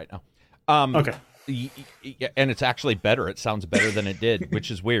loud right now. Okay. And it's actually better. It sounds better than it did,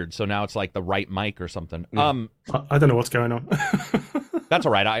 which is weird. So now it's like the right mic or something. I don't know what's going on. That's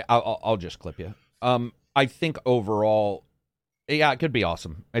all right. I'll just clip you. I think overall, it could be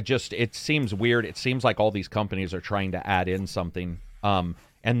awesome. It seems weird. It seems like all these companies are trying to add in something.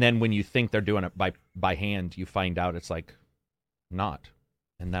 And then when you think they're doing it by hand, you find out it's like not.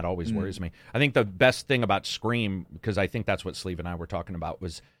 And that always worries me. I think the best thing about Scream, because I think that's what Sleeve and I were talking about,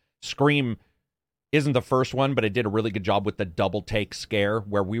 was Scream isn't the first one, but it did a really good job with the double take scare,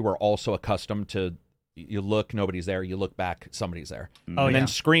 where we were also accustomed to, you look, nobody's there. You look back, somebody's there. And then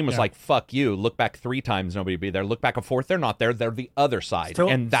Scream was like, fuck you. Look back 3 times, nobody be there. Look back a 4th, they're not there. They're the other side.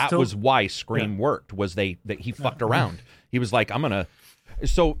 And that was why Scream worked, was that he fucked around. He was like, I'm going to...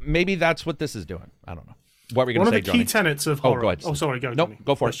 So maybe that's what this is doing. I don't know. What were we going to say, Johnny? One of the key tenets of horror... go ahead. Oh, sorry, go, Nope, Johnny.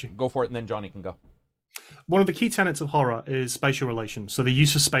 go for it. Go for it, and then Johnny can go. One of the key tenets of horror is spatial relations, so the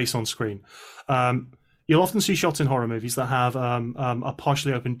use of space on screen. You'll often see shots in horror movies that have a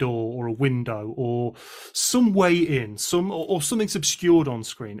partially open door or a window or some way in, or something's obscured on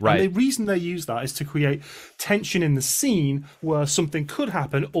screen. Right. And the reason they use that is to create tension in the scene where something could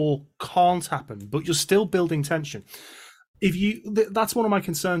happen or can't happen, but you're still building tension. That's one of my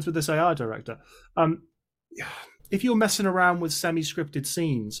concerns with this AI director. if you're messing around with semi-scripted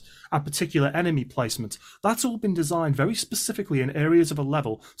scenes and particular enemy placements, that's all been designed very specifically in areas of a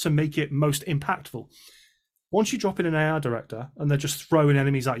level to make it most impactful. Once you drop in an AI director and they're just throwing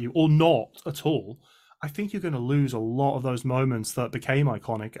enemies at you, or not at all, I think you're going to lose a lot of those moments that became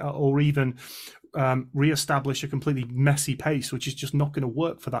iconic, or even re-establish a completely messy pace, which is just not going to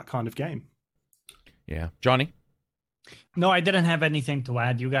work for that kind of game. Yeah. Johnny? No, I didn't have anything to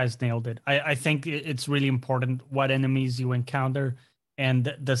add. You guys nailed it. I think it's really important what enemies you encounter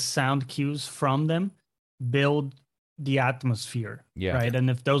and the sound cues from them build the atmosphere, right? And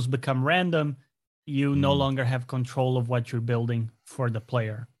if those become random, you no longer have control of what you're building for the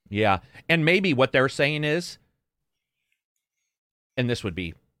player. Yeah. And maybe what they're saying is, and this would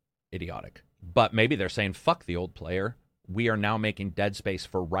be idiotic, but maybe they're saying, fuck the old player. We are now making Dead Space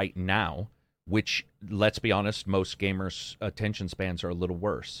for right now, which, let's be honest, most gamers' attention spans are a little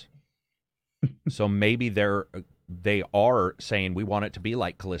worse. So maybe they are saying we want it to be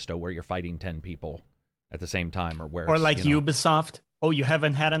like Callisto, where you're fighting 10 people at the same time, or like Ubisoft. Oh, you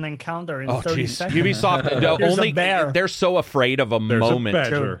haven't had an encounter in 30 seconds. Ubisoft, they're so afraid of a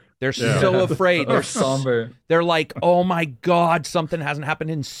moment. They're so afraid. They're somber. They're like, oh my God, something hasn't happened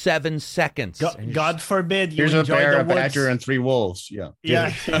in 7 seconds. God forbid you Here's enjoy a bear, the a badger, and 3 wolves. Yeah.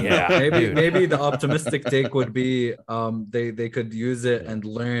 Maybe the optimistic take would be they could use it and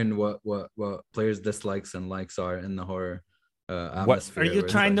learn what players' dislikes and likes are in the horror atmosphere. Are you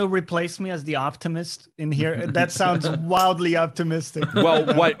trying to replace me as the optimist in here? That sounds wildly optimistic.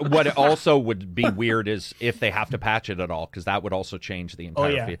 Well, what also would be weird is if they have to patch it at all, because that would also change the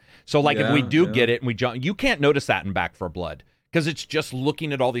entire field. So, like, if we do get it and we jump, you can't notice that in Back 4 Blood, because it's just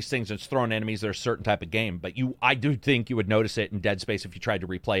looking at all these things and it's throwing enemies that are a certain type of game. But I do think you would notice it in Dead Space if you tried to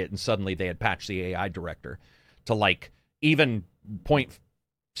replay it and suddenly they had patched the AI director to like even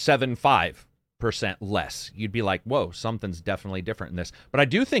 0.75% less. You'd be like, whoa, something's definitely different in this. But I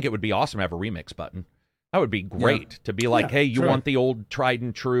do think it would be awesome to have a remix button. That would be great to be like, hey, you want the old tried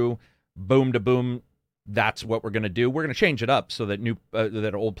and true boom to boom, that's what we're going to do. We're going to change it up so that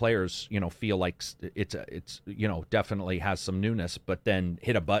that old players, feel like it's definitely has some newness, but then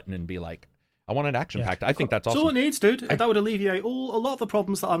hit a button and be like, I want an action packed. I think that's awesome. That's all it neats, dude. That would alleviate a lot of the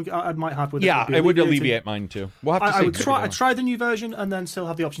problems that I might have with it. Yeah, it would alleviate mine too. We'll have to I would try the new version and then still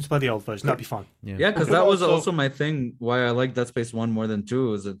have the option to play the old version. That'd be fine. Yeah, because that was also my thing. Why I like Dead Space 1 more than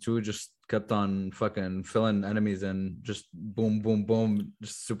 2 is that 2 just kept on fucking filling enemies and just boom, boom, boom,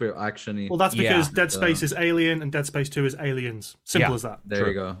 just super actiony. Well, that's because Dead Space is Alien and Dead Space 2 is Aliens. Simple as that. There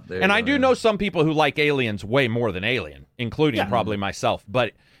you go. I do know some people who like Aliens way more than Alien, including probably myself,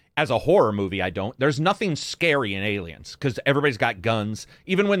 but as a horror movie, I don't. There's nothing scary in Aliens because everybody's got guns.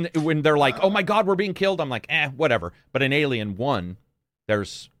 Even when they're like, oh my God, we're being killed, I'm like, whatever. But in Alien 1,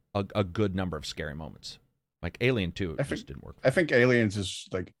 there's a good number of scary moments. Like Alien 2, just didn't work. I think Aliens is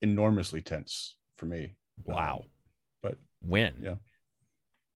like enormously tense for me. Wow. But when? Yeah.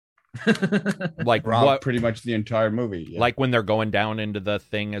 Like pretty much the entire movie. Yeah. Like when they're going down into the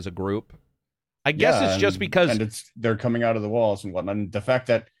thing as a group. I guess it's just because they're coming out of the walls and whatnot. And the fact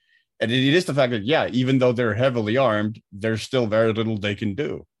that it is the fact that, even though they're heavily armed, there's still very little they can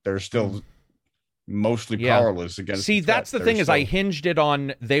do. They're still mostly powerless against. See, that's the thing is I hinged it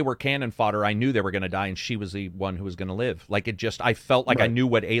on they were cannon fodder. I knew they were going to die, and she was the one who was going to live. Like I felt like I knew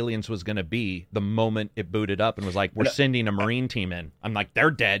what Aliens was going to be the moment it booted up and was like, we're sending a Marine team in. I'm like, they're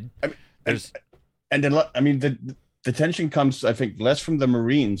dead. The tension comes, I think, less from the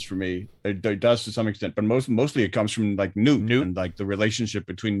Marines for me. It does to some extent, but mostly it comes from like Newt and like the relationship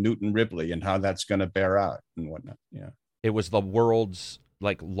between Newt and Ripley and how that's going to bear out and whatnot. Yeah, it was the world's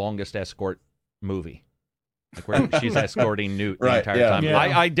like longest escort movie. Like where she's escorting Newt the entire time. Yeah.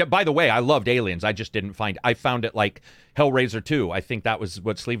 I by the way, I loved Aliens. I just didn't I found it like Hellraiser 2. I think that was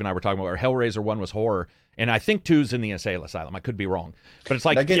what Sleeve and I were talking about. Where Hellraiser 1 was horror. And I think 2's in the insane asylum. I could be wrong. But it's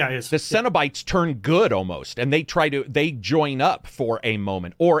like the Cenobites turn good almost. And they join up for a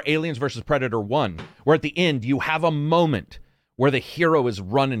moment. Or Aliens versus Predator 1, where at the end you have a moment where the hero is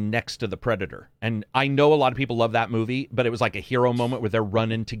running next to the Predator. And I know a lot of people love that movie, but it was like a hero moment where they're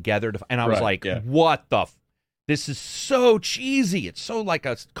running together. And I was what the... This is so cheesy. It's so like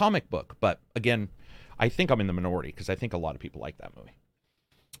a comic book. But again, I think I'm in the minority because I think a lot of people like that movie.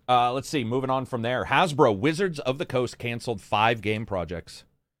 Let's see. Moving on from there. Hasbro, Wizards of the Coast canceled 5 game projects.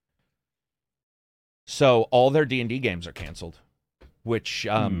 So all their D&D games are canceled, which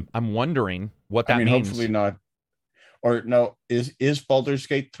I'm wondering what that means. Hopefully not. Or no, is Baldur's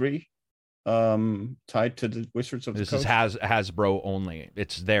Gate 3 tied to the Wizards of the Coast? This is Hasbro only.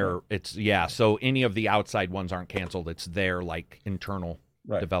 It's their, so any of the outside ones aren't canceled. It's their like internal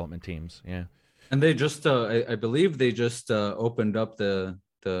development teams. Yeah. And they just, I believe they just opened up the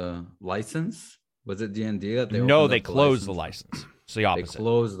license. Was it D&D that they? No, they closed the license. It's the opposite. They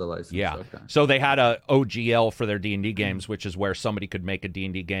closed the license. Yeah. Okay. So they had a OGL for their D&D games, which is where somebody could make a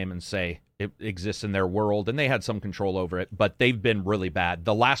D&D game and say it exists in their world, and they had some control over it. But they've been really bad.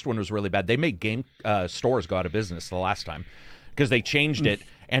 The last one was really bad. They made game stores go out of business the last time because they changed it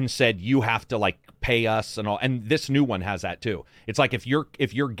and said you have to like pay us and all. And this new one has that too. It's like if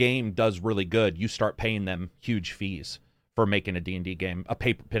your game does really good, you start paying them huge fees for making a D&D game, a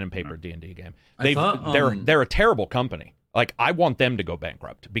pen and paper D&D game. They're a terrible company. Like, I want them to go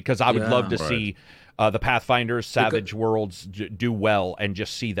bankrupt because I would love to see the Pathfinders, Savage Worlds do well and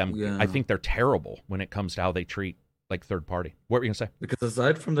just see them. Yeah. I think they're terrible when it comes to how they treat like third party. What were you gonna say? Because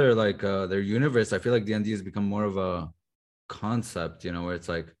aside from their their universe, I feel like D&D has become more of a concept, where it's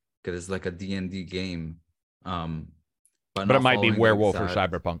like, because it's like a D&D game, but it might be Werewolf or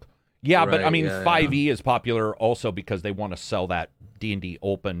Cyberpunk. Yeah, right, but I mean, 5e is popular also because they want to sell that D&D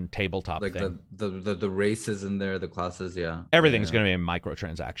open tabletop like thing. The races in there, the classes, Everything's going to be a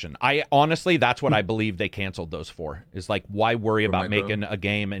microtransaction. I honestly, that's what I believe they canceled those for. Is like, why worry about making a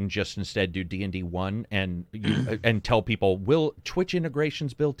game and just instead do D&D 1 and and tell people, will Twitch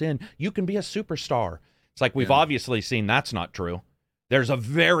integrations built in? You can be a superstar. It's like we've obviously seen that's not true. There's a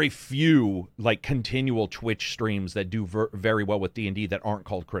very few like continual Twitch streams that do very well with D&D that aren't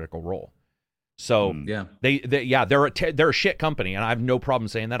called Critical Role. So they're a shit company, and I have no problem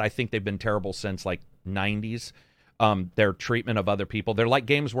saying that. I think they've been terrible since like 90s. Their treatment of other people, they're like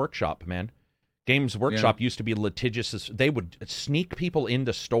Games Workshop, man. Games Workshop used to be litigious. They would sneak people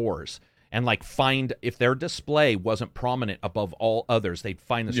into stores and like find if their display wasn't prominent above all others, they'd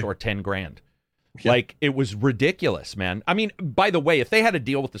fine the store $10,000. Yeah. Like, it was ridiculous, man. I mean, by the way, if they had a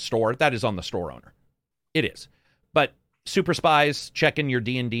deal with the store, that is on the store owner. It is. But Super Spies, checking your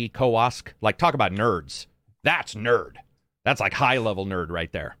D&D, Kiosk, like, talk about nerds. That's nerd. That's like high-level nerd right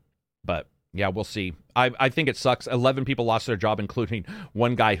there. But, yeah, we'll see. I think it sucks. 11 people lost their job, including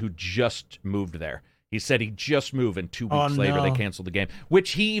one guy who just moved there. He said he just moved, and 2 weeks later they canceled the game.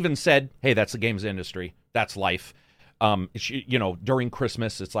 Which he even said, hey, that's the games industry. That's life. During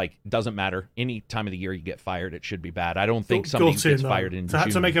Christmas, it's like, doesn't matter. Any time of the year you get fired, it should be bad. I don't think somebody gets fired in June.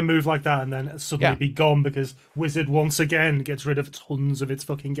 To make a move like that and then suddenly be gone because Wizard once again gets rid of tons of its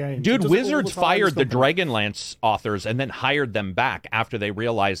fucking games. Dude, Wizards fired the Dragonlance authors and then hired them back after they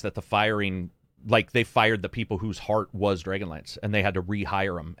realized that the firing, like, they fired the people whose heart was Dragonlance, and they had to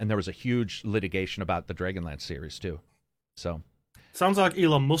rehire them. And there was a huge litigation about the Dragonlance series, too. So sounds like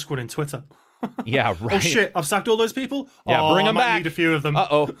Elon Musk running Twitter. Yeah, right. Oh shit! I've sacked all those people. Yeah, bring them back. Need a few of them.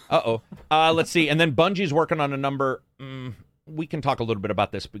 Let's see. And then Bungie's working on a number. We can talk a little bit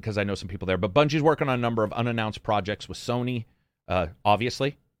about this because I know some people there. But Bungie's working on a number of unannounced projects with Sony.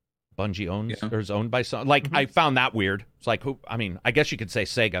 Obviously, Bungie owns or is owned by Sony. Like, I found that weird. It's like, who? I mean, I guess you could say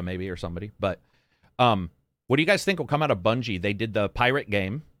Sega maybe or somebody. But what do you guys think will come out of Bungie? They did the pirate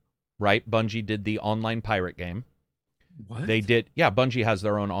game, right? Bungie did the online pirate game. What? They did, Bungie has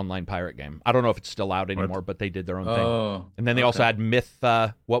their own online pirate game. I don't know if it's still out anymore, but they did their own thing. And then they also had Myth,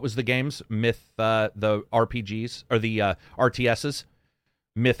 what was the games? Myth, the RPGs, or the RTSs.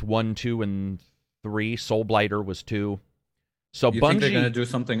 Myth 1, 2, and 3. Soul Blighter was 2. So you Bungie... think they're going to do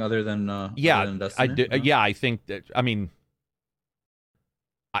something other than Destiny? I think that, I mean...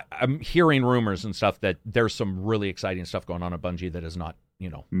 I'm hearing rumors and stuff that there's some really exciting stuff going on at Bungie that is not,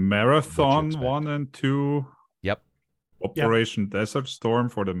 Marathon 1 and 2... Yep. Operation Desert Storm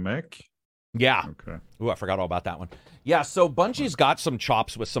for the mech? Yeah. Okay. Ooh, I forgot all about that one. Yeah, so Bungie's got some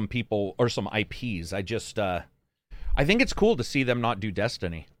chops with some people or some IPs. I just I think it's cool to see them not do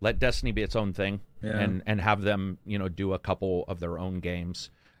Destiny. Let Destiny be its own thing and have them, do a couple of their own games.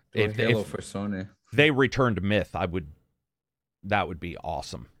 If Halo for Sony. They returned Myth, that would be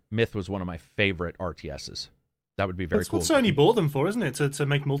awesome. Myth was one of my favorite RTSs. That would be very cool. That's what Sony bought them for, isn't it? To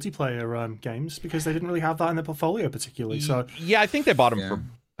make multiplayer games, because they didn't really have that in their portfolio particularly. So yeah, I think they bought them for.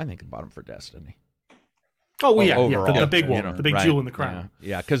 I think they bought them for Destiny. Oh well, the big one, the big jewel in the crown.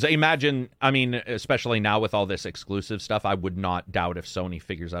 Yeah, because imagine, I mean, especially now with all this exclusive stuff, I would not doubt if Sony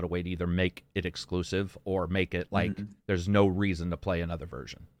figures out a way to either make it exclusive or make it like there's no reason to play another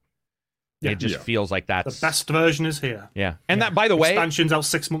version. Yeah. It just feels like that's the best version is here. Yeah, and that, by the way, expansion's out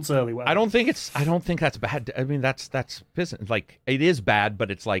 6 months early. I don't think that's bad. I mean, that's business. Like, it is bad, but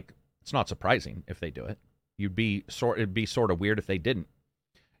it's like, it's not surprising if they do it. It'd be sort of weird if they didn't.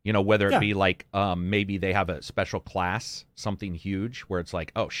 Whether it be like maybe they have a special class, something huge where it's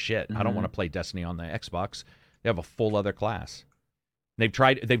like, oh shit, I don't want to play Destiny on the Xbox. They have a full other class. They've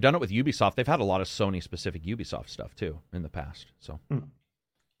done it with Ubisoft. They've had a lot of Sony specific Ubisoft stuff too in the past. So,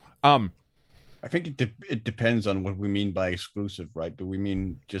 I think it depends on what we mean by exclusive, right? Do we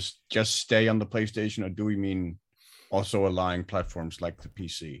mean just stay on the PlayStation, or do we mean also allowing platforms like the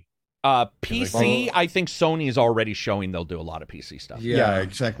PC? PC, I think Sony is already showing they'll do a lot of PC stuff. Yeah,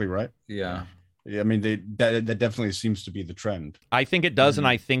 exactly right. Yeah. I mean, that definitely seems to be the trend. I think it does, and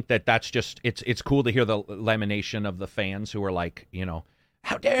I think that's just it's cool to hear the lamination of the fans who are like,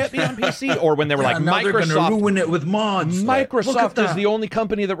 how dare it be on PC? Or when they were like, Microsoft ruin it with mods. Microsoft is the only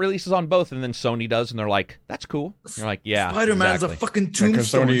company that releases on both, and then Sony does, and they're like, that's cool. And you're like, yeah, Spider-Man's exactly. a fucking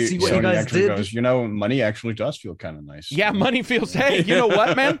tombstone. See what you guys did? Goes, money actually does feel kind of nice. Yeah, money feels. Hey, you know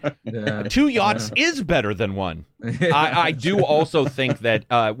what, man? 2 yachts is better than one. I do also think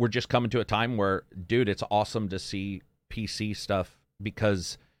that we're just coming to a time where, dude, it's awesome to see PC stuff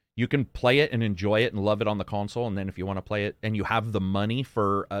because you can play it and enjoy it and love it on the console, and then if you want to play it and you have the money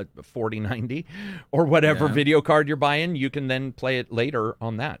for a 4090 or whatever video card you're buying, you can then play it later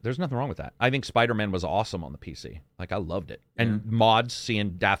on that. There's nothing wrong with that. I think Spider-Man was awesome on the PC. Like, I loved it. And mods,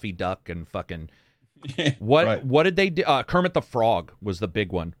 seeing Daffy Duck and fucking what did they do? Kermit the Frog was the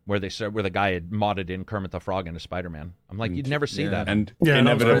big one where the guy had modded in Kermit the Frog into Spider-Man. I'm like, you'd never see that. And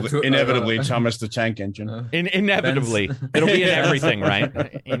inevitably Thomas the Tank Engine. Inevitably, it'll be in everything, right?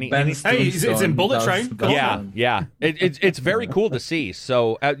 Hey, it's in Bullet Train. Yeah. It's very cool to see.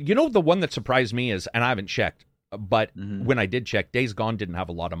 So the one that surprised me is, and I haven't checked, but when I did check, Days Gone didn't have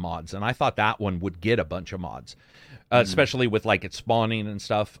a lot of mods, and I thought that one would get a bunch of mods. Especially with like it spawning and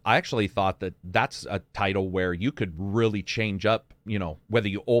stuff. I actually thought that that's a title where you could really change up, whether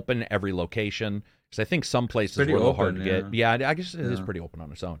you open every location. Because I think some places were a little hard to get. Yeah, I guess it is pretty open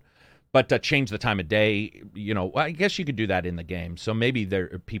on its own. But to change the time of day, I guess you could do that in the game. So maybe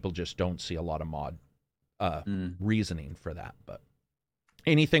people just don't see a lot of mod reasoning for that. But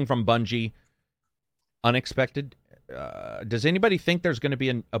anything from Bungie unexpected? Does anybody think there's going to be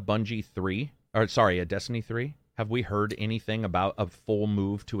a Bungie 3? Or sorry, a Destiny 3? Have we heard anything about a full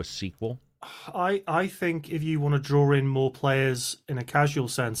move to a sequel? I think if you want to draw in more players in a casual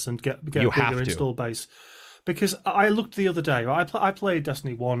sense and get a bigger install base, because I looked the other day, right? I played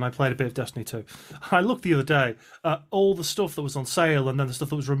Destiny 1, I played a bit of Destiny 2. I looked the other day at all the stuff that was on sale and then the stuff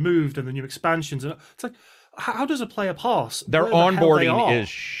that was removed and the new expansions. And it's like, how does a player pass? Their onboarding is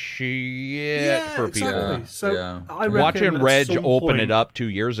shit for people. So I watching Reg open it up 2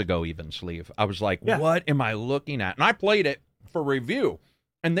 years ago, even Sleeve, I was like, what am I looking at? And I played it for review,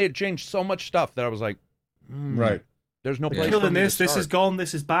 and they had changed so much stuff that I was like, right. There's no place killing this. This is gone.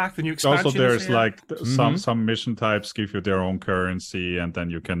 This is back. The new expansion. Also, there's some mission types give you their own currency, and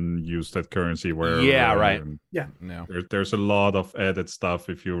then you can use that currency wherever. Yeah, right. No. There's a lot of added stuff.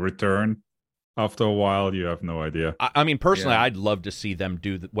 If you return after a while, you have no idea. I mean, personally, I'd love to see them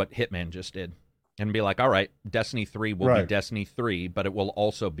do what Hitman just did and be like, all right, Destiny 3 will be Destiny 3, but it will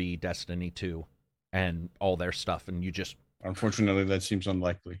also be Destiny 2 and all their stuff. And you just... Unfortunately, that seems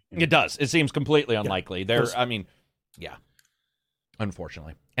unlikely. It does. It seems completely unlikely.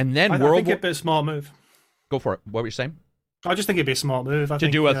 Unfortunately. And then I think it'd be a smart move. Go for it. What were you saying? I just think it'd be a smart move.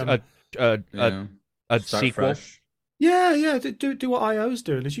 Do a sequel? Fresh. Yeah. Do what IO's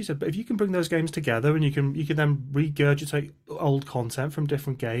doing, as you said. But if you can bring those games together and you can then regurgitate old content from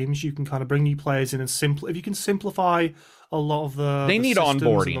different games, you can kind of bring new players in and if you can simplify a lot of they need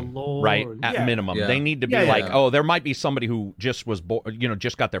onboarding, right? At minimum, they need to be oh, there might be somebody who just was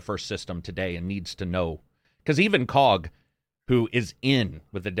just got their first system today and needs to know, because even Cog, who is in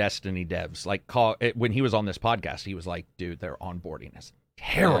with the Destiny devs, like Cog, when he was on this podcast, he was like, dude, their onboarding is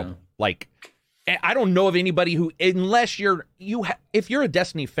terrible. Like, I don't know of anybody who, unless if you're a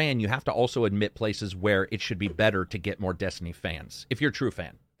Destiny fan, you have to also admit places where it should be better to get more Destiny fans. If you're a true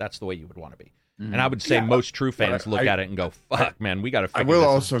fan, that's the way you would want to be. And I would say most true fans look at it and go, fuck, man, we got to figure this out. I will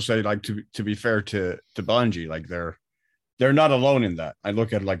also say, like, to be fair to Bungie, like, they're not alone in that. I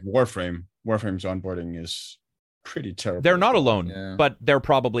look at, like, Warframe. Warframe's onboarding is pretty terrible. They're not alone, but they're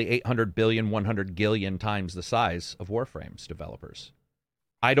probably 800 billion, 100 gillion times the size of Warframe's developers.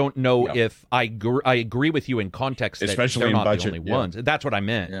 I don't know if I agree with you in context that especially they're not budget, the only ones. That's what I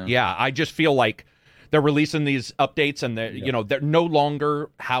meant. Yeah, I just feel like they're releasing these updates and they're no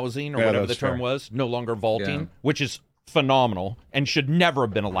longer housing or whatever the term was, no longer vaulting, which is phenomenal and should never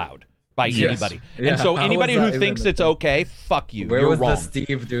have been allowed by anybody. And so anybody who thinks it's okay, fuck you. Where was wrong. the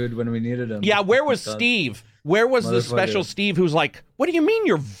Steve dude when we needed him? Yeah, where was Steve? Where was the special Steve who's like, what do you mean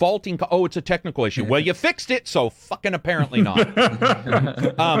you're vaulting? Oh, it's a technical issue. Well, you fixed it, so fucking apparently not.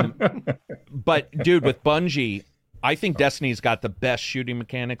 But, dude, with Bungie, I think Destiny's got the best shooting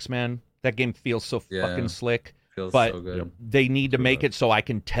mechanics, man. That game feels so fucking slick. Feels but so good. they need to make it so I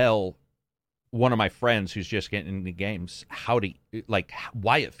can tell one of my friends who's just getting into games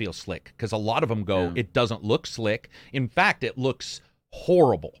why it feels slick, because a lot of them go, it doesn't look slick. In fact, it looks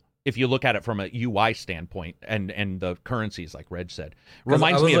horrible if you look at it from a UI standpoint, and the currencies, like Reg said,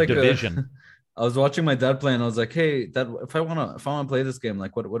 reminds me of Division. I was watching my dad play, and I was like, "Hey, Dad, if I wanna play this game,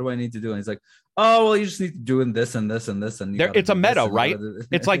 like, what do I need to do?" And he's like, "Oh, well, you just need to do this and this and this, and it's a meta, right?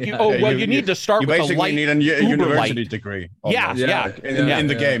 It's like you need to start with a light. You basically need a university degree. Almost. In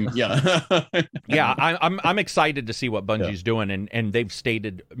the game, yeah. I'm excited to see what Bungie's doing, and they've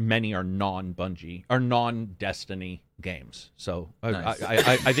stated many are non-Bungie or non-Destiny games. So nice.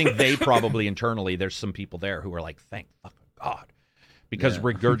 I think they probably internally, there's some people there who are like, thank fucking God. Because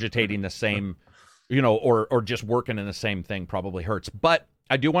regurgitating the same, or just working in the same thing probably hurts. But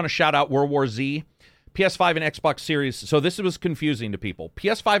I do want to shout out World War Z, PS5 and Xbox Series. So this was confusing to people.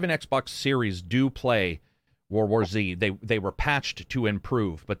 PS5 and Xbox Series do play World War Z. They were patched to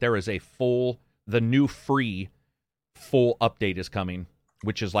improve, but there is the new free full update is coming,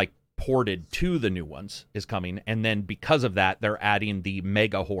 which is like ported to the new ones is coming. And then because of that, they're adding the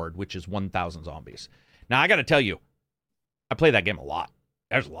Mega Horde, which is 1,000 zombies. Now, I got to tell you, I play that game a lot.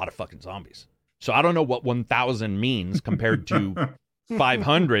 There's a lot of fucking zombies. So I don't know what 1,000 means compared to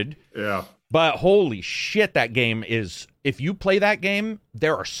 500. Yeah. But holy shit, that game is... If you play that game,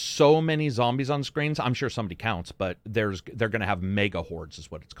 there are so many zombies on screens. I'm sure somebody counts, but they're going to have Mega Hordes is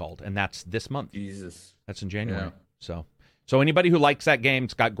what it's called. And that's this month. Jesus. That's in January. Yeah. So anybody who likes that game,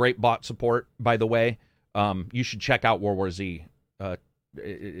 it's got great bot support, by the way. You should check out World War Z.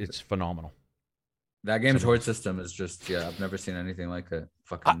 It's phenomenal. That game's horde system is just, I've never seen anything like it.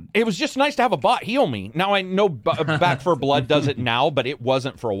 It was just nice to have a bot heal me. Now, I know Back 4 Blood does it now, but it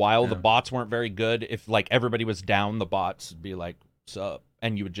wasn't for a while. The bots weren't very good. If, everybody was down, the bots would be like, sup?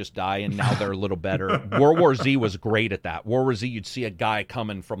 And you would just die, and now they're a little better. World War Z was great at that. World War Z, you'd see a guy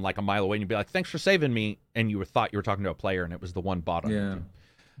coming from, a mile away, and you'd be like, thanks for saving me, and you thought you were talking to a player, and it was the one bot on the team.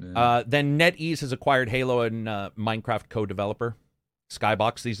 Yeah. Then NetEase has acquired Halo and Minecraft co-developer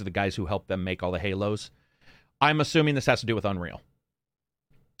Skybox. These are the guys who helped them make all the Halos. I'm assuming this has to do with Unreal,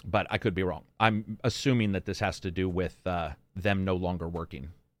 but I could be wrong. I'm assuming that this has to do with them no longer working.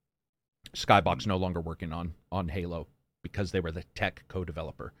 Skybox no longer working on Halo because they were the tech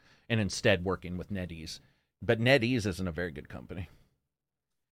co-developer and instead working with NetEase. But NetEase isn't a very good company,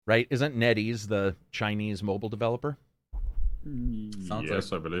 right? Isn't NetEase the Chinese mobile developer?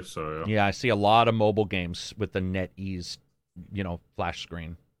 Yes, I believe so. Yeah, I see a lot of mobile games with the NetEase flash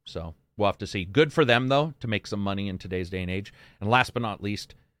screen. So we'll have to see. Good for them, though, to make some money in today's day and age. And last but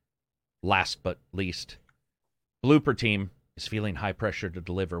least, Blooper Team is feeling high pressure to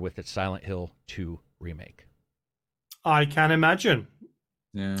deliver with its Silent Hill 2 remake. I can imagine.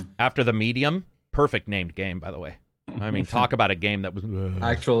 Yeah. After The Medium, perfect named game, by the way. I mean, talk about a game that was...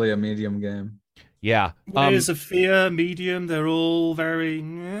 Actually a medium game. Yeah. There's a Fear, Medium, they're all very...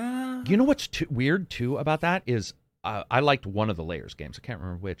 You know what's weird, too, about that is... I liked one of the Layers games. I can't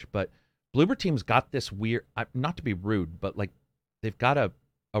remember which, but Bloober Team's got this weird, not to be rude, but they've got a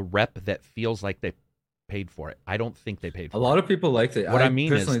rep that feels like they paid for it. I don't think they paid for it. A lot of people liked it. What I mean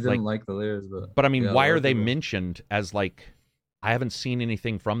personally is, didn't like the Layers, but I mean, why are they mentioned as I haven't seen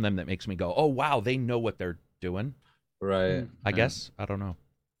anything from them that makes me go, oh wow, they know what they're doing. Right. I guess. I don't know.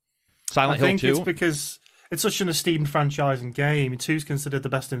 Silent Hill 2? I think it's because it's such an esteemed franchise and game. 2's considered the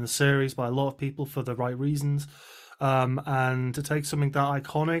best in the series by a lot of people for the right reasons. And to take something that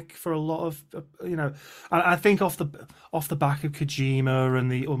iconic for a lot of, I think off the back of Kojima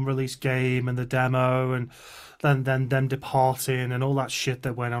and the unreleased game and the demo and then them departing and all that shit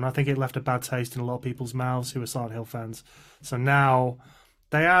that went on, I think it left a bad taste in a lot of people's mouths who are Silent Hill fans. So now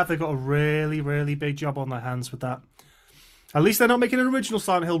they've got a really, really big job on their hands with that. At least they're not making an original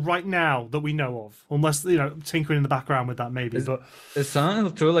Silent Hill right now that we know of, unless tinkering in the background with that maybe. Is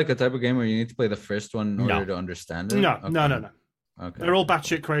Silent Hill 2 a type of game where you need to play the first one in order to understand it? No, okay. No. Okay. They're all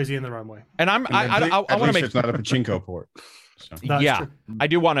batshit crazy in their own way. And I want to make it's not a pachinko port. So. Yeah, true. I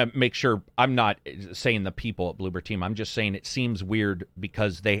do want to make sure I'm not saying the people at Bloober Team. I'm just saying it seems weird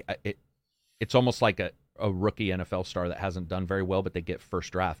because it's almost like a rookie NFL star that hasn't done very well, but they get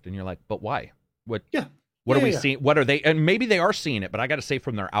first draft, and you're like, but why? What? Yeah. What are we seeing? What are they? And maybe they are seeing it, but I got to say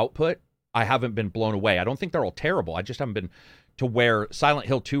from their output, I haven't been blown away. I don't think they're all terrible. I just haven't been to where Silent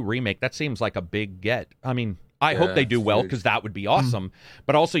Hill 2 remake, that seems like a big get. I mean, I hope they do well because that would be awesome.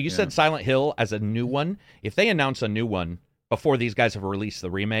 But also, you said Silent Hill as a new one. If they announce a new one before these guys have released the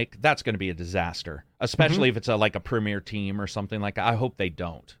remake, that's going to be a disaster, especially if it's a premier team or something like that. I hope they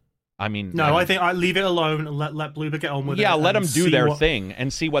don't. I mean, I think I leave it alone and let Bloober get on with it. Yeah, let them do their thing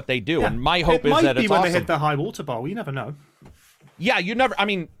and see what they do. Yeah. And my hope is that it's awesome. It might be when they hit the high water bar. You never know. Yeah, you never. I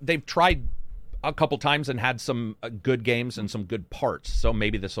mean, they've tried a couple times and had some good games and some good parts. So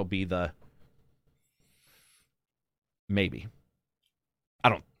maybe this will be the maybe. I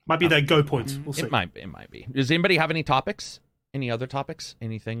don't. Might be their go points. We'll see. It might be. Does anybody have any topics? Any other topics?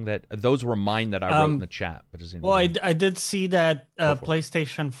 Anything that those were mine that I wrote in the chat? But does well, I did see that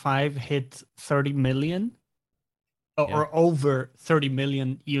PlayStation 5 hit 30 million or over 30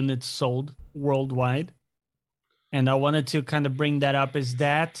 million units sold worldwide. And I wanted to kind of bring that up.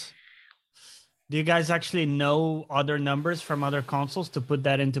 Do you guys actually know other numbers from other consoles to put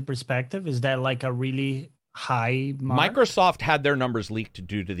that into perspective? Is that like a really high mark? Microsoft had their numbers leaked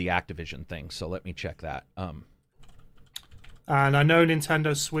due to the Activision thing, so let me check that. And I know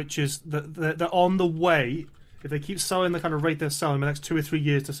Nintendo Switch they're on the way. If they keep selling the kind of rate they're selling, in the next 2 or 3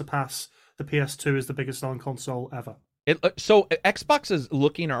 years to surpass the PS2 as the biggest selling console ever. So Xbox is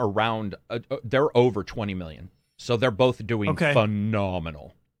looking around, they're over 20 million. So they're both doing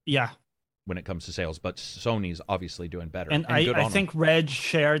phenomenal. Yeah. When it comes to sales, but Sony's obviously doing better. And I think Reg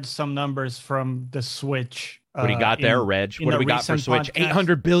shared some numbers from the Switch. What do you got there, Reg? What do we got for Switch? Podcast.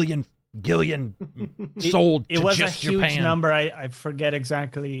 800 billion sold it was a huge Japan. Number. I forget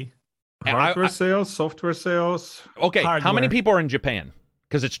exactly. Hardware sales, software sales. Okay, hardware. How many people are in Japan?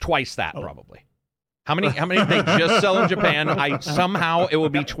 Because it's twice that probably. How many they just sell in Japan? Somehow it will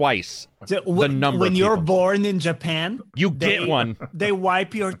be twice the number. When you're born in Japan, you get one. They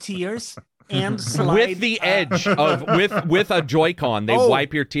wipe your tears and slide with the edge of with a Joy-Con. They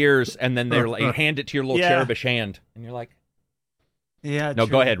wipe your tears and then they hand it to your little cherubish hand, and you're like, yeah. No,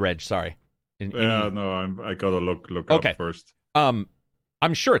 true. go ahead, Reg. Sorry. I gotta look up first. I'm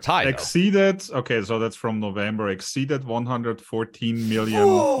sure it's high. Exceeded. Though. Okay, so that's from November. Exceeded 114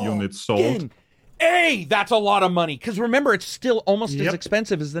 million units sold. Hey, that's a lot of money. Because remember, it's still almost as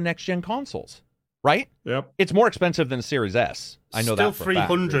expensive as the next gen consoles, right? Yep. It's more expensive than Series S. I know still that. Still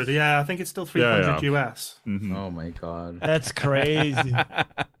 300. Yeah, I think it's still 300 US. Mm-hmm. Oh my god, that's crazy.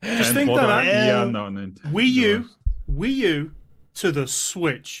 Just think that. Wii U to the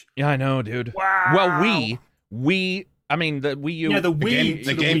Switch. Yeah, I know, dude. Wow. Well, we. I mean, the Wii U. Yeah, the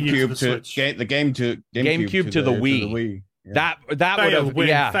GameCube to the Wii. Yeah. That would have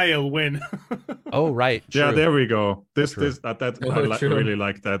win. Fail win. Oh right. True. Yeah, there we go. I really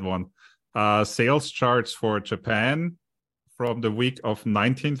like that one. Sales charts for Japan from the week of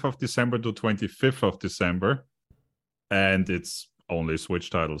 19th of December to 25th of December, and it's only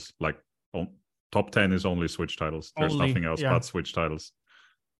Switch titles. Like top 10 is only Switch titles. There's nothing else but Switch titles.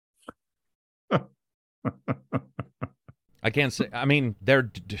 I can't say. I mean,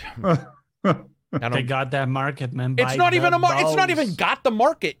 they're. They got that market, man. It's not even It's not even got the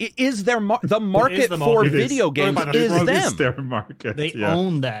market. It is the market for video games is them. It's their market. They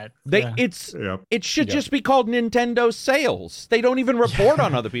own that. It should just be called Nintendo sales. They don't even report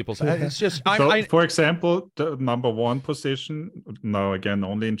on other people's. It's just. For example, the number one position now again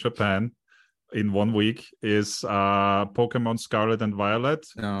only in Japan in 1 week is Pokemon Scarlet and Violet.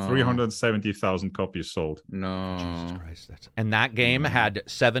 370,000 copies sold. No, Jesus Christ, and that game had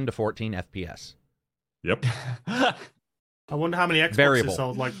 7 to 14 FPS. Yep. I wonder how many Xboxes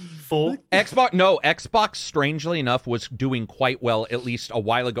sold. Like 4? Xbox, strangely enough, was doing quite well. At least a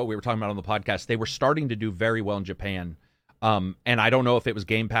while ago, we were talking about on the podcast. They were starting to do very well in Japan. And I don't know if it was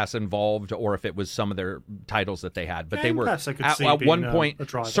Game Pass involved or if it was some of their titles that they had. But Game they were Pass, at one point.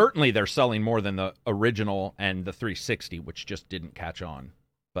 Certainly, they're selling more than the original and the 360, which just didn't catch on.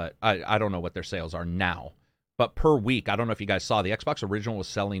 But I don't know what their sales are now. But per week, I don't know if you guys saw, the Xbox original was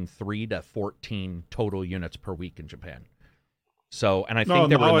selling 3 to 14 total units per week in Japan. So, and I think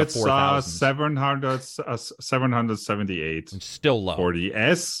they were in the 4,000s. 778. It's still low. For the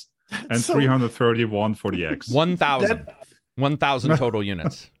S and 331 for the X. 1,000 total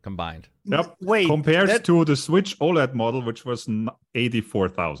units combined. Yep. Wait. Compared to the Switch OLED model, which was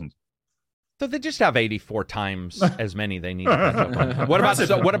 84,000. So they just have 84 times as many they need to catch up on. What about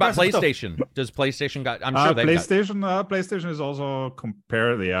PlayStation? Does PlayStation got? I'm sure they PlayStation is also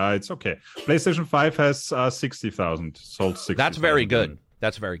compared. Yeah, it's okay. PlayStation 5 has 60,000 sold. 60,000. That's very good.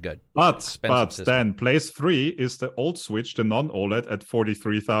 That's very good. But then PS 3 is the old Switch, the non-OLED at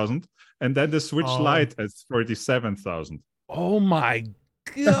 43,000, and then the Switch Lite at 37,000. Oh my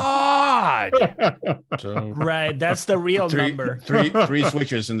God! Right, that's the real number. Three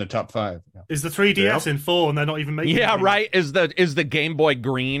Switches in the top 5. Yeah. Is the 3DS in 4 and they're not even making? Yeah, right. Is the Game Boy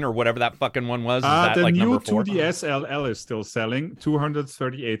Green or whatever that fucking one was? Is that the like new number 4? 2DS LL is still selling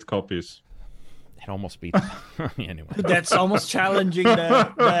 238 copies. It almost beats. Anyway, that's almost challenging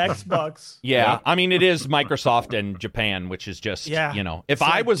the Xbox. Yeah, I mean it is Microsoft and Japan, which is just If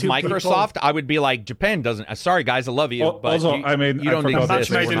I was Microsoft, I would be like, Japan doesn't. Sorry guys, I love you, but also, you don't exist.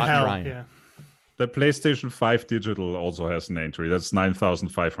 We're not trying. Yeah. The PlayStation 5 Digital also has an entry. That's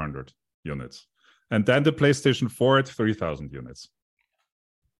 9,500 units. And then the PlayStation 4 at 3,000 units.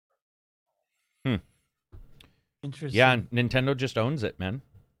 Interesting. Yeah, Nintendo just owns it, man.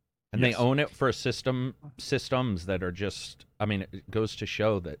 And Yes. they own it for systems that are just, I mean, it goes to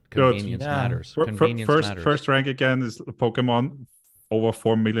show that convenience matters. Convenience matters. First rank again is Pokemon. Over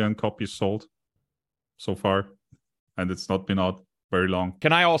 4 million copies sold so far. And it's not been out very long.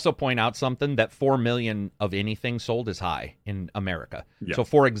 Can I also point out something? That 4 million of anything sold is high in America. Yeah. So,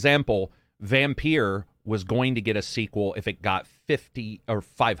 for example, Vampire was going to get a sequel if it got 50 or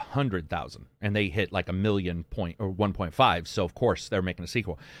 500,000, and they hit like 1 million or 1.5. So, of course, they're making a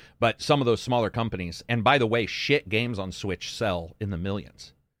sequel. But some of those smaller companies, and by the way, shit games on Switch sell in the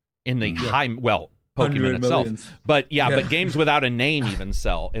millions. In the high, well, Pokemon itself. Millions. But but games without a name even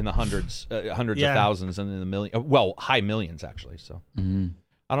sell in the hundreds of thousands and in the million. Well, high millions actually. So I don't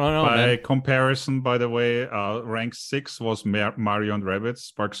know. By comparison, by the way, rank 6 was Mario and Rabbids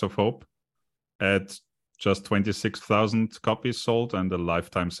Sparks of Hope at just 26,000 copies sold and a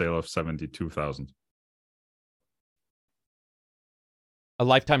lifetime sale of 72,000. A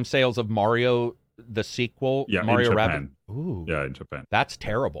lifetime sales of Mario, the sequel, Mario in Rabbids. Ooh, yeah, in Japan. That's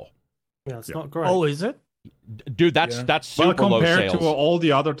terrible. Yeah, it's not great. Oh, is it? Dude, that's super low sales. Compared to all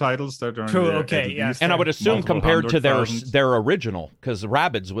the other titles that are True, in the, okay, yeah. And I would assume compared to their original, because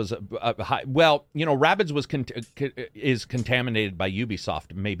Rabbids was a high. Well, you know, Rabbids was is contaminated by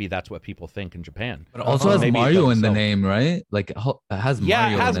Ubisoft. Maybe that's what people think in Japan. But it also has Mario in the name, right? Like it has Mario.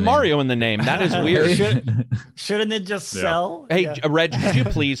 Yeah, it has Mario in the name. That is weird. Shouldn't it just sell? Hey, Reg, could you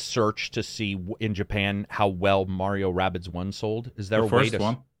please search to see in Japan how well Mario Rabbids 1 sold? Is there a way to?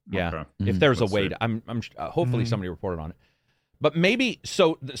 One? Yeah, Okay. if there's a way to, I'm hopefully somebody reported on it. But maybe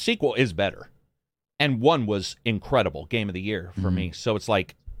so the sequel is better, and 1 was incredible, game of the year for me. So it's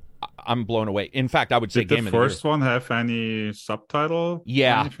like I'm blown away. In fact, I would say game of the year. Did the first one have any subtitle?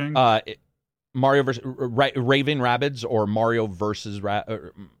 Yeah, anything? Mario versus Raving Rabbids or Mario versus I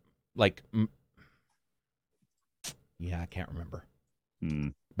can't remember.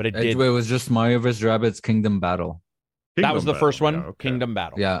 But it did. It was just Mario vs. Rabbids Kingdom Battle. That was the first one, okay. Kingdom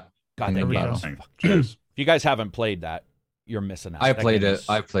Battle. Yeah. God, that game. If you guys haven't played that, you're missing out. I played it.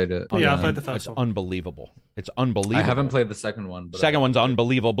 I played it. Yeah, I played the first one. It's unbelievable. It's unbelievable. I haven't played the second one. But second one's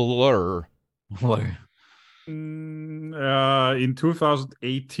unbelievable. In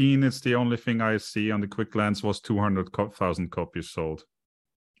 2018, it's the only thing I see on the quick glance was 200,000 copies sold.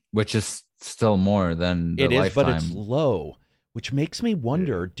 Which is still more than the lifetime. But it's low, which makes me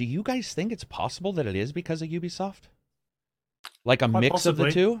wonder, do you guys think it's possible that it is because of Ubisoft? Like quite mix possibly.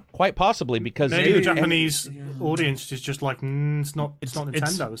 Of the two? Quite possibly, because maybe the Japanese audience is just like, it's not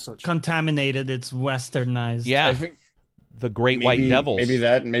Nintendo as such. Contaminated, it's westernized. Yeah, I think the Great White Devils.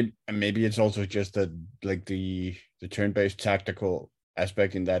 Maybe it's also just that like the turn-based tactical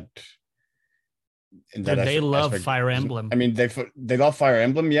aspect in that. They love Fire Emblem. I mean, they love Fire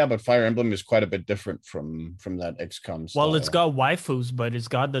Emblem, yeah, but Fire Emblem is quite a bit different from that XCOM style. Well, it's got waifus, but it's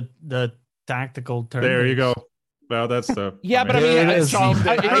got the tactical turn. There you go. Well, that's the you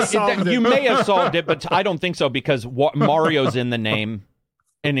may have solved it, but I don't think so because Mario's in the name,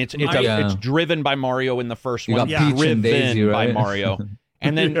 and it's driven by Mario in the first one, driven Daisy, right? by Mario,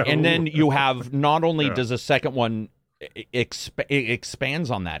 and then you have not only does the second one expands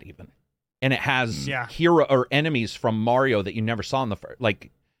on that even, and it has hero or enemies from Mario that you never saw in the first.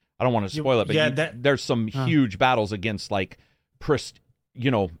 Like, I don't want to spoil it, but there's some huge battles against like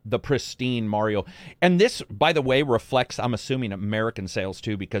the pristine Mario. And this, by the way, reflects, I'm assuming, American sales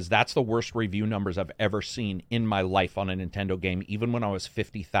too, because that's the worst review numbers I've ever seen in my life on a Nintendo game, even when I was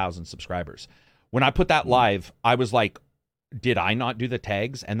 50,000 subscribers. When I put that live, I was like, did I not do the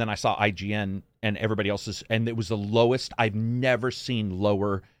tags? And then I saw IGN and everybody else's, and it was the lowest. I've never seen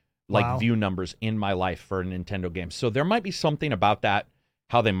lower view numbers in my life for a Nintendo game. So there might be something about that,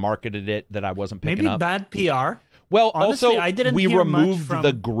 how they marketed it, that I wasn't picking up. Maybe bad PR. Well, honestly, also, we removed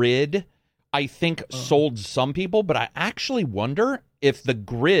the grid, I think sold some people, but I actually wonder if the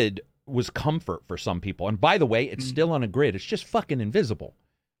grid was comfort for some people. And by the way, it's still on a grid. It's just fucking invisible.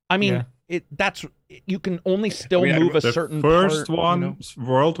 I mean, you can only still move a certain first part, one,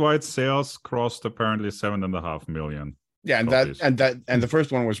 worldwide sales crossed apparently 7.5 million. Yeah, and the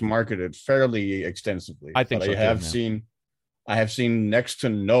first one was marketed fairly extensively. I think so, I have seen next to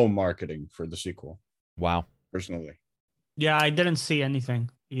no marketing for the sequel. Wow. Personally. Yeah, I didn't see anything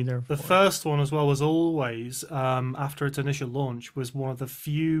either. The first one as well was always, after its initial launch, was one of the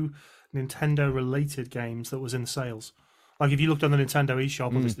few Nintendo-related games that was in sales. Like if you looked on the Nintendo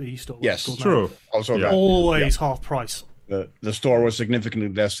eShop or the eStore, yes, true. Also, always half price. the store was significantly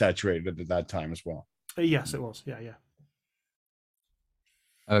less saturated at that time as well. Yes, it was. Yeah.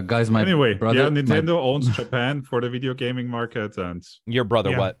 Guys, my anyway, brother, Nintendo owns Japan for the video gaming market, and your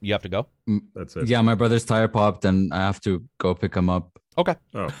brother, what? You have to go? That's it. Yeah, my brother's tire popped, and I have to go pick him up. Okay.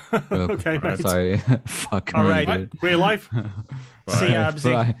 Oh, Okay, right. Sorry. Fucking All really right. good. Real life. See ya,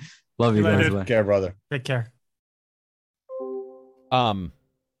 Abzi. Bye. Love you See you guys. later. Bye. Care, brother. Take care. Yeah,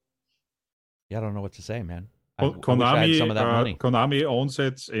 I don't know what to say, man. I wish I had Konami, some of that money. Konami owns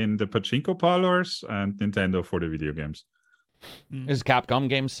it in the pachinko parlors, and Nintendo for the video games. Does Capcom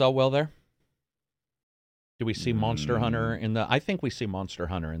games sell well there? Do we see Monster Hunter in the? I think we see Monster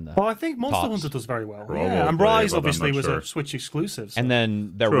Hunter in the. Well, I think Monster tops. Hunter does very well. Probably, Yeah, and Rise but I'm obviously not was sure. a Switch exclusive. So. And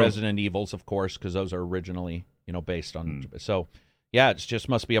then their True. Resident Evils, of course, because those are originally, based on. So, yeah, it just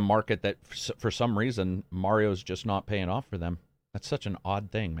must be a market that, for some reason, Mario's just not paying off for them. That's such an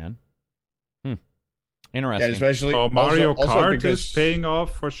odd thing, man. Interesting. Yeah, especially Mario also Kart because is paying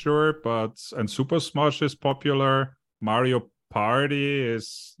off for sure, and Super Smash is popular. Mario Party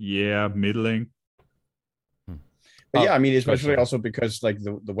is middling. But yeah, I mean, especially sorry. also because like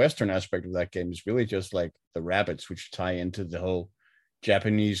the Western aspect of that game is really just like the rabbits, which tie into the whole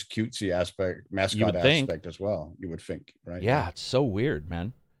Japanese cutesy aspect, mascot think. aspect as well. You would think, right? Yeah, it's so weird,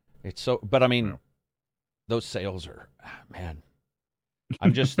 man. It's so, but I mean, those sales are, man.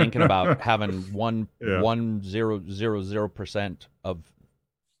 I'm just thinking about having 1.000% of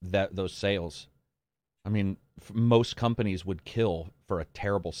those sales. I mean, most companies would kill for a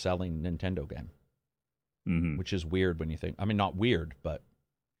terrible selling Nintendo game, which is weird when you think. I mean, not weird, but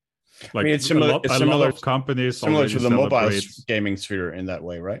like I mean, it's similar. a lot of companies similar to the mobile celebrate- gaming sphere in that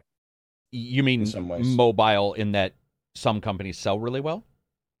way, right? you mean In some ways. mobile in that some companies sell really well?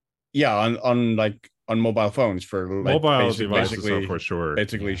 Yeah, on mobile phones for like mobile devices basically are for sure.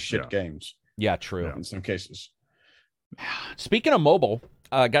 basically shit Yeah. games Yeah, true. Yeah. in some cases. Speaking of mobile,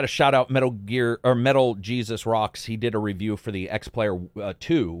 got to shout out Metal Jesus Rocks. He did a review for the X Player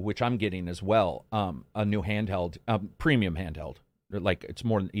 2, which I'm getting as well. A new handheld, premium handheld. Like it's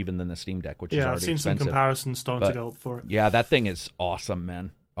more even than the Steam Deck, which is I've already seen some expensive. comparisons starting But, to go up for it. Yeah, that thing is awesome,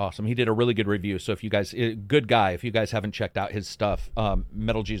 man. Awesome. He did a really good review. So if you guys, good guy, if you guys haven't checked out his stuff,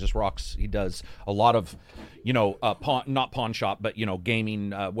 Metal Jesus Rocks, he does a lot of, not pawn shop, but,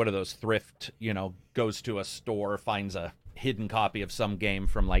 gaming, what are those, thrift, goes to a store, finds a hidden copy of some game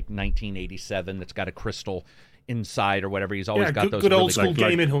from like 1987 that's got a crystal inside or whatever. He's always got those good really old school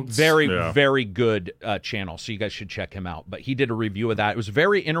gaming hunts. very good channel. So you guys should check him out. But he did a review of that. It was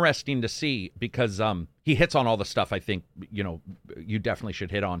very interesting to see because he hits on all the stuff I think, you definitely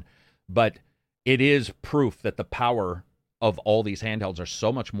should hit on. But it is proof that the power of all these handhelds are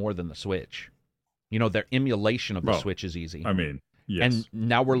so much more than the Switch. Their emulation of the Switch is easy. I mean, yes. And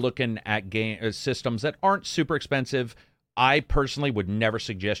now we're looking at systems that aren't super expensive. I personally would never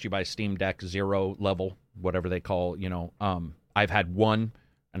suggest you buy Steam Deck 0 level, whatever they call, I've had one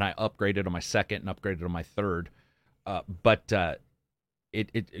and I upgraded on my second and upgraded on my third. But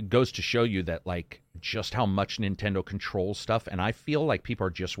it goes to show you that like just how much Nintendo controls stuff. And I feel like people are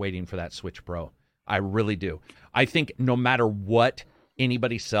just waiting for that Switch Pro. I really do. I think no matter what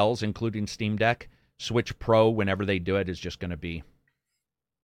anybody sells, including Steam Deck, Switch Pro, whenever they do it, is just going to be,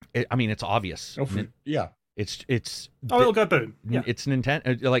 it's obvious. Yeah. It's it'll go boom. Yeah. It's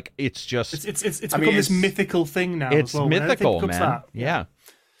Nintendo. Like it's just it's become this mythical thing now. It's as well. mythical, man. That. Yeah.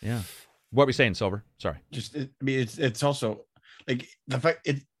 What were we saying, Silver? Sorry. It's also like the fact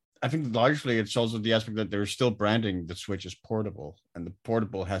I think largely it's also the aspect that they're still branding the Switch as portable, and the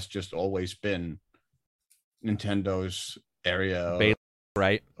portable has just always been Nintendo's area,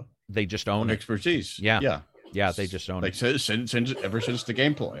 right? They just own it. Expertise. Yeah, they just own it. Like since ever since the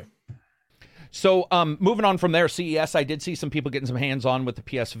Game Boy. So, moving on from there, CES, I did see some people getting some hands-on with the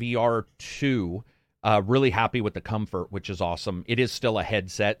PSVR 2. Really happy with the comfort, which is awesome. It is still a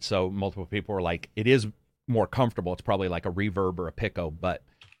headset, so multiple people were like, it is more comfortable. It's probably like a Reverb or a Pico, but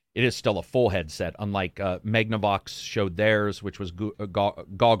it is still a full headset, unlike Magnavox showed theirs, which was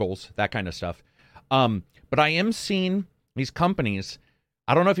goggles, that kind of stuff. But I am seeing these companies,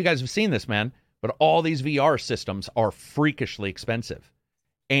 I don't know if you guys have seen this, man, but all these VR systems are freakishly expensive.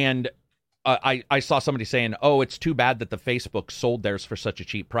 And I saw somebody saying, oh, it's too bad that the Facebook sold theirs for such a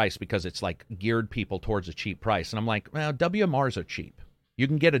cheap price because it's like geared people towards a cheap price. And I'm like, well, WMRs are cheap. You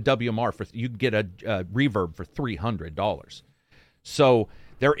can get a WMR you can get a Reverb for $300. So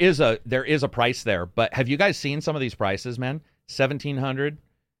there is a price there. But have you guys seen some of these prices, man? $1,700,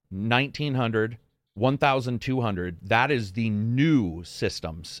 $1,900, $1,200. That is the new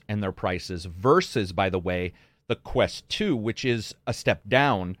systems and their prices versus, by the way, the Quest 2, which is a step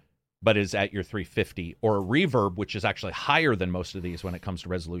down but is at your 350, or a Reverb, which is actually higher than most of these when it comes to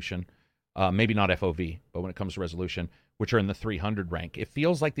resolution. Maybe not FOV, but when it comes to resolution, which are in the 300 rank. It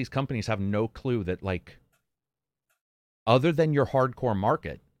feels like these companies have no clue that, like, other than your hardcore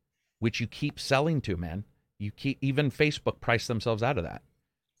market, which you keep selling to, man, even Facebook priced themselves out of that.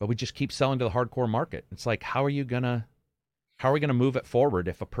 But we just keep selling to the hardcore market. It's like, how are we gonna move it forward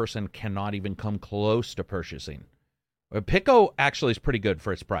if a person cannot even come close to purchasing? Pico actually is pretty good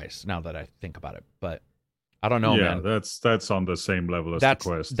for its price, now that I think about it. But I don't know, man. That's on the same level as the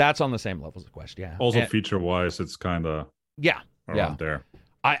Quest. That's on the same level as the Quest, yeah. Also, feature-wise, it's kind of around there.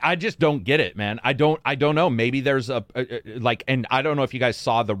 I just don't get it, man. I don't know. Maybe there's and I don't know if you guys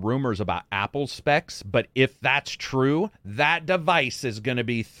saw the rumors about Apple specs, but if that's true, that device is going to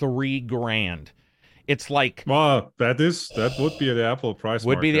be $3,000. It's like, well, that would be the Apple price.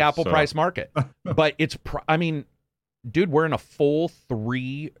 Would be the Apple price market, but it's. I mean, dude, we're in a full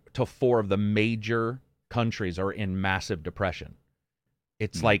 3 to 4 of the major countries are in massive depression.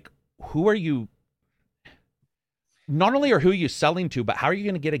 It's like, who are you? Not only are who you selling to, but how are you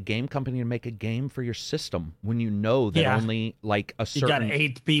going to get a game company to make a game for your system when you know that only like a certain... You got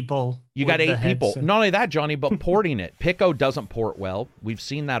 8 people. You got 8 people. Not only that, Johnny, but porting it. Pico doesn't port well. We've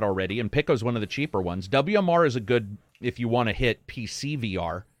seen that already, and Pico's one of the cheaper ones. WMR is a good, if you want to hit PC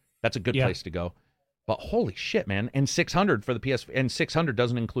VR, that's a good place to go. But holy shit, man. And 600 for the PS... And 600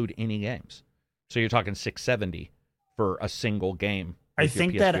 doesn't include any games. So you're talking 670 for a single game. I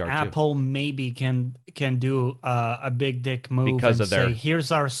think that Apple maybe can do a big dick move because and say,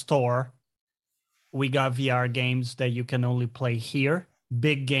 here's our store. We got VR games that you can only play here.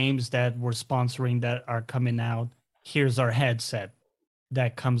 Big games that we're sponsoring that are coming out. Here's our headset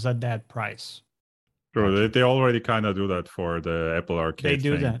that comes at that price. Sure, they already kind of do that for the Apple Arcade. They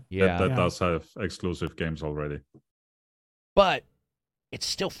do thing. that. Yeah. That does have exclusive games already. But it's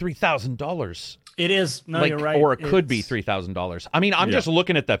still $3,000. It is. No, you're right. Or it could be $3,000. I mean, I'm just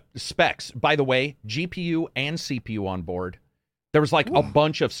looking at the specs. By the way, GPU and CPU on board. There was like a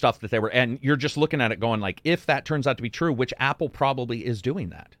bunch of stuff that they were, and you're just looking at it going like, if that turns out to be true, which Apple probably is doing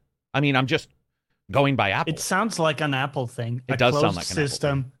that. I mean, I'm just going by Apple. It sounds like an Apple thing. It does sound like an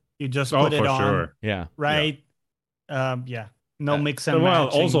system. Apple thing. You just put it on. Sure. Yeah. Right. No mix and matching. Well,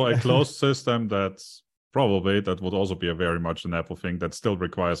 also a closed system that would also be a very much an Apple thing that still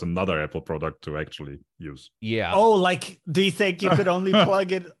requires another Apple product to actually use. Yeah. Oh, like, do you think you could only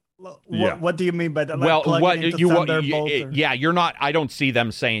plug it? What do you mean by that? Like, well, plug it into Thunderbolt you're not. I don't see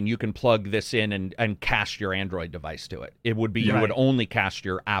them saying you can plug this in and cast your Android device to it. It would be you would only cast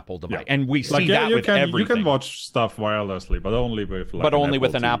your Apple device, and we see that with everything. You can watch stuff wirelessly, but only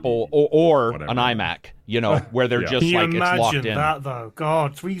with an Apple or an iMac. You know, where they're just like it's locked in. Can you imagine that though?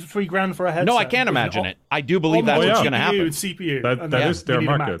 God, $3,000 for a headset. No, I can't imagine it. I do believe that's what's going to happen. CPU. That is their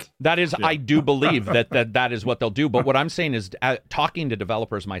market. That is, I do believe that is what they'll do. But what I'm saying is, talking to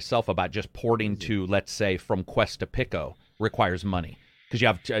developers myself about just porting to, let's say, from Quest to Pico requires money because you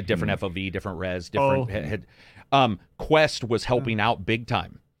have different FOV, different res, different. Quest was helping out big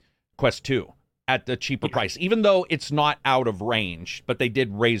time. Quest 2. At the cheaper price, even though it's not out of range, but they did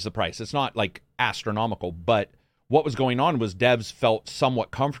raise the price. It's not like astronomical, but what was going on was devs felt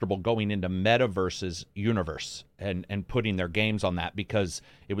somewhat comfortable going into Metaverse's universe and putting their games on that because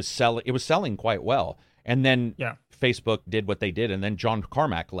it was selling quite well. And then Facebook did what they did, and then John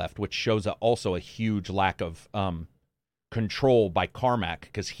Carmack left, which shows also a huge lack of control by Carmack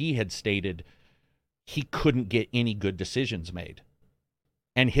because he had stated he couldn't get any good decisions made.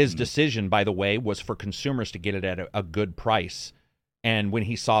 And his decision, by the way, was for consumers to get it at a good price. And when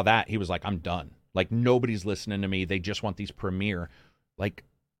he saw that, he was like, I'm done. Like, nobody's listening to me. They just want these Premiere. Like,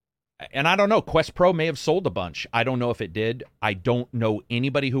 and I don't know. Quest Pro may have sold a bunch. I don't know if it did. I don't know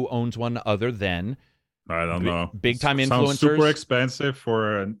anybody who owns one other than... I don't know. Big-time influencers. Sounds super expensive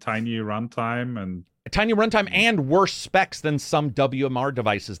for a tiny runtime and... A tiny runtime and worse specs than some WMR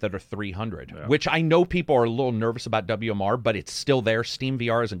devices that are 300, which I know people are a little nervous about WMR, but it's still there. Steam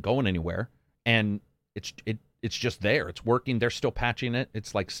VR isn't going anywhere, and it's just there. It's working. They're still patching it.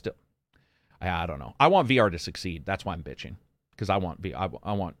 It's like still. I don't know. I want VR to succeed. That's why I'm bitching because I want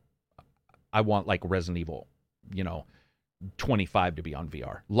like Resident Evil, 25 to be on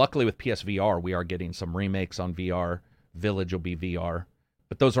VR. Luckily with PSVR, we are getting some remakes on VR. Village will be VR.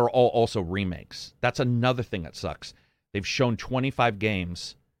 But those are all also remakes. That's another thing that sucks. They've shown 25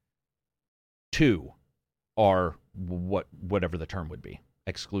 games. 2 are whatever the term would be.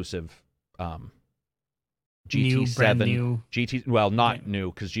 Exclusive GT7. New. Not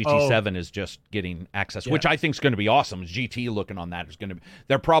new, because GT7 is just getting access, which I think is going to be awesome. GT looking on that is going to be...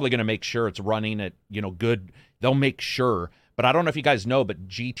 They're probably going to make sure it's running at, good... They'll make sure... But I don't know if you guys know, but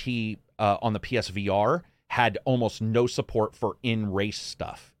GT on the PSVR had almost no support for in-race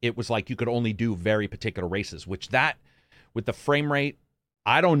stuff. It was like you could only do very particular races, which that, with the frame rate,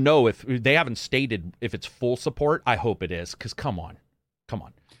 I don't know if they haven't stated if it's full support. I hope it is, because come on.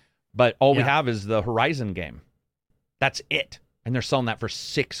 But all we have is the Horizon game. That's it. And they're selling that for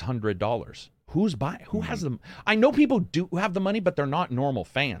 $600. Who's buying? Who has them? I know people do have the money, but they're not normal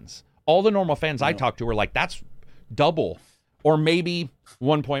fans. All the normal fans I talk to are like, that's double or maybe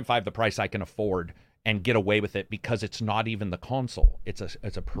 1.5 the price I can afford and get away with it because it's not even the console. It's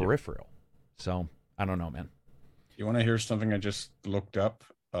a peripheral. So I don't know, man. You want to hear something I just looked up?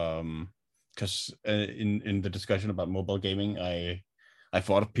 Because in the discussion about mobile gaming, I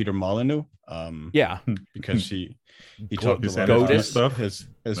thought of Peter Molyneux. Because he talked about stuff. His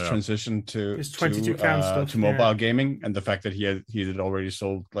transition to his 22 count stuff to mobile gaming, and the fact that he had already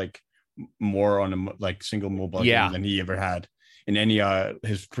sold like more on a like single mobile game than he ever had in any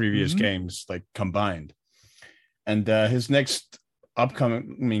his previous games like combined. And his next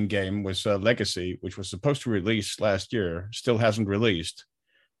upcoming game was Legacy, which was supposed to release last year, still hasn't released.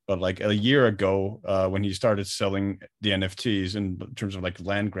 But like a year ago, when he started selling the NFTs in terms of like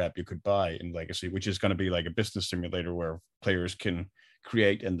land grab you could buy in Legacy, which is going to be like a business simulator where players can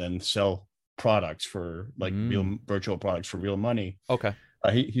create and then sell products for like real virtual products for real money. Okay.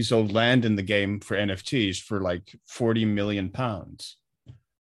 He sold land in the game for NFTs for like 40 million pounds.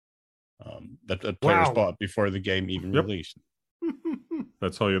 That players bought before the game even released.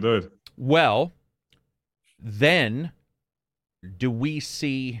 That's how you do it. Well, then do we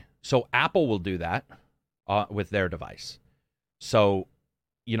see? So Apple will do that with their device. So,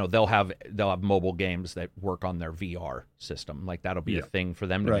 they'll have mobile games that work on their VR system. Like that'll be a thing for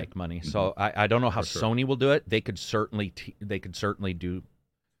them to make money. So I don't know how Sony will do it. They could certainly do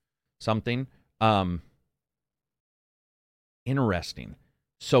something. Interesting.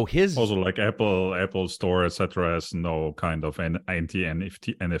 So his also like Apple Store, etc., has no kind of an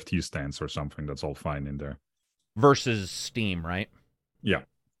anti-NFT stance or something. That's all fine in there. Versus Steam, right? Yeah.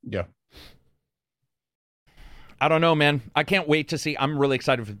 I don't know, man. I can't wait to see. I'm really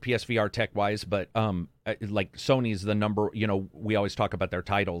excited for the PSVR tech-wise, but like Sony's the number. We always talk about their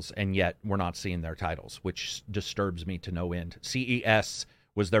titles, and yet we're not seeing their titles, which disturbs me to no end. CES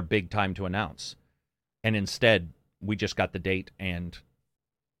was their big time to announce, and instead we just got the date and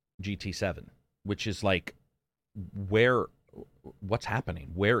GT7, which is like, what's happening?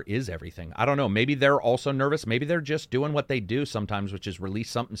 Where is everything? I don't know. Maybe they're also nervous. Maybe they're just doing what they do sometimes, which is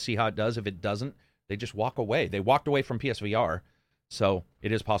release something, see how it does. If it doesn't, they just walk away. They walked away from PSVR, so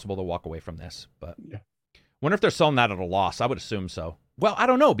it is possible to walk away from this. But wonder if they're selling that at a loss. I would assume so. Well, I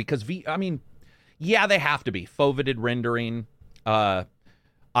don't know, because they have to be foveated rendering,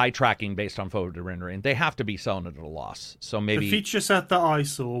 eye tracking based on foveated rendering. They have to be selling it at a loss. So maybe the feature set that I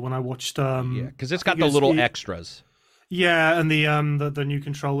saw when I watched, because it's got the little extras. Yeah, and the new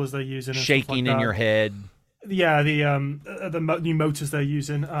controllers they're using, and shaking in your head. Yeah, the new motors they're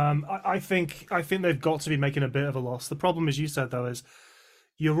using. I think they've got to be making a bit of a loss. The problem, as you said, though, is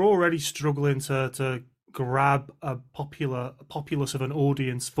you're already struggling to grab a populace of an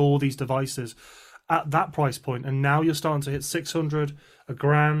audience for these devices at that price point, and now you're starting to hit 600,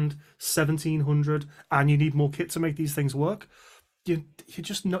 $1,000, 1,700, and you need more kit to make these things work. You're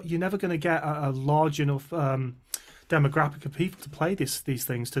never going to get a large enough demographic of people to play these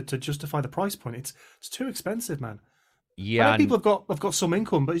things to justify the price point. It's too expensive, man. Yeah, I know people have got some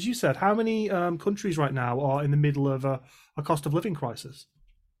income, but as you said, how many countries right now are in the middle of a cost of living crisis?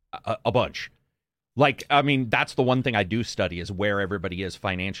 A bunch. Like, I mean, that's the one thing I do study is where everybody is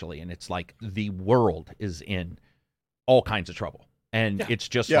financially, and it's like the world is in all kinds of trouble, and it's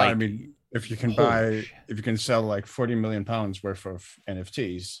just like, I mean, if you can sell like 40 million pounds worth of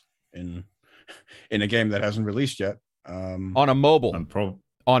NFTs in a game that hasn't released yet, on a mobile,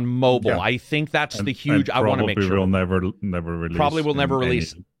 I think that's the huge. I want to make sure will never release. Probably will never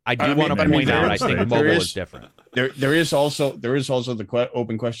release. I want to point out. I think mobile is different. There is also the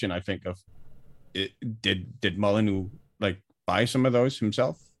open question. I think of. Did Molyneux like buy some of those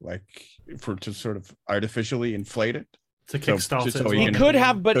himself, like to sort of artificially inflate it to kickstart it? He could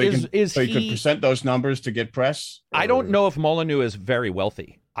have, but he could present those numbers to get press? I don't know if Molyneux is very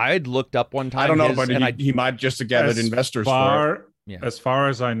wealthy. I had looked up one time. I don't know, but he might just have gathered investors for it. Yeah. As far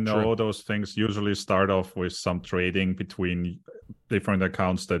as I know, those things usually start off with some trading between different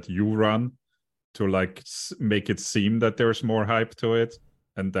accounts that you run to like make it seem that there's more hype to it.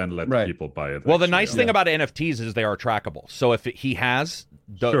 And then let people buy it. Well, the nice thing about NFTs is they are trackable. So if he has...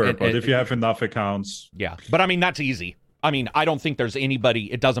 but if you have enough accounts... Yeah, but I mean, that's easy. I mean, I don't think there's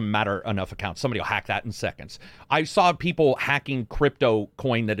anybody, it doesn't matter enough accounts. Somebody will hack that in seconds. I saw people hacking crypto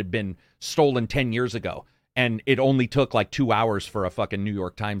coin that had been stolen 10 years ago. And it only took like 2 hours for a fucking New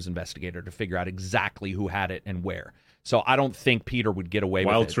York Times investigator to figure out exactly who had it and where. So I don't think Peter would get away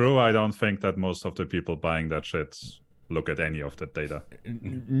with it. Well, true. I don't think that most of the people buying that shit look at any of that data.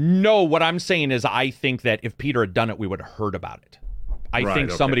 No, what I'm saying is I think that if Peter had done it, we would have heard about it. I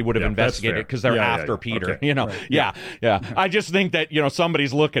think somebody would have investigated because they're after Peter. Okay. You know, yeah. I just think that, you know,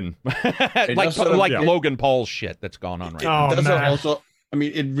 somebody's looking like Logan Paul's shit that's gone on right now. That's also, I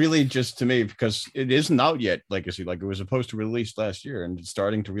mean, it really just, to me, because it isn't out yet, Legacy. Like, it was supposed to release last year, and it's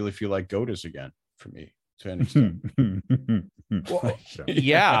starting to really feel like GOTUS again for me. To an extent.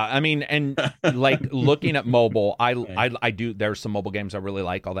 Yeah, I mean, and like looking at mobile, I do. There's some mobile games I really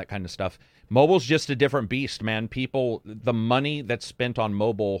like, all that kind of stuff. Mobile's just a different beast, man. People, the money that's spent on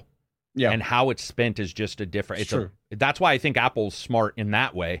mobile, and how it's spent is just a different. That's why I think Apple's smart in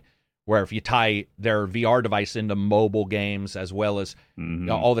that way, where if you tie their VR device into mobile games as well as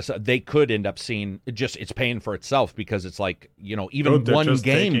all this, they could end up seeing it's paying for itself, because it's like, you know, even one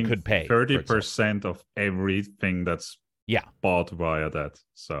game could pay 30% of everything that's bought via that.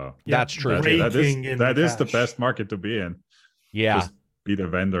 So that's true. That is the best market to be in. Yeah, just be the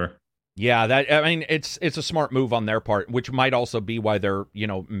vendor. Yeah, I mean, it's a smart move on their part, which might also be why they're, you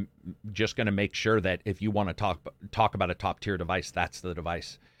know, just going to make sure that if you want to talk about a top tier device, that's the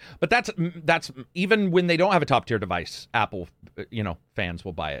device. But that's even when they don't have a top tier device, Apple, you know, fans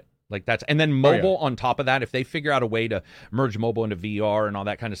will buy it. Like that's, and then mobile on top of that, if they figure out a way to merge mobile into VR and all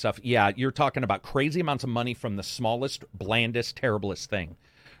that kind of stuff, you're talking about crazy amounts of money from the smallest, blandest, terriblest thing.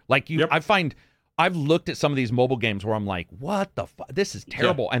 Like I've looked at some of these mobile games where I'm like, what the fuck? This is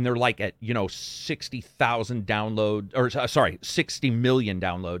terrible. And they're like at, you know, 60,000 download, or 60 million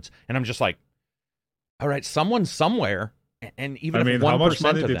downloads. And I'm just like, all right, someone somewhere. And even if 1% how much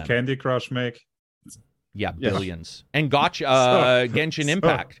money of did them, Candy Crush make? Yeah, billions. And Genshin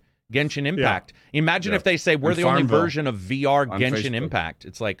Impact. Genshin Impact. Imagine if they say we're the only version of VR Genshin Impact.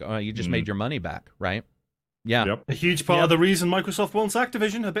 It's like, you just made your money back, right? Yeah. Yep. A huge part of the reason Microsoft wants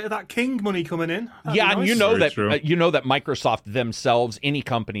Activision, a bit of that King money coming in. And you know that Microsoft themselves, any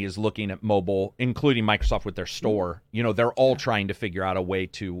company is looking at mobile, including Microsoft with their store. You know, they're all trying to figure out a way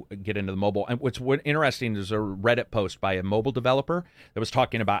to get into the mobile. And what's interesting is a Reddit post by a mobile developer that was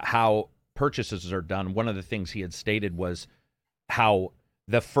talking about how purchases are done. One of the things he had stated was how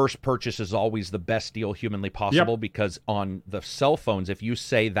the first purchase is always the best deal humanly possible, because on the cell phones, if you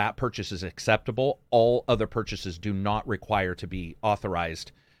say that purchase is acceptable, all other purchases do not require to be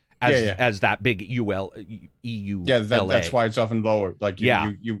authorized as that big EU. Yeah, that's why it's often lower. Like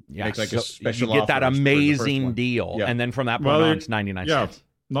you make like a special you get that amazing deal, and then from that point on, it's 99 cents.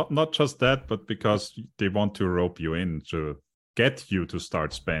 Not just that, but because they want to rope you in to get you to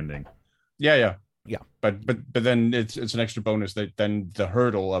start spending. Yeah. But then it's an extra bonus that then the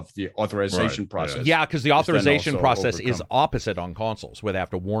hurdle of the authorization process. Yeah, because the authorization process is opposite on consoles, where they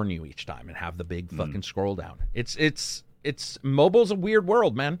have to warn you each time and have the big fucking scroll down. It's mobile's a weird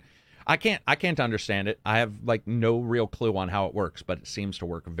world, man. I can't understand it. I have like no real clue on how it works, but it seems to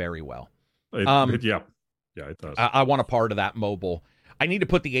work very well. It does. I want a part of that mobile. I need to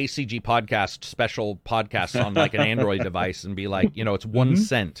put the ACG podcast special podcasts on like an Android device and be like, you know, it's 1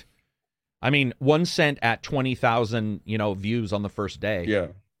 cent. I mean, 1 cent at 20,000, you know, views on the first day. Yeah.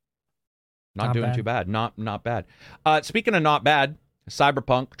 Not doing too bad. Not bad. Speaking of not bad,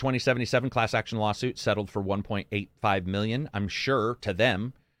 Cyberpunk 2077 class action lawsuit settled for $1.85 million. I'm sure to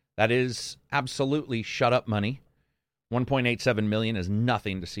them that is absolutely shut up money. $1.87 million is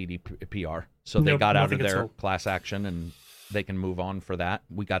nothing to CDPR. So they got out of their class action and they can move on for that.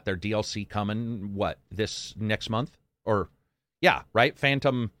 We got their DLC coming, this next month? Right?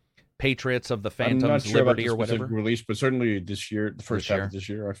 Phantom Patriots of the Phantom's Liberty or whatever release, but certainly this year, the first half of this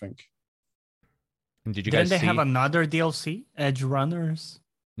year, I think. And did you guys see? Didn't they have another DLC, Edge Runners?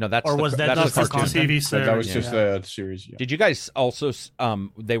 No, that's the TV series. That was just the series. Yeah. Did you guys also?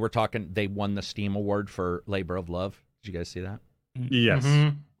 They were talking. They won the Steam Award for Labor of Love. Did you guys see that? Yes.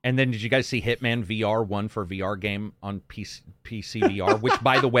 Mm-hmm. And then did you guys see Hitman VR won for VR game on PC VR, which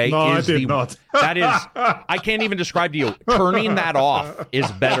by the way is that is, I can't even describe to you. Turning that off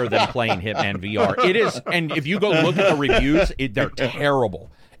is better than playing Hitman VR. It is, and if you go look at the reviews, they're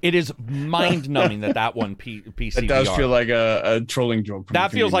terrible. It is mind-numbing that one PC It does VR. feel like a trolling joke. That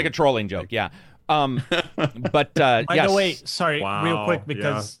feels like a trolling joke, yeah. But by the way, sorry, real quick,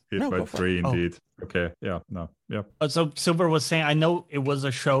 because hit by 3 indeed. Okay, So Silver was saying, I know it was a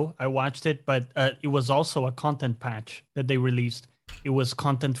show, I watched it, but it was also a content patch that they released. It was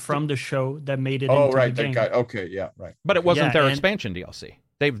content from the show that made it Oh, into right, the that game. guy. Okay, yeah, right. But it wasn't Yeah, their and- expansion DLC.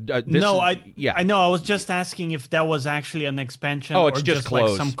 They've I know. I was just asking if that was actually an expansion. Oh, it's or just like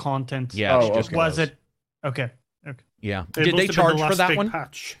closed. some content. Yeah, it's Oh, just okay. Was closed. it? Okay. Yeah. It Did must they have been the charge for last that big one?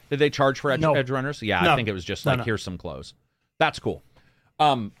 patch. Did they charge for No. Edge Runners? Yeah, I No. think it was just No, like, no. here's some clothes. That's cool.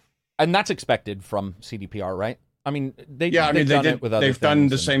 And that's expected from CDPR, right? I mean, they've done it with other They've done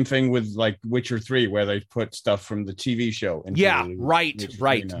things the and- same thing with like Witcher 3, where they put stuff from the TV show. Into Yeah, the right. Witcher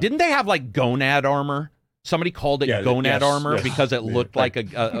 3 now. Didn't they have like gonad armor? Somebody called it Yeah, gonad yes, armor yes. because it looked like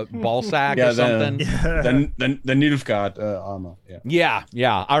a ball sack Yeah, or something. the Nilfgaard armor. Yeah.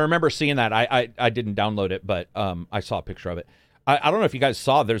 Yeah. I remember seeing that. I didn't download it, but I saw a picture of it. I don't know if you guys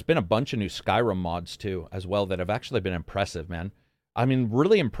saw, there's been a bunch of new Skyrim mods too, as well, that have actually been impressive, man. I mean,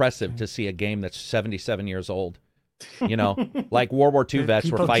 really impressive to see a game that's 77 years old. You know, like World War II vets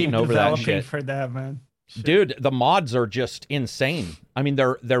were People fighting keep over that developing shit. for that, man. Dude, the mods are just insane. I mean,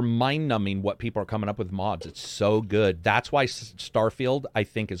 they're mind-numbing what people are coming up with mods. It's so good. That's why Starfield, I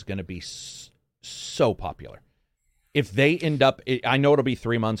think, is going to be so popular. If they end up, I know it'll be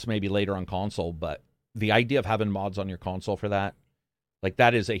 3 months maybe later on console, but the idea of having mods on your console for that, like,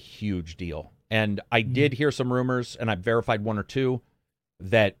 that is a huge deal. And I did hear some rumors, and I've verified one or two,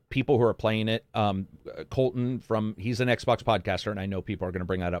 that people who are playing it, Colton he's an Xbox podcaster, and I know people are going to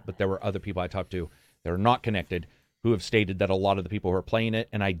bring that up, but there were other people I talked to that are not connected who have stated that a lot of the people who are playing it,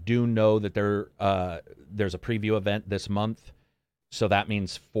 and I do know that there's a preview event this month, so that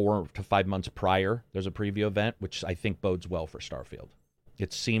means 4 to 5 months prior, there's a preview event, which I think bodes well for Starfield.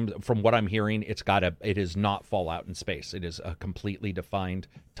 It seems, from what I'm hearing, it is not Fallout in space. It is a completely defined,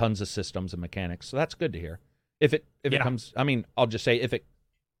 tons of systems and mechanics, so that's good to hear. If it comes, I mean, I'll just say, if it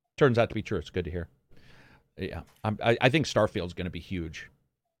turns out to be true, it's good to hear. Yeah, I think Starfield's going to be huge.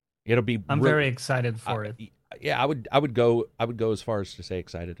 It'll be. I'm very excited for it. Yeah, I would go as far as to say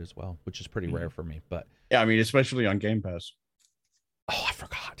excited as well, which is pretty rare for me. But Yeah, I mean, especially on Game Pass. oh, I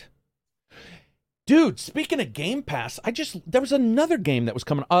forgot, dude. Speaking of Game Pass, there was another game that was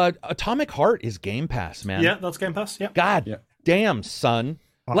coming. Atomic Heart is Game Pass, man. Yeah, that's Game Pass. Yeah. God damn, son.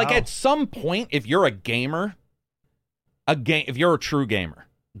 Wow. Like, at some point, if you're a gamer, if you're a true gamer,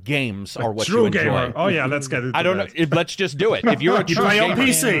 games are what True you enjoy. gamer. Oh yeah, let's get it. I don't know. Let's just do it. If you're a You true play on gamer,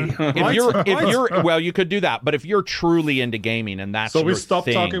 PC. if you're well, you could do that. But if you're truly into gaming and that's So we your stopped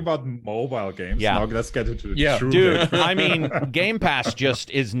thing, talking about mobile games. Yeah. Now let's get into Yeah. true dude. games. I mean, Game Pass just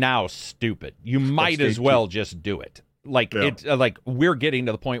is now stupid. You might as well just do it. Like it's like we're getting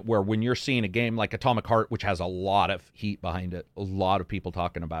to the point where when you're seeing a game like Atomic Heart, which has a lot of heat behind it, a lot of people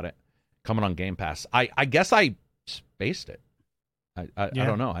talking about it, coming on Game Pass. I guess I spaced it. I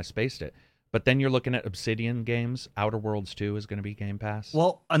don't know. I spaced it. But then you're looking at Obsidian games. Outer Worlds 2 is going to be Game Pass.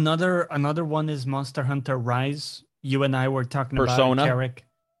 Well, another one is Monster Hunter Rise. You and I were talking Persona. about it, Carrick.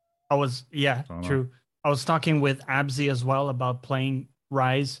 Persona. True. I was talking with Abzi as well about playing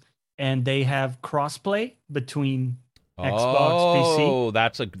Rise, and they have crossplay between Xbox, PC, Oh,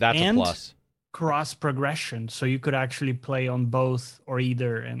 that's a and plus. cross progression, so you could actually play on both or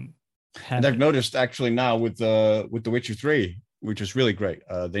either. And And I've noticed actually now with The Witcher 3, which is really great.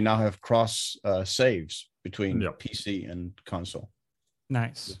 They now have cross saves between PC and console.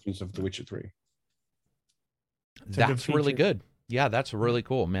 nice. Difference of The Witcher 3. It's a good That's really feature. good. Yeah, that's really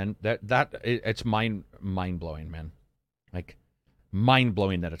cool, man. It's mind blowing, man. Like, mind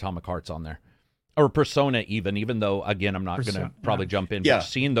blowing that Atomic Heart's on there, or Persona even though, again, I'm not gonna probably jump in. Yeah. But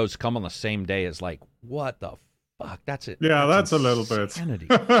seeing those come on the same day is like, what the fuck? That's it. Yeah, that's a little bit. insanity.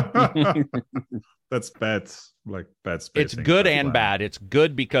 That's bad. Like bad spacing. It's good That's and why. bad. It's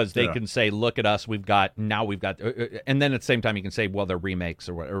good because they Yeah. can say, "Look at us, we've got," and then at the same time you can say, "Well, they're remakes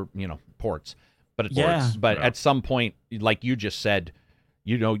or ports." But it's Yeah. at some point, like you just said,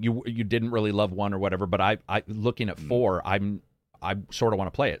 you didn't really love one or whatever. But I looking at 4, I sort of want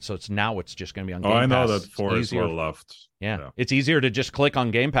to play it. So it's just going to be on Game Oh, Pass. I know that It's 4 is easier. well loved. Yeah. It's easier to just click on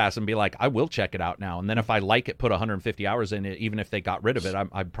Game Pass and be like, I will check it out now. And then if I like it, put 150 hours in it, even if they got rid of it,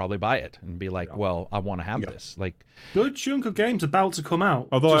 I'd probably buy it and be like, well, I want to have this. Like, Good chunk of games about to come out.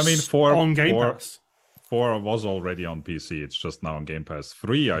 Although, I just mean, 4 on Game Pass. 4 was already on PC. It's just now on Game Pass.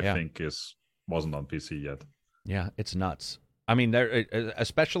 3, I Yeah. think, wasn't on PC yet. yeah, it's nuts. I mean, there,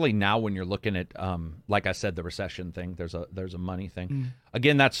 especially now when you're looking at, like I said, the recession thing. There's a money thing.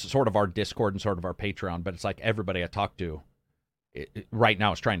 Again, that's sort of our Discord and sort of our Patreon. But it's like everybody I talk to right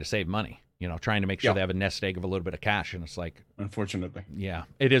now is trying to save money. Trying to make sure they have a nest egg of a little bit of cash. And it's like, Unfortunately. yeah,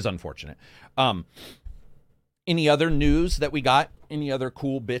 it is unfortunate. Any other news that we got? Any other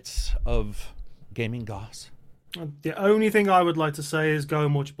cool bits of gaming goss? The only thing I would like to say is go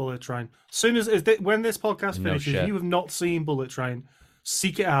and watch Bullet Train. When this podcast finishes, if you have not seen Bullet Train,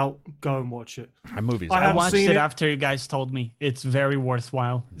 seek it out, go and watch it. I watched it after you guys told me. It's very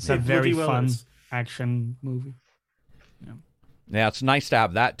worthwhile. It's a very fun action movie. Yeah, it's nice to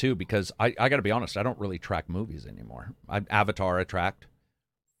have that too, because I got to be honest, I don't really track movies anymore. Avatar I tracked,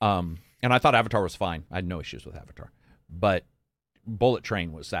 and I thought Avatar was fine. I had no issues with Avatar, but Bullet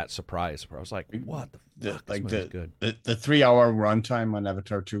Train was that surprise where I was like, "What the fuck? This movie's good." The 3-hour runtime on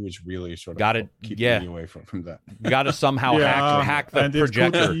Avatar 2 is really sort of keep me away from that. Got to somehow hack the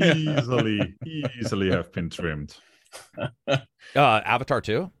projector. It could easily have been trimmed. Avatar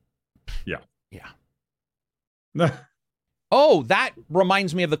 2? Yeah. Oh, that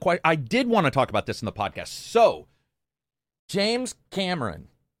reminds me of the question. I did want to talk about this in the podcast. So, James Cameron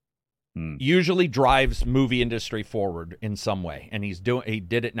usually drives movie industry forward in some way, and he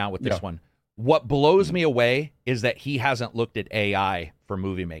did it now with this one. What blows me away is that he hasn't looked at AI for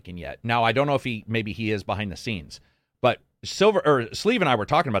movie making yet. Now, I don't know if maybe he is behind the scenes, but Sleeve and I were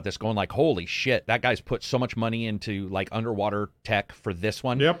talking about this, going like, holy shit, that guy's put so much money into like underwater tech for this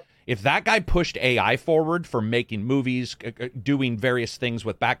one. Yep. If that guy pushed AI forward for making movies, doing various things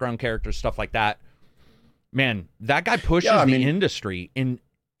with background characters, stuff like that, man, that guy pushes the industry, and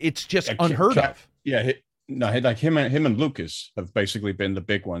it's just unheard of. Yeah, like him and Lucas have basically been the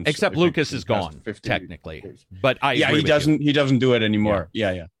big ones. Except Lucas is gone technically, years. But he doesn't do it anymore.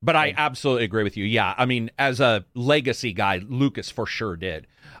 Yeah. But I absolutely agree with you. Yeah, I mean, as a legacy guy, Lucas for sure did.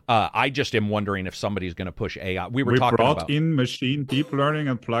 I just am wondering if somebody's going to push AI. We brought in machine deep learning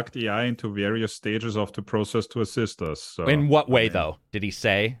and plugged AI into various stages of the process to assist us. So, in what way, though? Did he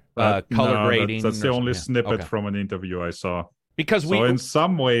say color grading? That's the only snippet from an interview I saw. Because in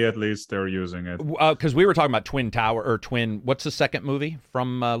some way, at least, they're using it. Because we were talking about What's the second movie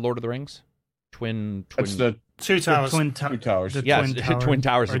from Lord of the Rings? It's the Two Towers. Twin Towers. Twin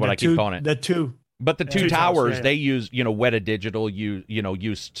Towers is what I keep calling it. The two. But the Two Towers, they used, Weta Digital,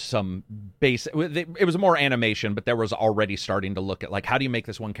 used some basic. It was more animation, but there was already starting to look at, like, how do you make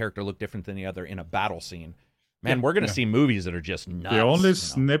this one character look different than the other in a battle scene? Man, we're going to see movies that are just nuts. The only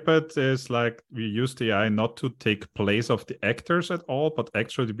snippet is, like, we used the AI not to take place of the actors at all, but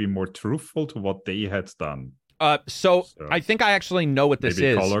actually to be more truthful to what they had done. So I think I actually know what this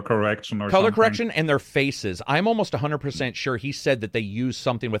is. Color correction or something. Correction and their faces. I'm almost 100% sure he said that they used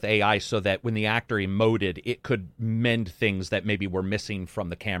something with AI so that when the actor emoted, it could mend things that maybe were missing from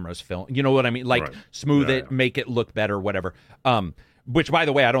the camera's film. You know what I mean? Like smooth it, make it look better, whatever. Which, by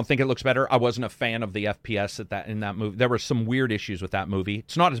the way, I don't think it looks better. I wasn't a fan of the FPS in that movie. There were some weird issues with that movie.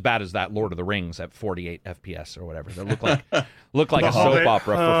 It's not as bad as that Lord of the Rings at 48 FPS or whatever. That looked like a soap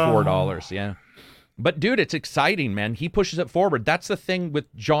opera for $4. Yeah. But, dude, it's exciting, man. He pushes it forward. That's the thing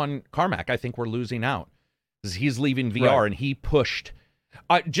with John Carmack I think we're losing out. Is he's leaving VR, and he pushed.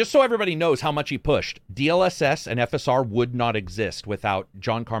 Just so everybody knows how much he pushed, DLSS and FSR would not exist without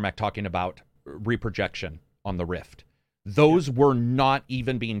John Carmack talking about reprojection on the Rift. Those were not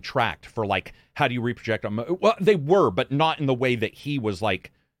even being tracked for, like, how do you reproject them? Well, they were, but not in the way that he was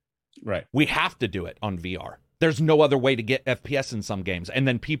like, we have to do it on VR. There's no other way to get FPS in some games. And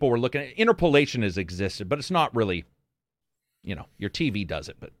then people were looking at interpolation has existed, but it's not really, your TV does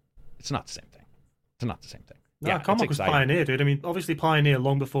it, but it's not the same thing. It's not the same thing. No, Carmack was pioneer, dude. I mean, obviously pioneer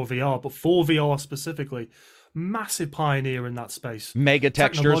long before VR, but for VR specifically, massive pioneer in that space. Mega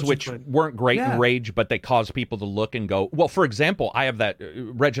textures, which weren't great in Rage, but they caused people to look and go, well, for example, I have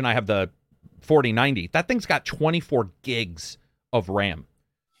Reg and I have the 4090. That thing's got 24 gigs of RAM.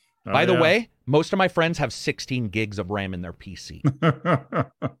 By the way, most of my friends have 16 gigs of RAM in their PC.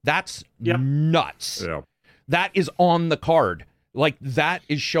 That's nuts. Yeah. That is on the card. Like, that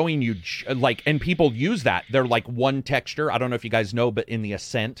is showing you, like, and people use that. They're like one texture. I don't know if you guys know, but in the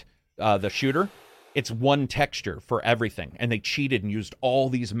Ascent, the shooter, it's one texture for everything. And they cheated and used all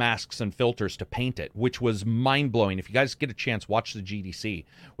these masks and filters to paint it, which was mind-blowing. If you guys get a chance, watch the GDC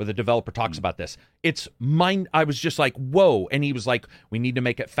where the developer talks about this. I was just like, whoa. And he was like, we need to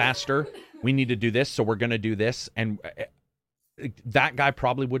make it faster. We need to do this, so we're going to do this. And that guy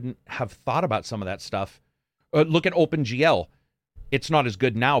probably wouldn't have thought about some of that stuff. Look at OpenGL. It's not as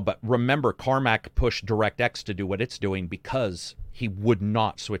good now, but remember, Carmack pushed DirectX to do what it's doing because he would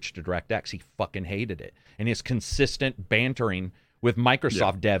not switch to DirectX. He fucking hated it. And his consistent bantering with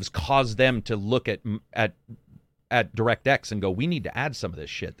Microsoft devs caused them to look at DirectX and go, we need to add some of this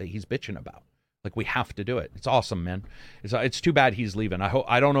shit that he's bitching about. Like, we have to do it. It's awesome, man. It's too bad he's leaving.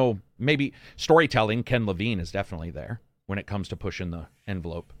 I don't know. Maybe storytelling, Ken Levine is definitely there when it comes to pushing the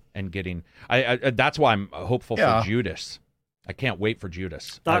envelope and getting. That's why I'm hopeful for Judas. I can't wait for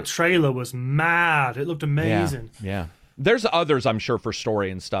Judas. That trailer was mad. It looked amazing. Yeah. There's others, I'm sure, for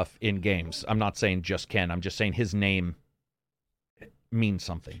story and stuff in games. I'm not saying just Ken. I'm just saying his name means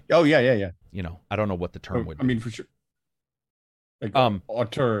something. Oh, yeah. You know, I don't know what the term would be. I mean, for sure. Like,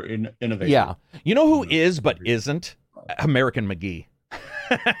 auteur innovation. Yeah. You know who is but isn't? American McGee.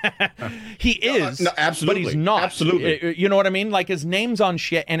 He is, no, absolutely, but he's not. Absolutely. You know what I mean? Like, his name's on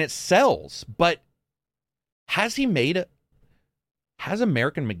shit and it sells, but has American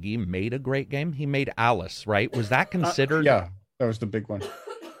McGee made a great game? He made Alice, right? Was that considered? Yeah, that was the big one.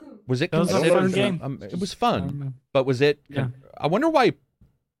 Was it considered? considered? That was a fun game. It was fun, but was it? Yeah. I wonder why.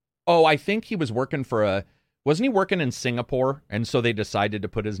 Oh, I think he was working for wasn't he working in Singapore? And so they decided to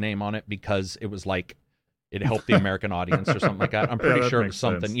put his name on it because it was like, it helped the American audience or something like that. I'm pretty sure it was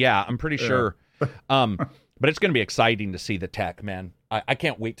something. Sense. Yeah, I'm pretty sure. But it's going to be exciting to see the tech, man. I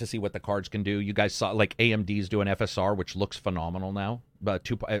can't wait to see what the cards can do. You guys saw, like, AMD's doing FSR, which looks phenomenal now. But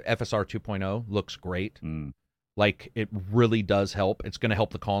FSR 2.0 looks great. Like, it really does help. It's going to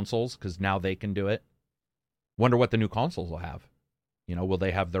help the consoles because now they can do it. Wonder what the new consoles will have. You know, will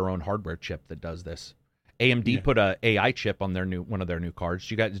they have their own hardware chip that does this? AMD put a AI chip on one of their new cards.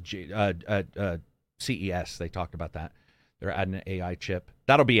 You guys, CES, they talked about that. They're adding an AI chip.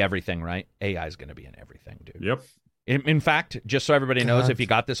 That'll be everything, right? AI is going to be in everything, dude. Yep. In fact, just so everybody knows, if you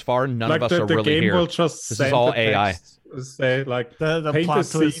got this far, none of us are the really game here. Will just this is all AI. Say like the paint plot a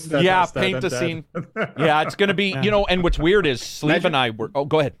scene. twist. Paint the scene. Yeah, it's going to be, you know. And what's weird is Sleeve and I were. Oh,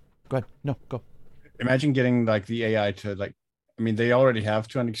 go ahead. No, go. Imagine getting like the AI to like. I mean, they already have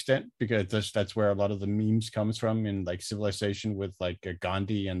to an extent because that's where a lot of the memes comes from in like Civilization with like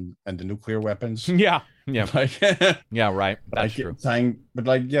Gandhi and the nuclear weapons. Yeah. Like, yeah, right. That's true. Tying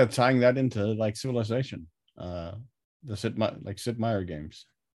that into like Civilization, the Sid Meier games.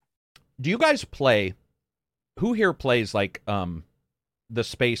 Do you guys play? Who here plays like the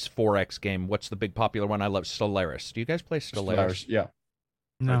Space 4X game? What's the big popular one? I love Stellaris. Do you guys play Stellaris? Yeah.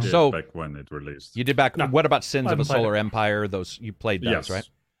 No. So back when it released. You did back. No. What about Sins of a Solar Empire? Those you played those, right?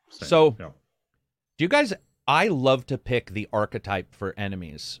 Same. So, do you guys? I love to pick the archetype for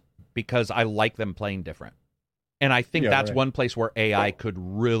enemies because I like them playing different, and I think that's one place where AI could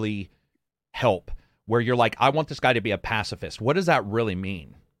really help. Where you're like, I want this guy to be a pacifist. What does that really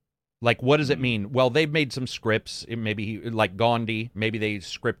mean? Like, what does it mean? Well, they've made some scripts. Maybe like Gandhi. Maybe they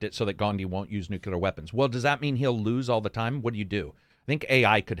script it so that Gandhi won't use nuclear weapons. Well, does that mean he'll lose all the time? What do you do? I think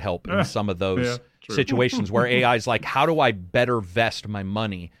AI could help in some of those situations where AI is like, how do I better vest my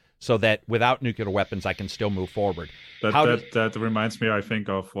money so that without nuclear weapons, I can still move forward? That reminds me, I think,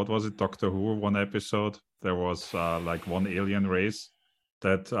 of, what was it, Doctor Who, one episode? There was like one alien race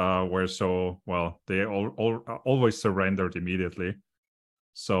that were so, well, they always surrendered immediately.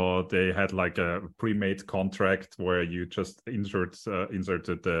 So they had like a pre-made contract where you just inserted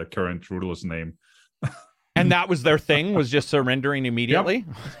the current ruler's name. And that was their thing, was just surrendering immediately?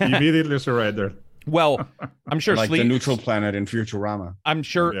 Yep. Immediately surrendered. Well, I'm sure like the neutral planet in Futurama. I'm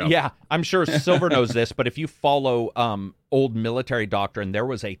sure, I'm sure Silver knows this, but if you follow old military doctrine, there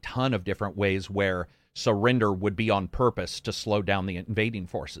was a ton of different ways where surrender would be on purpose to slow down the invading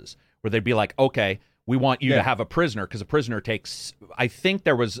forces, where they'd be like, okay, we want you to have a prisoner, because a prisoner takes, I think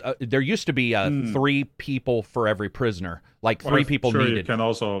there used to be 3 people for every prisoner, like 3 people needed. You can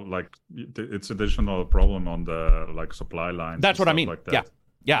also, like, it's additional problem on the, like, supply lines. That's what I mean. Like that.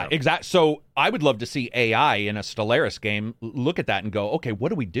 Yeah, exactly. So I would love to see AI in a Stellaris game look at that and go, okay, what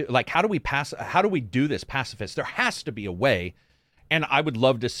do we do? Like, how do we do this pacifist? There has to be a way. And I would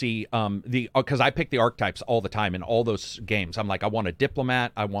love to see because I pick the archetypes all the time in all those games. I'm like, I want a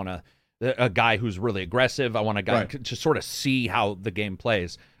diplomat. I want a guy who's really aggressive. I want a guy to sort of see how the game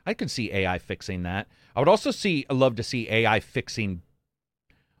plays. I could see AI fixing that. I would also love to see AI fixing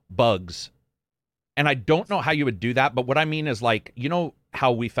bugs. And I don't know how you would do that, but what I mean is, like, you know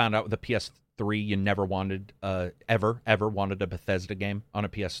how we found out with the PS3 you never wanted, ever wanted a Bethesda game on a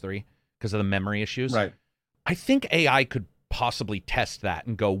PS3 because of the memory issues? Right. I think AI could possibly test that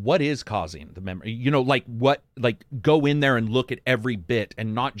and go, what is causing the memory? You know, like what, like go in there and look at every bit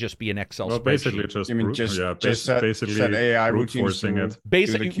and not just be an Excel spreadsheet. Basically set AI routines forcing it.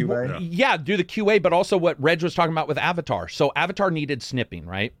 Basically, do the QA. Do the QA, but also what Reg was talking about with Avatar. So Avatar needed snipping,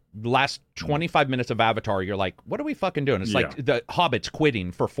 right? The last 25 minutes of Avatar, you're like, what are we fucking doing? It's like the Hobbit's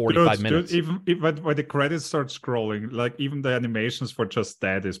quitting for 45 minutes. Even when the credits start scrolling, like even the animations for just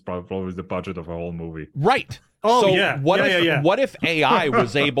that is probably the budget of a whole movie. Right. Oh, so yeah. What if AI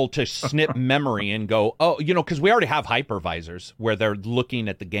was able to snip memory and go, oh, you know, because we already have hypervisors where they're looking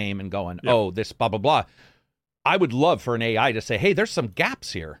at the game and going, oh, this blah, blah, blah. I would love for an AI to say, hey, there's some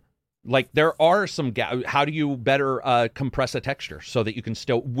gaps here. Like there are some how do you better compress a texture so that you can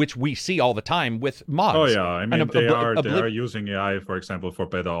still, which we see all the time with mods. Oh yeah, I mean they are using AI, for example, for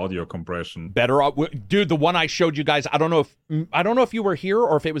better audio compression. Dude, the one I showed you guys, I don't know if you were here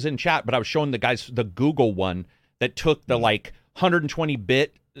or if it was in chat, but I was showing the guys the Google one that took the like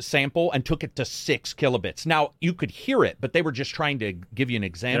 120-bit sample and took it to 6 kilobits. Now you could hear it, but they were just trying to give you an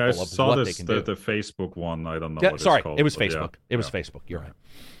example of what they can do. The Facebook one, I don't know. Yeah, sorry, it was Facebook. It was Facebook. You're right.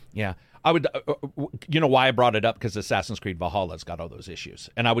 Yeah, I would. You know why I brought it up? Because Assassin's Creed Valhalla's got all those issues,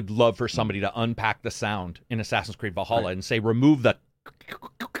 and I would love for somebody to unpack the sound in Assassin's Creed Valhalla and say remove the.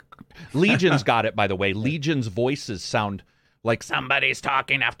 Legion's got it, by the way. Legion's voices sound like somebody's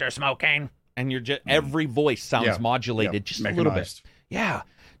talking after smoking, and you're just every voice sounds modulated just a little bit. Yeah,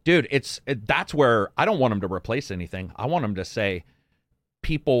 dude, that's where I don't want them to replace anything. I want them to say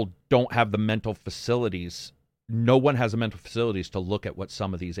people don't have the mental facilities. No one has the mental facilities to look at what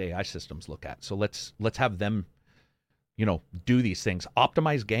some of these AI systems look at. So let's have them, do these things.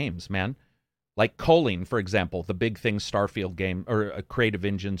 Optimize games, man. Like culling, for example, the big thing Starfield game or creative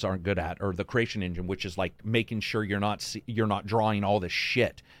engines aren't good at, or the creation engine, which is like making sure you're not drawing all this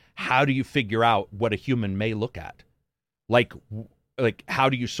shit. How do you figure out what a human may look at? Like how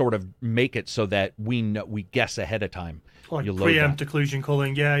do you sort of make it so that we guess ahead of time? Like preempt occlusion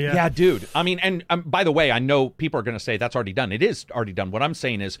culling, yeah, dude. I mean, and by the way, I know people are going to say that's already done. It is already done. What I'm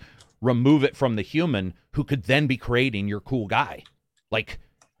saying is remove it from the human who could then be creating your cool guy. Like,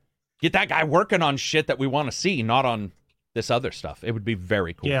 get that guy working on shit that we want to see, not on this other stuff. It would be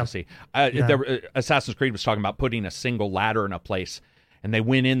very cool to see. Assassin's Creed was talking about putting a single ladder in a place, and they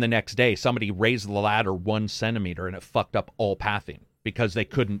went in the next day. Somebody raised the ladder 1 centimeter, and it fucked up all pathing because they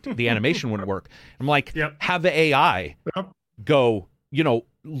couldn't. The animation wouldn't work. I'm like, have the AI go,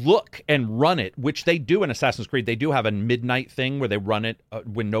 look and run it, which they do in Assassin's Creed. They do have a midnight thing where they run it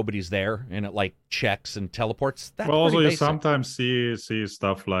when nobody's there, and it like checks and teleports. That's also basic. You sometimes see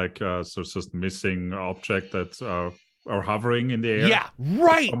stuff like just missing object that are hovering in the air. Yeah,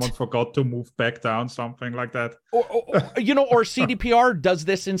 right. Someone forgot to move back down, something like that. Or CDPR does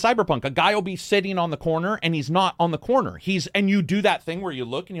this in Cyberpunk. A guy will be sitting on the corner and he's not on the corner. And you do that thing where you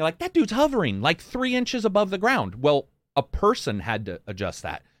look and you're like, that dude's hovering like 3 inches above the ground. Well, a person had to adjust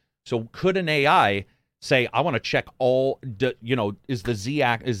that. So could an AI say, I want to check all, is the Z,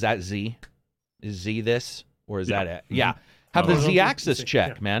 is that Z? Is Z this? Or is that it? Yeah. Have the Z-axis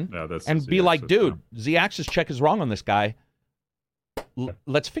check, man. Yeah, that's and be like, dude, Z-axis check is wrong on this guy.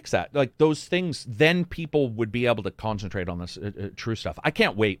 Let's fix that. Like those things, then people would be able to concentrate on this true stuff. I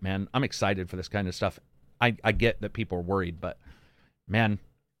can't wait, man. I'm excited for this kind of stuff. I get that people are worried, but man,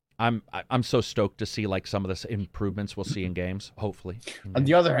 I'm so stoked to see like some of the improvements we'll see in games, hopefully. On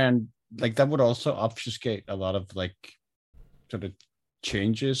the other hand, like that would also obfuscate a lot of like sort of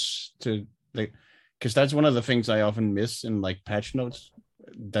changes to like, because that's one of the things I often miss in like patch notes,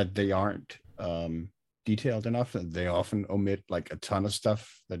 that they aren't detailed enough, and they often omit like a ton of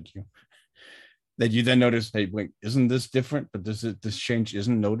stuff that you then notice, hey, wait, isn't this different? But this change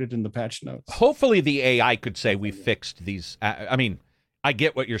isn't noted in the patch notes. Hopefully the AI could say we fixed these. I mean, I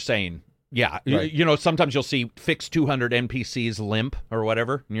get what you're saying. Yeah, right. Sometimes you'll see fix 200 NPCs limp or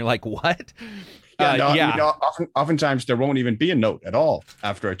whatever, and you're like, what? Oftentimes there won't even be a note at all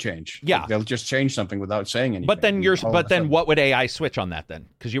after a change. Yeah, like they'll just change something without saying anything. But then what would AI switch on that then?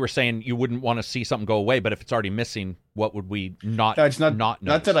 Because you were saying you wouldn't want to see something go away, but if it's already missing, what would we not? No, it's not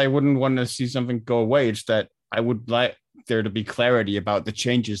that I wouldn't want to see something go away. It's that I would like there to be clarity about the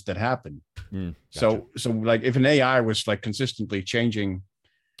changes that happen. Gotcha. So like if an AI was like consistently changing,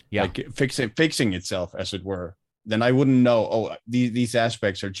 like fixing itself, as it were, then I wouldn't know, these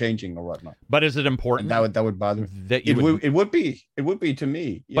aspects are changing or whatnot. But is it important? And that would bother me. It would be to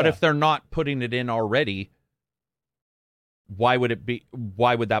me. Yeah. But if they're not putting it in already, why would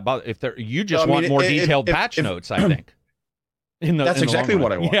that bother? If you just want more detailed patch notes, I think. That's exactly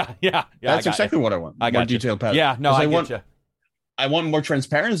what I want. Yeah. That's exactly what I want. I got more detailed patch. Yeah, no, I get you. I want more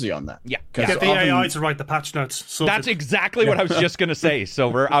transparency on that. Yeah. Get the AI to write the patch notes. That's exactly what I was just going to say,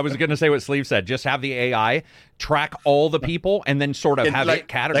 Silver. I was going to say what Sleeve said. Just have the AI track all the people and then sort of have it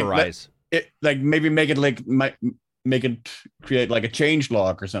categorize. Maybe make it create like a change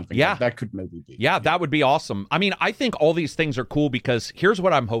log or something. Yeah. Like that could maybe be. Yeah, that would be awesome. I mean, I think all these things are cool because here's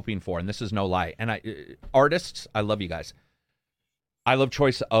what I'm hoping for, and this is no lie. And artists, I love you guys. I love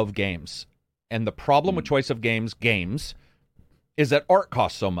choice of games. And the problem with choice of games is that art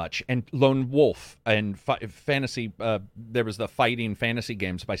costs so much, and Lone Wolf and fantasy. There was the fighting fantasy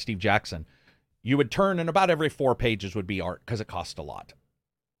games by Steve Jackson. You would turn, and about every 4 pages would be art because it cost a lot.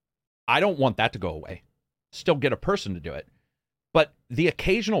 I don't want that to go away. Still get a person to do it, But the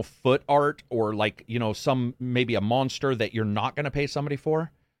occasional foot art or like, some maybe a monster that you're not going to pay somebody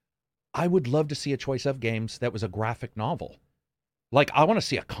for, I would love to see a Choice of Games that was a graphic novel. Like, I want to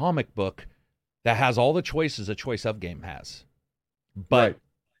see a comic book that has all the choices a Choice of Game has. But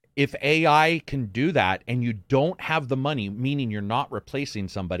if AI can do that and you don't have the money, meaning you're not replacing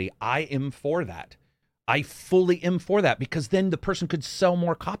somebody, I am for that. I fully am for that, because then the person could sell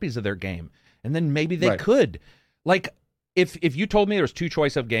more copies of their game. And then maybe they could. Like, if you told me there was 2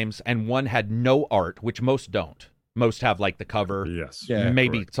 Choice of Games and one had no art, which most don't. Most have like the cover. Yes. Yeah,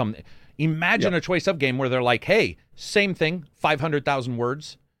 maybe some. Imagine a Choice of Game where they're like, hey, same thing, 500,000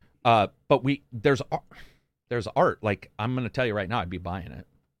 words. But there's art. Like, I'm going to tell you right now, I'd be buying it.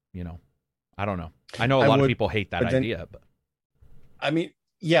 I don't know. I know a lot of people hate that idea, but I mean,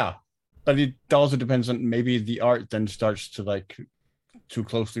 yeah, but it also depends on, maybe the art then starts to like too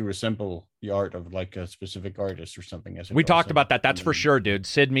closely resemble the art of like a specific artist or something. We talked about that. That's for sure, dude.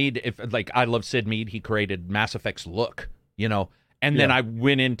 Sid Mead, I love Sid Mead. He created Mass Effect's look, and then I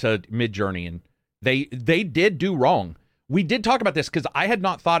went into Midjourney, and they did do wrong. We did talk about this because I had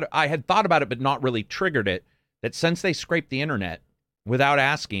thought about it, but not really triggered it, that since they scraped the internet without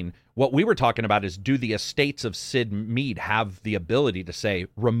asking, what we were talking about is, do the estates of Sid Mead have the ability to say,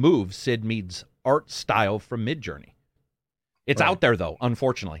 remove Sid Mead's art style from Midjourney? It's out there, though,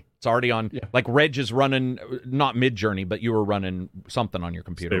 unfortunately. It's already on, like Reg is running, not Midjourney, but you were running something on your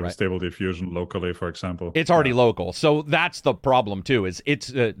computer, right? Stable Diffusion locally, for example. It's already local. So that's the problem, too, is it's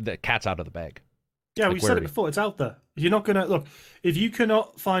the cat's out of the bag. Yeah, we said it before. It's out there. You're not going to, look, if you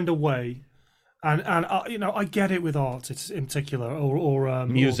cannot find a way, and I get it with art, it's in particular, or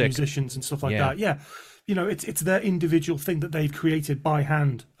music, or musicians and stuff like that. Yeah, it's their individual thing that they've created by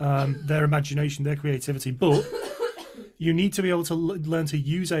hand, their imagination, their creativity. But you need to be able to learn to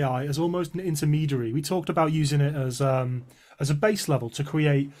use AI as almost an intermediary. We talked about using it as a base level to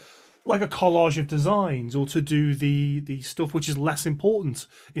create like a collage of designs, or to do the stuff which is less important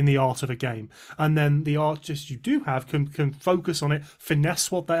in the art of a game. And then the artists you do have can focus on it, finesse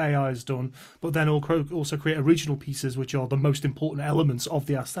what the AI has done, but then also create original pieces which are the most important elements of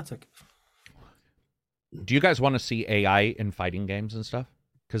the aesthetic. Do you guys want to see AI in fighting games and stuff?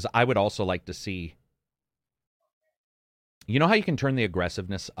 Because I would also like to see... You know how you can turn the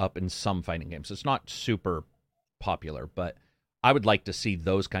aggressiveness up in some fighting games? It's not super popular, but I would like to see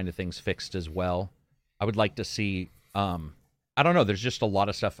those kind of things fixed as well. I would like to see, I don't know, there's just a lot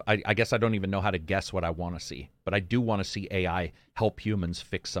of stuff. I guess I don't even know how to guess what I want to see, but I do want to see AI help humans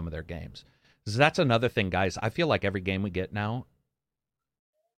fix some of their games. So that's another thing, guys. I feel like every game we get now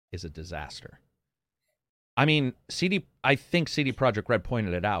is a disaster. I mean, I think CD Projekt Red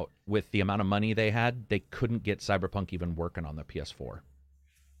pointed it out. With the amount of money they had, they couldn't get Cyberpunk even working on their PS4.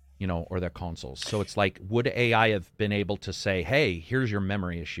 Or their consoles. So it's like, would AI have been able to say, hey, here's your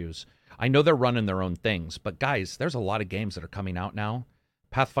memory issues? I know they're running their own things, but guys, there's a lot of games that are coming out now.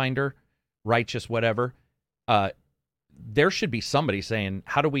 Pathfinder, Righteous, whatever. There should be somebody saying,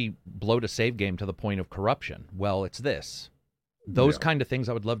 how do we bloat a save game to the point of corruption? Well, it's this. Those kind of things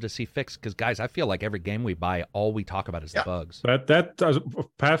I would love to see fixed, because, guys, I feel like every game we buy, all we talk about is the bugs. But that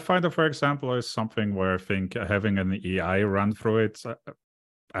Pathfinder, for example, is something where I think having an AI run through it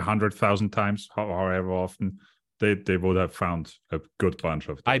 100,000 times, however often, they would have found a good bunch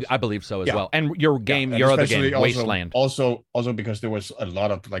of those. I believe so as well. And your game, your other game, Wasteland. Also because there was a lot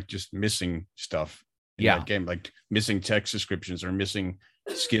of like just missing stuff in that game, like missing text descriptions or missing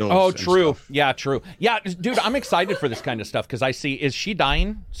skills. Oh, true. Yeah, true. Yeah, dude, I'm excited for this kind of stuff because I see, is she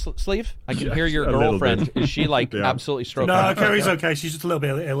dying, Sleeve? I can hear your girlfriend. Is she like absolutely stroking? No, Kerry's okay. She's just a little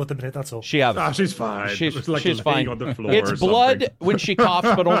bit ill at the minute, that's all. She's fine. She's fine. On the floor it's blood when she coughs,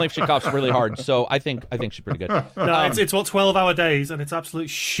 but only if she coughs really hard. So I think she's pretty good. No, it's what, 12-hour days, and it's absolute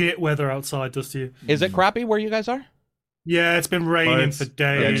shit weather outside, does to you. Is it crappy where you guys are? Yeah, it's been raining for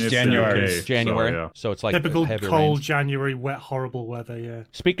days. Yeah, it's January. It's January. So it's like typical cold rains. January, wet, horrible weather, yeah.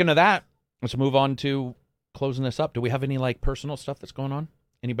 Speaking of that, let's move on to closing this up. Do we have any like personal stuff that's going on?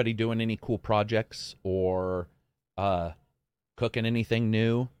 Anybody doing any cool projects or cooking anything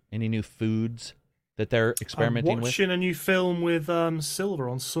new? Any new foods that they're experimenting with? Watching a new film with Silver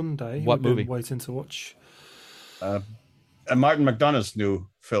on Sunday. What movie? Waiting to watch. Martin McDonagh's new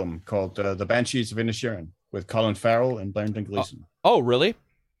film called The Banshees of Inisherin, with Colin Farrell and Brendan Gleeson. Oh, really?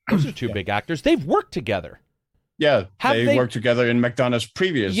 Those are two big actors. They've worked together. Yeah, they worked together in McDonough's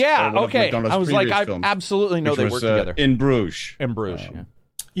previous. Yeah, okay. I was like, I film, absolutely know they worked together. In Bruges. In Bruges,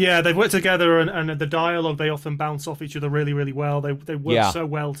 yeah, they've worked together, and the dialogue, they often bounce off each other really, really well. They work so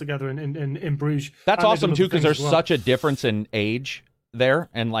well together in Bruges. That's awesome, too, because there's such a difference in age. there,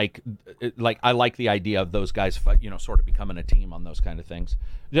 and like I like the idea of those guys, sort of becoming a team on those kind of things.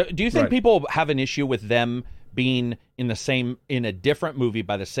 Do you think people have an issue with them being in a different movie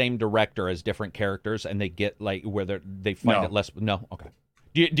by the same director as different characters, and they get like where they find it less? No, okay.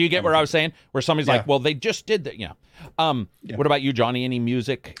 Do you get what I was saying? Where somebody's like, well, they just did that, What about you, Johnny? Any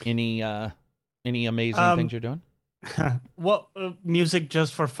music? Any amazing things you're doing? Well, music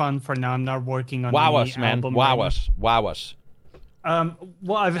just for fun for now. I'm not working on wow any us, man. album Wow right us. Wow us.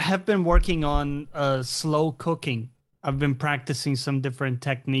 Well, I have been working on slow cooking. I've been practicing some different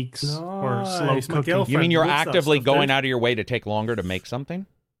techniques for slow cooking. You mean you're actively going out of your way to take longer to make something?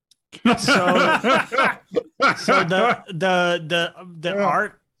 So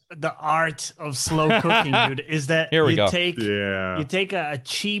the art of slow cooking, dude, is that you take a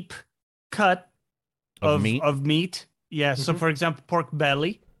cheap cut of meat. Yeah. So for example, pork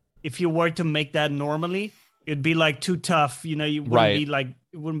belly. If you were to make that normally, it'd be like too tough. You wouldn't be like,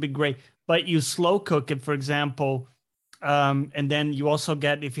 it wouldn't be great. But you slow cook it, for example, and then you also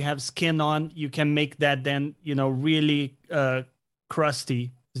get, if you have skin on, you can make that then really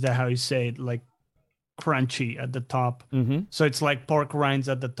crusty. Is that how you say it? Like crunchy at the top. Mm-hmm. So it's like pork rinds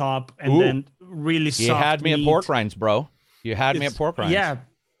at the top, and then really soft. You had me meat. at pork rinds, bro. You had me at pork rinds. Yeah.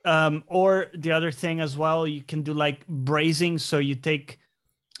 Or the other thing as well, you can do like braising. So you take,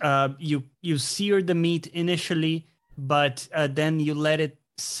 you sear the meat initially, but then you let it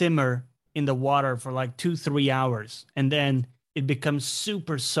simmer in the water for like 2-3 hours, and then it becomes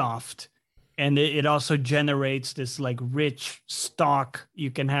super soft. And it also generates this like rich stock. You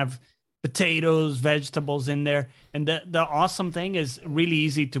can have potatoes, vegetables in there. And the awesome thing is really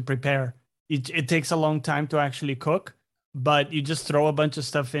easy to prepare. It takes a long time to actually cook, but you just throw a bunch of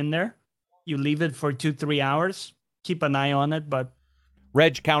stuff in there. You leave it for 2-3 hours. Keep an eye on it. But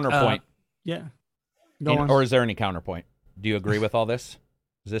Reg, counterpoint. Yeah. Or is there any counterpoint? Do you agree with all this?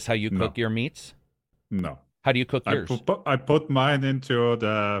 Is this how you cook your meats? No. How do you cook yours? I put mine into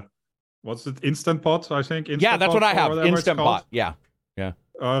the, what's it, Instant Pot, I think? Instant that's what I have. Instant Pot. Yeah.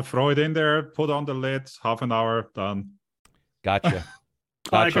 Throw it in there, put on the lid, half an hour, done. Gotcha.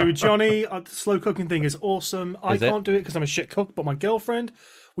 I agree with Johnny. The slow cooking thing is awesome. I can't do it because I'm a shit cook, but my girlfriend,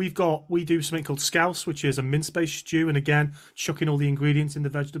 we do something called scouse, which is a mince-based stew, and again, chucking all the ingredients in the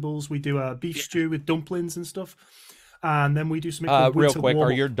vegetables. We do a beef stew with dumplings and stuff, and then we do something called real quick.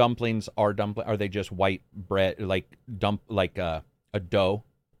 Are your dumplings are they just white bread, like a dough?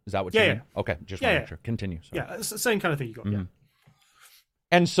 Is that what you mean? Yeah. Okay, just want to make sure. Continue. Sorry. Yeah, it's the same kind of thing you got. Mm-hmm. Yeah.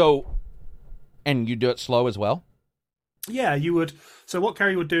 And you do it slow as well? Yeah, you would. So what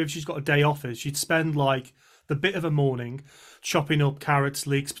Carrie would do if she's got a day off is she'd spend like the bit of a morning chopping up carrots,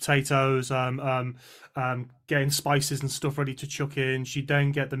 leeks, potatoes, getting spices and stuff ready to chuck in. She'd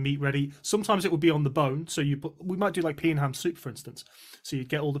then get the meat ready. Sometimes it would be on the bone. So we might do like pea and ham soup, for instance. So you'd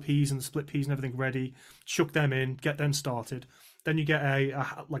get all the peas and the split peas and everything ready, chuck them in, get them started. Then you get a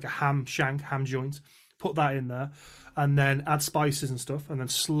ham joint, put that in there, and then add spices and stuff, and then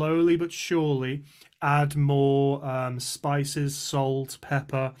slowly but surely add more spices, salt,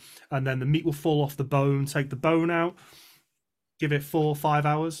 pepper, and then the meat will fall off the bone. Take the bone out, give it 4 or 5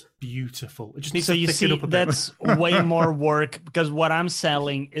 hours. Beautiful. It just needs to thicken up a bit. That's way more work, because what I'm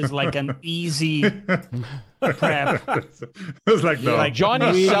selling is like an easy prep. It's like, no. Like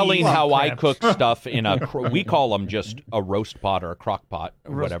Johnny's really selling how prep. I cook stuff in we call them just a roast pot or a crock pot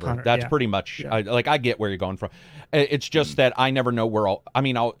or whatever. Potter, that's pretty much, I get where you're going from. It's just that I never know where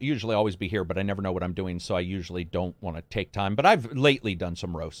I'll usually always be here, but I never know what I'm doing, so I usually don't want to take time. But I've lately done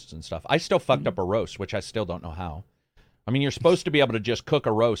some roasts and stuff. I still fucked up a roast, which I still don't know how. I mean, you're supposed to be able to just cook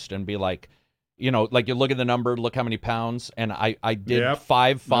a roast and be like, like you look at the number, look how many pounds, and I did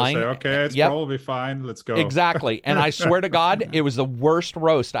 5 fine. Say, okay, it's probably fine. Let's go. Exactly. And I swear to God, it was the worst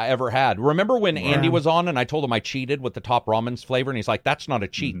roast I ever had. Remember when Andy was on and I told him I cheated with the top ramen's flavor, and he's like, that's not a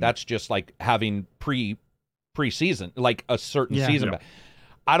cheat. That's just like having pre-season, like a certain season. Yeah.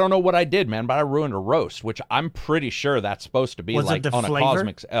 I don't know what I did, man, but I ruined a roast, which I'm pretty sure that's supposed to be was like on flavor? A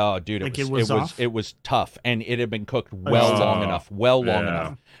cosmic. Oh, dude, like it was tough, and it had been cooked long enough, long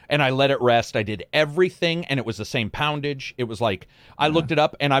enough. And I let it rest. I did everything, and it was the same poundage. It was like I looked it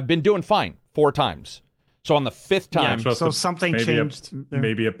up, and I've been doing fine 4 times. So on the 5th time, so something changed.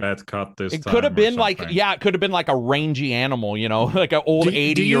 Maybe a bad cut this time. It could have been like it could have been like a rangy animal, like an old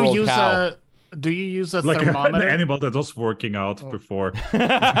 80-year-old cow. Do you use a like thermometer? An animal that was working out before. A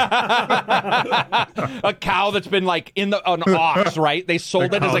cow that's been like an ox, right? They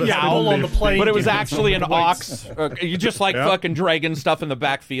sold it as a cow on the plane, but it was actually an ox. You just fucking dragging stuff in the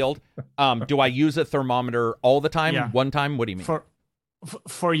backfield. Do I use a thermometer all the time? Yeah. One time? What do you mean?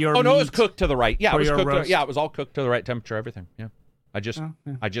 For your no, meat, it was cooked to the right. Yeah, it was cooked. roast. It was all cooked to the right temperature. Everything. Yeah. I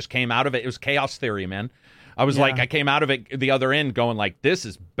just came out of it. It was chaos theory, man. I was like, I came out of it the other end going like, this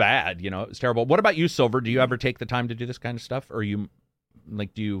is bad. You know, it's terrible. What about you, Silver? Do you ever take the time to do this kind of stuff? Or you, like,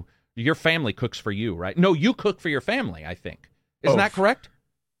 your family cooks for you, right? No, you cook for your family, I think. Isn't that correct?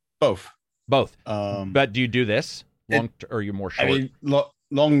 Both. But do you do this or you're more short? I mean,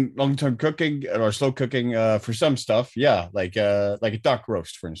 long-term cooking or slow cooking for some stuff. Yeah. Like a duck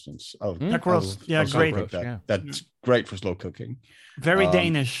roast, for instance. Duck roast. Yeah, great. That's great for slow cooking. Very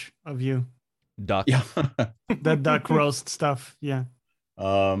Danish of you. Duck. Yeah. The duck roast stuff. Yeah.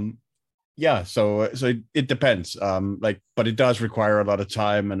 Yeah. So it depends. But it does require a lot of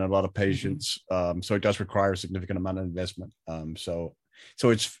time and a lot of patience. So it does require a significant amount of investment. So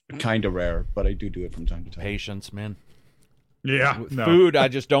it's kind of rare, but I do it from time to time. Patience, man. Yeah. Food, I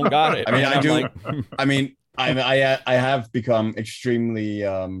just don't got it. I mean, I do. I mean, I have become extremely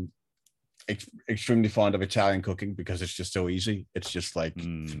fond of Italian cooking because it's just so easy. It's just like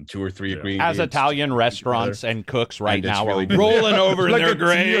 2 or 3 ingredients. As Italian restaurants and cooks right now are rolling over in their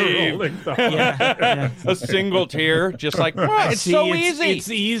grave. A single tear, just like, it's so easy. It's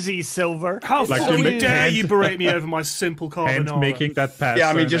easy, Silver. How dare you berate me over my simple carbonara? And making that pasta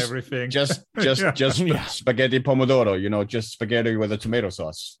everything. Just spaghetti pomodoro, just spaghetti with a tomato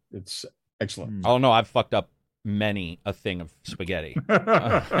sauce. It's excellent. Oh, no, I've fucked up many a thing of spaghetti,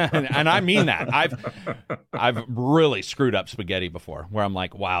 and I mean that. I've really screwed up spaghetti before, where I'm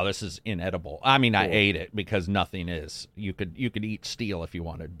like, wow, this is inedible. I mean, I ate it because nothing is. You could eat steel if you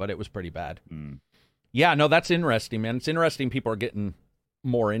wanted, but it was pretty bad. Yeah, no, that's interesting, man. It's interesting people are getting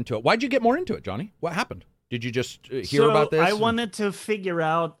more into it. Why'd you get more into it, Johnny? What happened? Did you just hear about this? I wanted to figure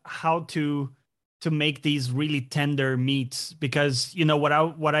out how to make these really tender meats, because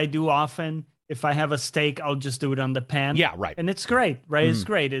what I do often. If I have a steak, I'll just do it on the pan. Yeah, right. And it's great, right? It's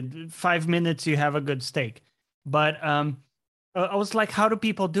great. In 5 minutes, you have a good steak. But I was like, how do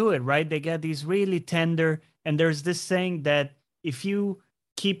people do it, right? They get these really tender. And there's this saying that if you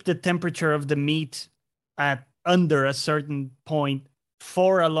keep the temperature of the meat at under a certain point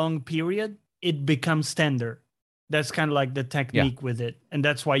for a long period, it becomes tender. That's kind of like the technique with it. And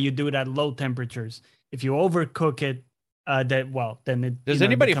that's why you do it at low temperatures. If you overcook it, then it does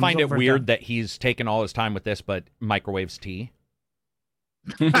anybody find it weird that he's taken all his time with this but microwaves tea?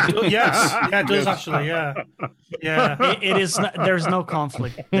 Yes, it does actually. Yeah. It is. There's no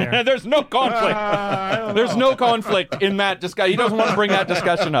conflict there. There's no conflict. There's no conflict in that discussion. He doesn't want to bring that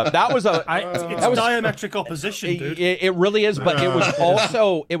discussion up. That was it's diametric opposition, dude. It really is. But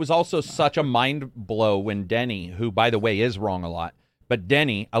it was also such a mind blow when Denny, who by the way is wrong a lot, but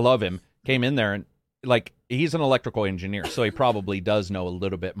Denny, I love him, came in there and like. He's an electrical engineer, so he probably does know a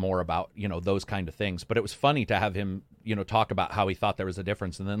little bit more about, those kind of things. But it was funny to have him, talk about how he thought there was a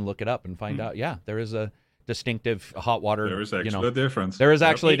difference and then look it up and find out, there is a distinctive hot water. There is actually a difference. There is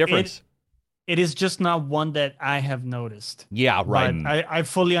actually a difference. It is just not one that I have noticed. Yeah, right. But I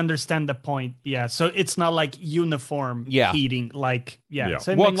fully understand the point. Yeah, so it's not like uniform heating. Like,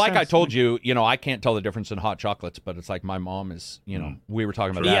 So well, like I told you, I can't tell the difference in hot chocolates, but it's like my mom is, we were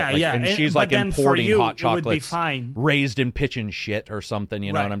talking about that. And she's like importing hot chocolates, would be fine. Raised in pitch and shit or something,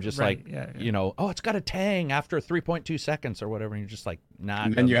 and I'm just like, it's got a tang after 3.2 seconds or whatever. And you're just like, nah.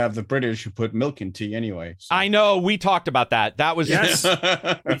 And then you have the British who put milk in tea anyway. So. I know. We talked about that. That was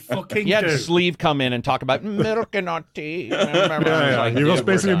we fucking Sleeve come in and talk about milk and not tea. Like, he was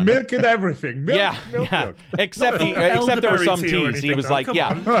basically milk and everything. Milk. Except there were some teas. He was like,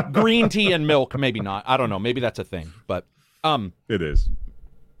 green tea and milk. Maybe not. I don't know. Maybe that's a thing. But it is.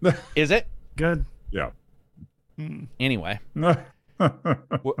 Is it good? Yeah. Anyway,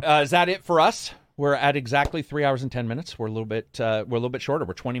 is that it for us? We're at exactly 3 hours and 10 minutes. We're a little bit shorter.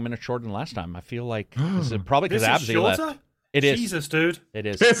 We're 20 minutes shorter than last time. I feel like this is probably because Abzi left. It is. Jesus, dude. It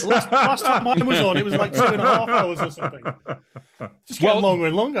is. Last time mine was on, it was like 2.5 hours or something. Just getting longer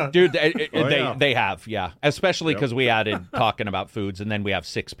and longer. Dude, they have, especially because we added talking about foods, and then we have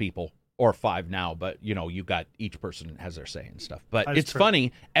 6 people. Or 5 now, but you got each person has their say and stuff. But it's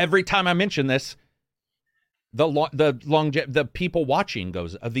funny every time I mention this, the people watching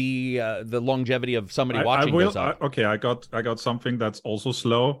goes the longevity of somebody watching goes up. I got something that's also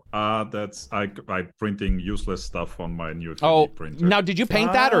slow. That's I printing useless stuff on my new 3D printer. Now did you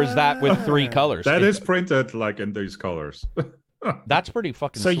paint that, or is that with 3 colors? That is printed like in these colors. That's pretty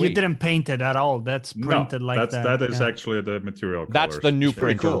fucking sweet. So you didn't paint it at all. That's printed that. That is actually the material colors. That's the new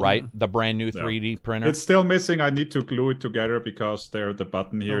printer, right? The brand new 3D printer. It's still missing. I need to glue it together because the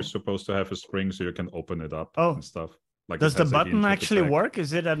button here is supposed to have a spring so you can open it up and stuff. Like, does the button actually work?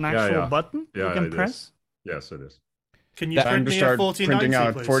 Is it an actual button you can press? Yes, it is. Can you print me a 1490, printing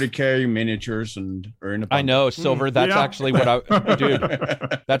out please? 40K miniatures and earn a bunch. I know, Silver. That's actually what dude.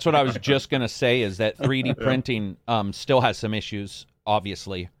 That's what I was just gonna say. Is that 3D printing still has some issues,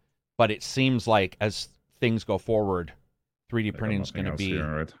 obviously, but it seems like as things go forward, 3D printing is going to be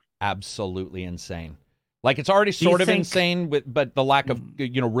absolutely insane. Like it's already sort of insane, but the lack of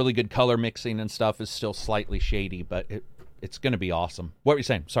really good color mixing and stuff is still slightly shady. But it's going to be awesome. What were you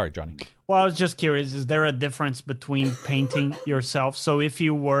saying? Sorry, Johnny. Well, I was just curious. Is there a difference between painting yourself? So if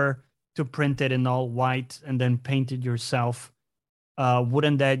you were to print it in all white and then paint it yourself,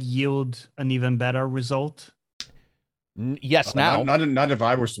 wouldn't that yield an even better result? Yes, now. Not if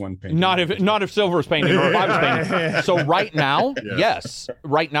I was the one painting. Not if Silver was painting, or if I was painting. So right now, yes.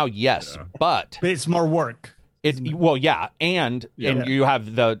 Right now, yes. Yeah. But it's more work. And you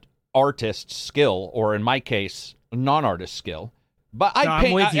have the artist's skill, or in my case, non-artist skill. But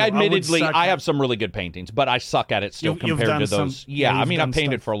admittedly, I have some really good paintings, but I suck at it still compared to those. I've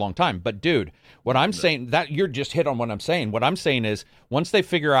painted for a long time. But dude, what I'm saying, that you're just hit on what I'm saying. What I'm saying is, once they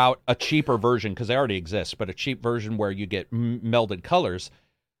figure out a cheaper version, because they already exist, but a cheap version where you get melded colors,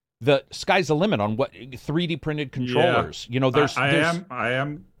 the sky's the limit on what 3D printed controllers. I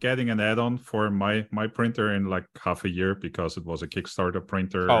am getting an add-on for my printer in like half a year because it was a Kickstarter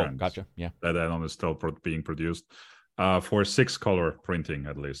printer. Oh, gotcha. Yeah, that add-on is still being produced. For 6-color printing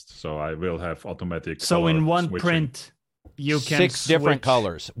at least, so I will have automatic. So in one print, you can 6 different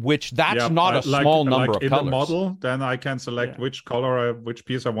colors, which that's not a small number of in colors. The model, then I can select which color, which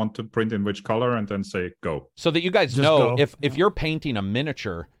piece I want to print in which color, and then say go. So that you guys know, if you're painting a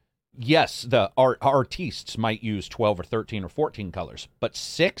miniature, yes, the artistes might use 12 or 13 or 14 colors, but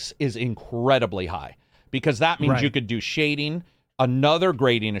 6 is incredibly high because that means you could do shading. Another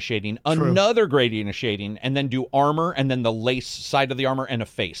gradient of shading, another gradient of shading, and then do armor, and then the lace side of the armor and a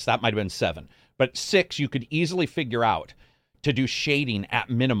face. That might have been 7. But 6, you could easily figure out to do shading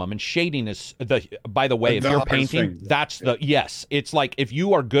at minimum. And shading is, by the way, if you're painting, it's like if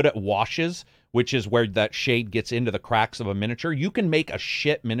you are good at washes, which is where that shade gets into the cracks of a miniature, you can make a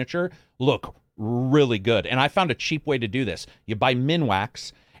shit miniature look really good. And I found a cheap way to do this. You buy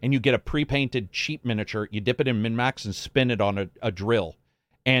Minwax, and you get a pre-painted cheap miniature, you dip it in Minwax and spin it on a drill.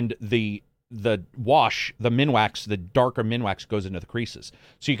 And the wash, the Minwax, the darker Minwax goes into the creases.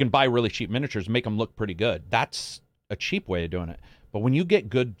 So you can buy really cheap miniatures, make them look pretty good. That's a cheap way of doing it. But when you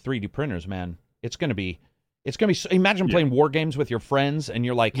get good 3D printers, man, it's going to be imagine playing war games with your friends and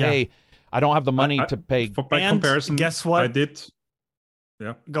you're like, hey, I don't have the money to pay. By comparison, guess what? I did.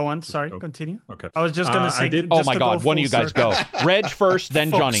 Yeah. Go on. Sorry. Continue. Okay. I was just going to say. Oh my God! One of you guys go. Reg first,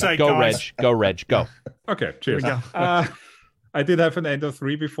 then Johnny. Go, Reg. Go, Reg. Go. Okay. Cheers. I did have an Endo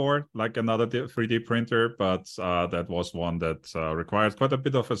 3 before, like another 3D printer, but that was one that required quite a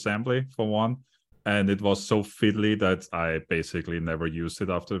bit of assembly for one, and it was so fiddly that I basically never used it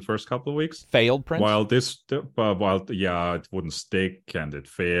after the first couple of weeks. Failed print. It wouldn't stick, and it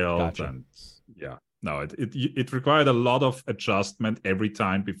failed, and No, it required a lot of adjustment every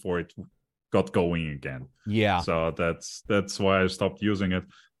time before it got going again. Yeah. So that's why I stopped using it.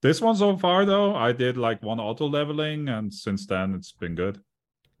 This one so far, though, I did like one auto leveling, and since then it's been good.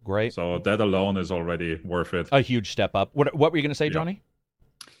 Great. So that alone is already worth it. A huge step up. What were you going to say, Johnny?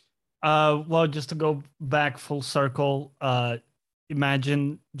 Well, just to go back full circle,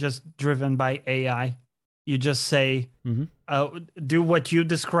 imagine just driven by AI. You just say, do what you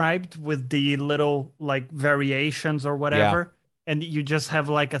described with the little like variations or whatever. And you just have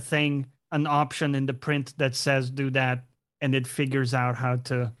like an option in the print that says do that. And it figures out how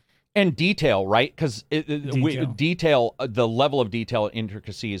to. And detail, right? Because detail, the level of detail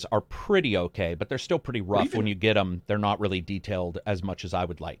intricacies are pretty okay, but they're still pretty rough when you get them. They're not really detailed as much as I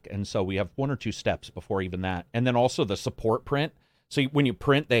would like. And so we have 1 or 2 steps before even that. And then also the support print. So when you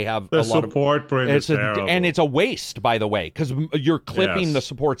print, they have a lot of... The support print is terrible. And it's a waste, by the way, because you're clipping the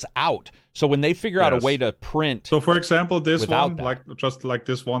supports out. So when they figure out a way to print... So for example, this one, just like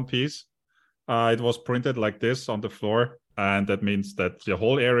this one piece, it was printed like this on the floor. And that means that the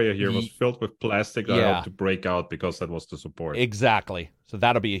whole area here was filled with plastic that I hope to break out because that was the support. Exactly. So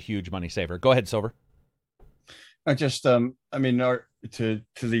that'll be a huge money saver. Go ahead, Silver. I just, to the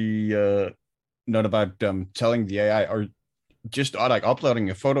note about telling the AI or just like uploading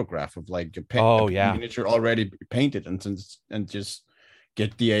a photograph of like a miniature already painted and just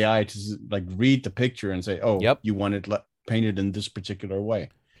get the AI to like read the picture and say, you want it painted in this particular way.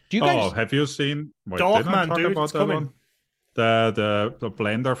 Do you guys? Have you seen? Dogman, dude, it's coming. The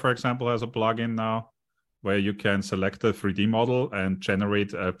Blender, for example, has a plugin now where you can select a 3D model and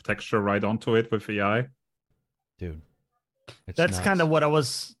generate a texture right onto it with AI. Dude, that's kind of what I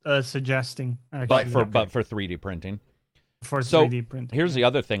was suggesting. But for 3D printing. for So 3D printing. here's the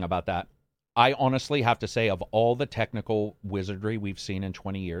other thing about that. I honestly have to say, of all the technical wizardry we've seen in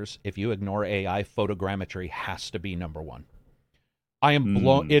 20 years, if you ignore AI, photogrammetry has to be number one. I am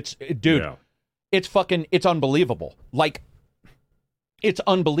blown. It's unbelievable. Like, it's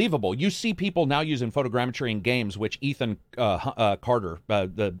unbelievable. You see people now using photogrammetry in games, which Ethan Carter,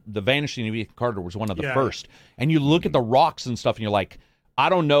 the Vanishing of Ethan Carter was one of the first. And you look at the rocks and stuff, and you're like, I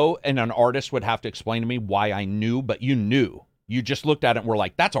don't know, and an artist would have to explain to me why I knew, but you knew. You just looked at it and were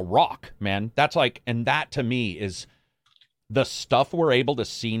like, that's a rock, man. That's like, and that to me is the stuff we're able to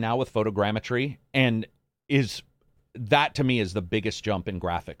see now with photogrammetry, and that to me is the biggest jump in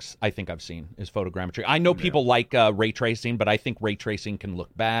graphics I think I've seen is photogrammetry. I know people like ray tracing, but I think ray tracing can look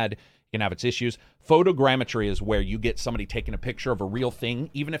bad, can have its issues. Photogrammetry is where you get somebody taking a picture of a real thing,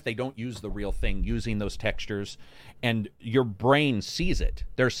 even if they don't use the real thing, using those textures, and your brain sees it.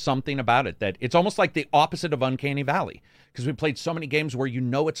 There's something about it that it's almost like the opposite of Uncanny Valley, because we played so many games where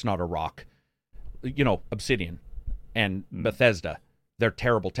it's not a rock. Obsidian and Bethesda, they're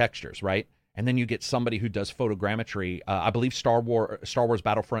terrible textures, right? And then you get somebody who does photogrammetry. I believe Star Wars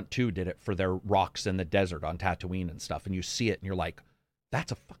Battlefront 2 did it for their rocks in the desert on Tatooine and stuff, and you see it and you're like,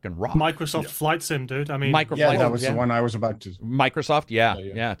 that's a fucking rock. Microsoft Flight Sim, dude. I mean, that was the one I was about to. Microsoft, yeah.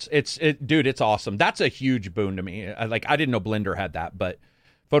 Dude, it's awesome. That's a huge boon to me. I didn't know Blender had that, but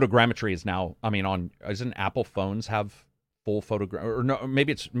photogrammetry is now. I mean, isn't Apple phones have full photogram? Or no,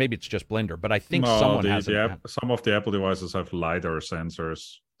 maybe it's just Blender, but I think someone has it. Some of the Apple devices have LiDAR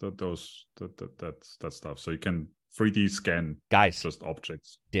sensors. That stuff. So you can 3D scan just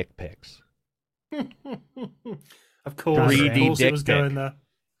objects. Dick pics. Of course, 3D dick it was going there.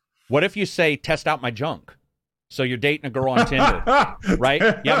 What if you say, test out my junk? So you're dating a girl on Tinder, right?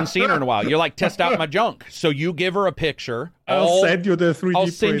 You haven't seen her in a while. You're like, test out my junk. So you give her a picture. I'll send you the 3D print. I'll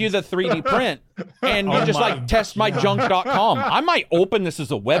send you the 3D print. And you just testmyjunk.com. I might open this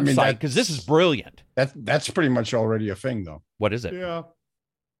as a website because this is brilliant. That's pretty much already a thing, though. What is it? Yeah.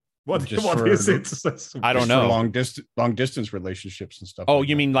 What is it? I don't know. For long distance relationships and stuff. Oh,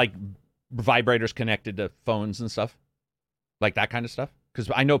 you mean like vibrators connected to phones and stuff, like that kind of stuff?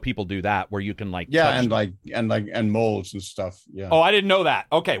 Because I know people do that where you can and molds and stuff. Yeah. Oh, I didn't know that.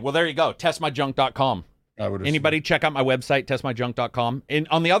 Okay, well there you go. Testmyjunk.com. Anybody assume. check out my website, testmyjunk.com. And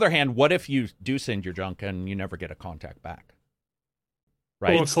on the other hand, what if you do send your junk and you never get a contact back?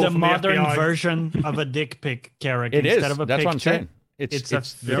 Right. It's the modern version of a dick pic character. It is. Instead of a That's picture. what I'm saying. It's a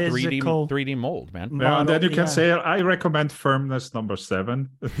physical 3D mold, man. Yeah, and then you can say, I recommend firmness number 7.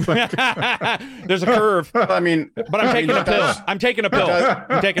 There's a curve. I mean, but I'm taking a pill. I'm taking a pill.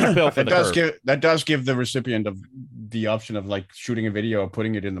 I'm taking a pill for the curve. That does give the recipient of the option of like shooting a video,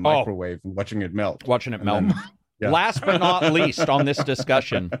 putting it in the microwave, and watching it melt. Then, last but not least on this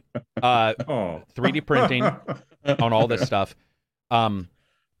discussion, 3D printing on all this stuff. So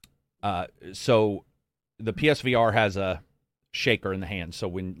the PSVR has a shaker in the hand, so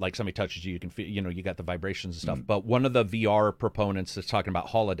when like somebody touches you, you can feel, you got the vibrations and stuff. But one of the VR proponents that's talking about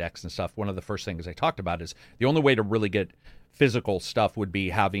holodecks and stuff, one of the first things they talked about is the only way to really get physical stuff would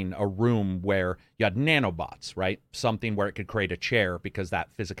be having a room where you had nanobots, right? Something where it could create a chair because that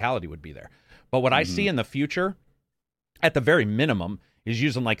physicality would be there. But what I see in the future, at the very minimum, is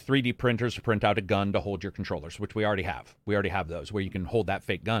using like 3D printers to print out a gun to hold your controllers, which we already have. We already have those where you can hold that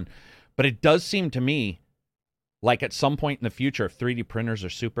fake gun. But it does seem to me like at some point in the future, if 3D printers are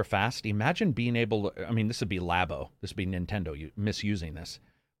super fast, imagine being able to, I mean, this would be Labo, this would be Nintendo misusing this.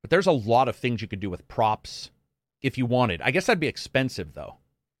 But there's a lot of things you could do with props if you wanted. I guess that'd be expensive though.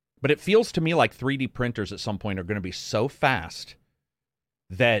 But it feels to me like 3D printers at some point are going to be so fast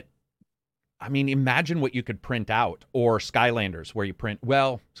that, I mean, imagine what you could print out. Or Skylanders where you print,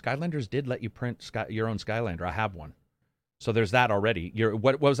 well, Skylanders did let you print your own Skylander. I have one. So there's that already.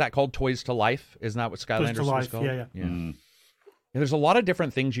 What was that called? Toys to Life? Isn't that what Skylanders was called? Yeah. There's a lot of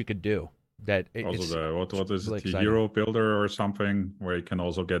different things you could do. That also what is really it? The Hero Builder or something where you can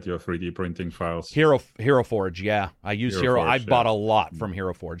also get your 3D printing files. Hero Forge, yeah. I use Hero. I bought a lot from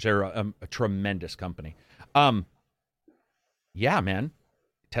Hero Forge. They're a tremendous company. Yeah, man.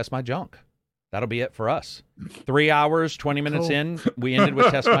 Test my junk. That'll be it for us. 3 hours, 20 minutes in, we ended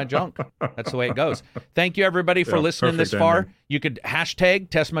with Test My Junk. That's the way it goes. Thank you, everybody, for listening this far. Ending. You could hashtag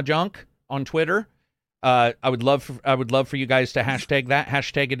Test My Junk on Twitter. I would love for you guys to hashtag that.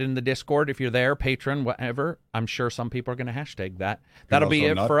 Hashtag it in the Discord if you're there, Patreon, whatever. I'm sure some people are going to hashtag that. That'll be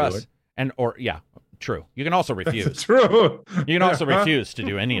it for us. True. You can also refuse. True. You can also refuse to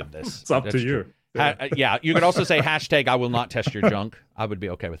do any of this. It's up to you. Yeah, you could also say hashtag I will not test your junk. I would be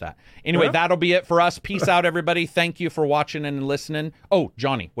okay with that. Anyway, that'll be it for us. Peace out, everybody. Thank you for watching and listening. Oh,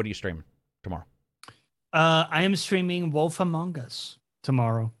 Johnny, what are you streaming tomorrow? I am streaming Wolf Among Us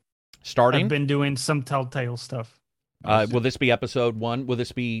tomorrow. Starting? I've been doing some Telltale stuff. Will this be episode 1? Will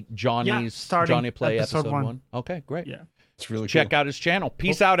this be Johnny Play episode 1? Okay, great. Yeah. It's really Check cool. out his channel.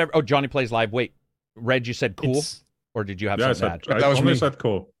 Peace out. Oh, Johnny Plays Live. Wait, Reg, you said cool? Or did you have something bad? I That was only me. said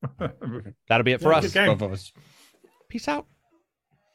cool. That'll be it for us. Good game. Both of us. Peace out.